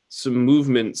are some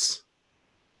movements,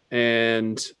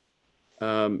 and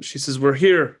she says, we're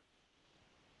here.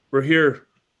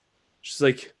 She's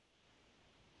like,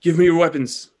 give me your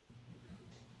weapons.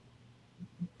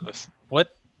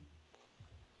 What?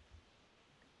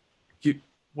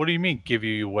 What do you mean? Give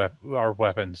you our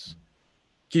weapons?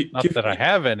 Not give that I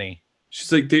have any.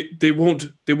 She's like, they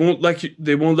won't let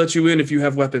you in if you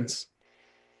have weapons.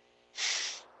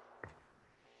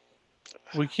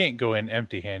 We can't go in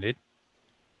empty-handed.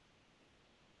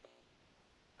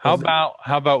 How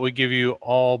about we give you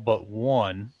all but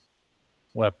 1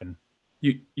 weapon?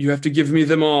 You have to give me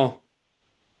them all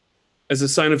as a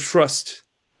sign of trust.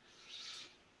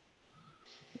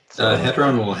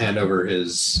 Hedron will hand over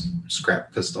his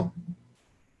scrap pistol.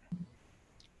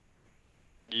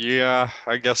 Yeah,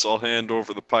 I guess I'll hand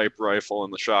over the pipe rifle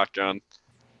and the shotgun.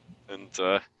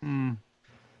 And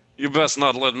you best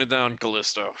not let me down,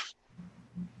 Callisto.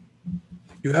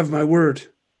 You have my word.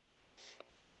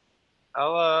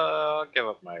 I'll give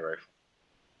up my rifle.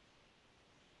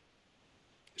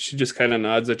 She just kind of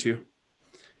nods at you.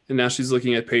 And now she's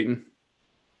looking at Peyton.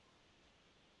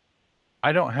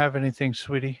 I don't have anything,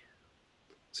 sweetie.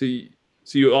 So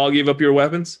you all gave up your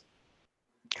weapons?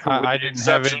 I didn't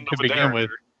have it to begin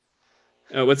with.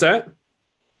 What's that?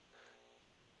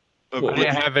 I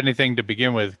didn't have anything to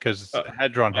begin with because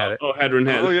Hedron had it. Oh, Hedron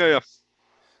had it. Oh, yeah.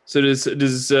 So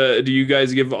do you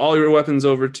guys give all your weapons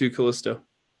over to Callisto?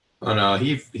 Oh, no,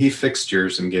 he fixed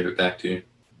yours and gave it back to you.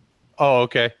 Oh,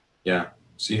 okay. Yeah,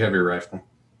 so you have your rifle.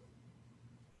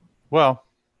 Well,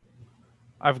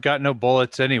 I've got no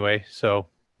bullets anyway, so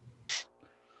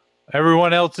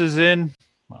everyone else is in.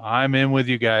 I'm in with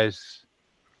you guys.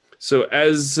 So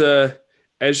as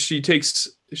she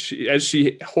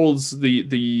holds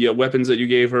the weapons that you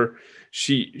gave her,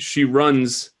 she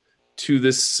runs to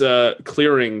this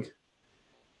clearing,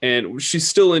 and she's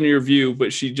still in your view,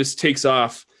 but she just takes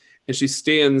off, and she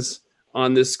stands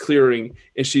on this clearing,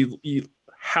 and she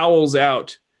howls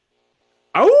out,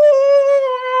 "Ow!"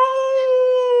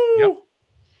 Yep.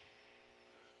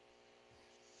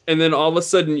 And then all of a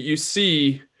sudden, you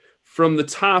see from the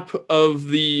top of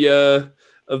one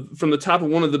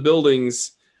of the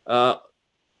buildings,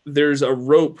 there's a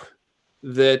rope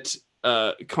that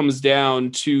comes down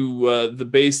to the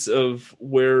base of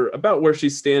where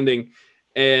she's standing,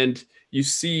 and you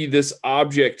see this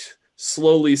object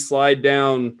slowly slide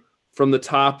down from the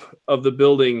top of the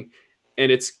building,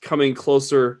 and it's coming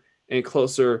closer and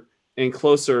closer and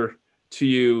closer to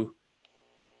you,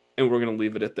 and we're going to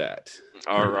leave it at that.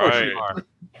 All right.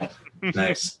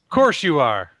 Nice. Of course you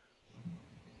are.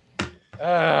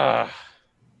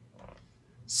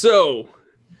 So,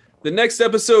 the next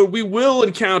episode, we will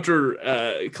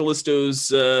encounter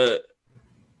Callisto's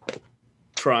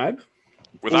tribe.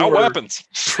 Without weapons.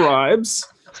 Tribes.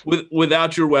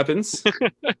 Without your weapons.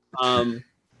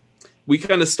 We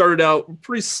kind of started out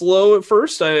pretty slow at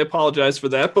first. I apologize for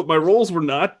that, but my rolls were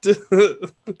not.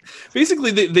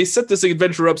 Basically, they set this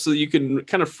adventure up so that you can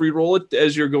kind of free roll it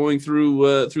as you're going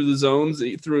through the zones,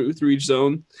 through each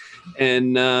zone,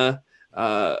 and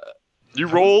you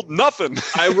rolled nothing.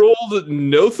 I rolled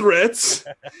no threats.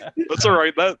 That's all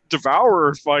right. That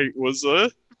Devourer fight was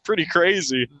pretty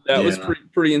crazy. That was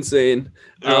pretty insane.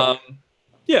 Yep.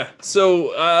 Yeah,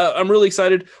 so I'm really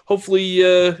excited. Hopefully,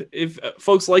 if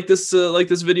folks like this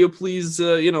video, please,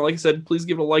 like I said, please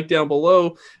give it a like down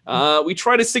below. We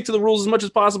try to stick to the rules as much as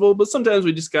possible, but sometimes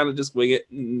we just kind of just wing it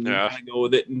and kind of go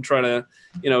with it and try to,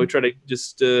 we try to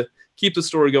just keep the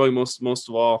story going most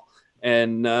of all.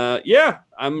 And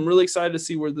I'm really excited to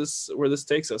see where this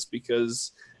takes us,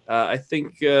 because I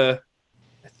think you're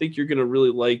gonna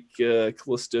really like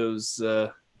Callisto's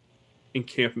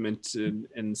encampment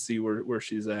and see where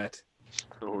she's at.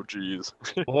 Oh geez.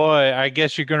 Boy, I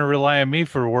guess you're going to rely on me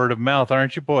for word of mouth,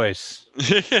 aren't you, boys?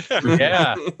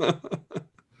 Yeah.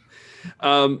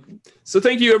 So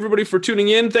thank you everybody for tuning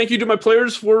in. Thank you to my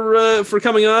players for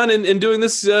coming on and doing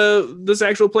this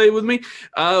actual play with me.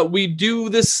 We do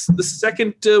this the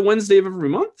second Wednesday of every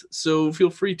month, so feel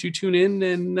free to tune in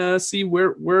and see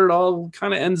where it all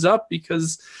kind of ends up,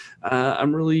 because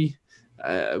I'm really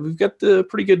we've got the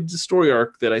pretty good story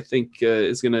arc that I think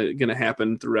is gonna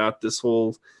happen throughout this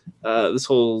whole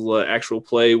actual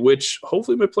play, which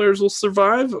hopefully my players will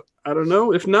survive. I don't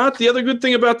know. If not, the other good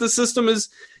thing about this system is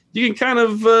you can kind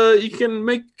of you can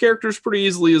make characters pretty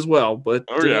easily as well. But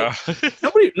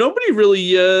nobody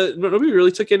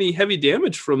really took any heavy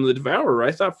damage from the Devourer.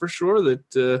 I thought for sure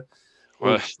that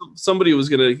somebody was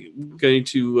going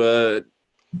to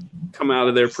come out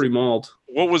of there pretty mauled.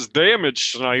 What was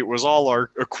damaged tonight was all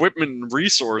our equipment and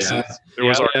resources. Yeah. There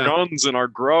was our guns and our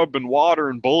grub and water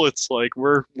and bullets. Like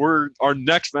we're our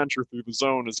next venture through the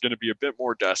zone is going to be a bit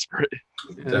more desperate.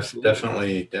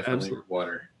 Definitely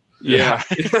water. Yeah.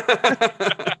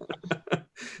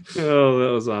 Oh,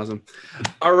 that was awesome.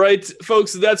 All right,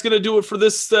 folks, that's going to do it for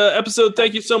this episode.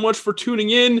 Thank you so much for tuning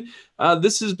in.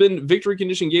 This has been Victory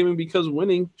Condition Gaming, because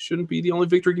winning shouldn't be the only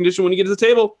victory condition when you get to the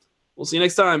table. We'll see you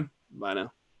next time. Bye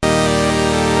now.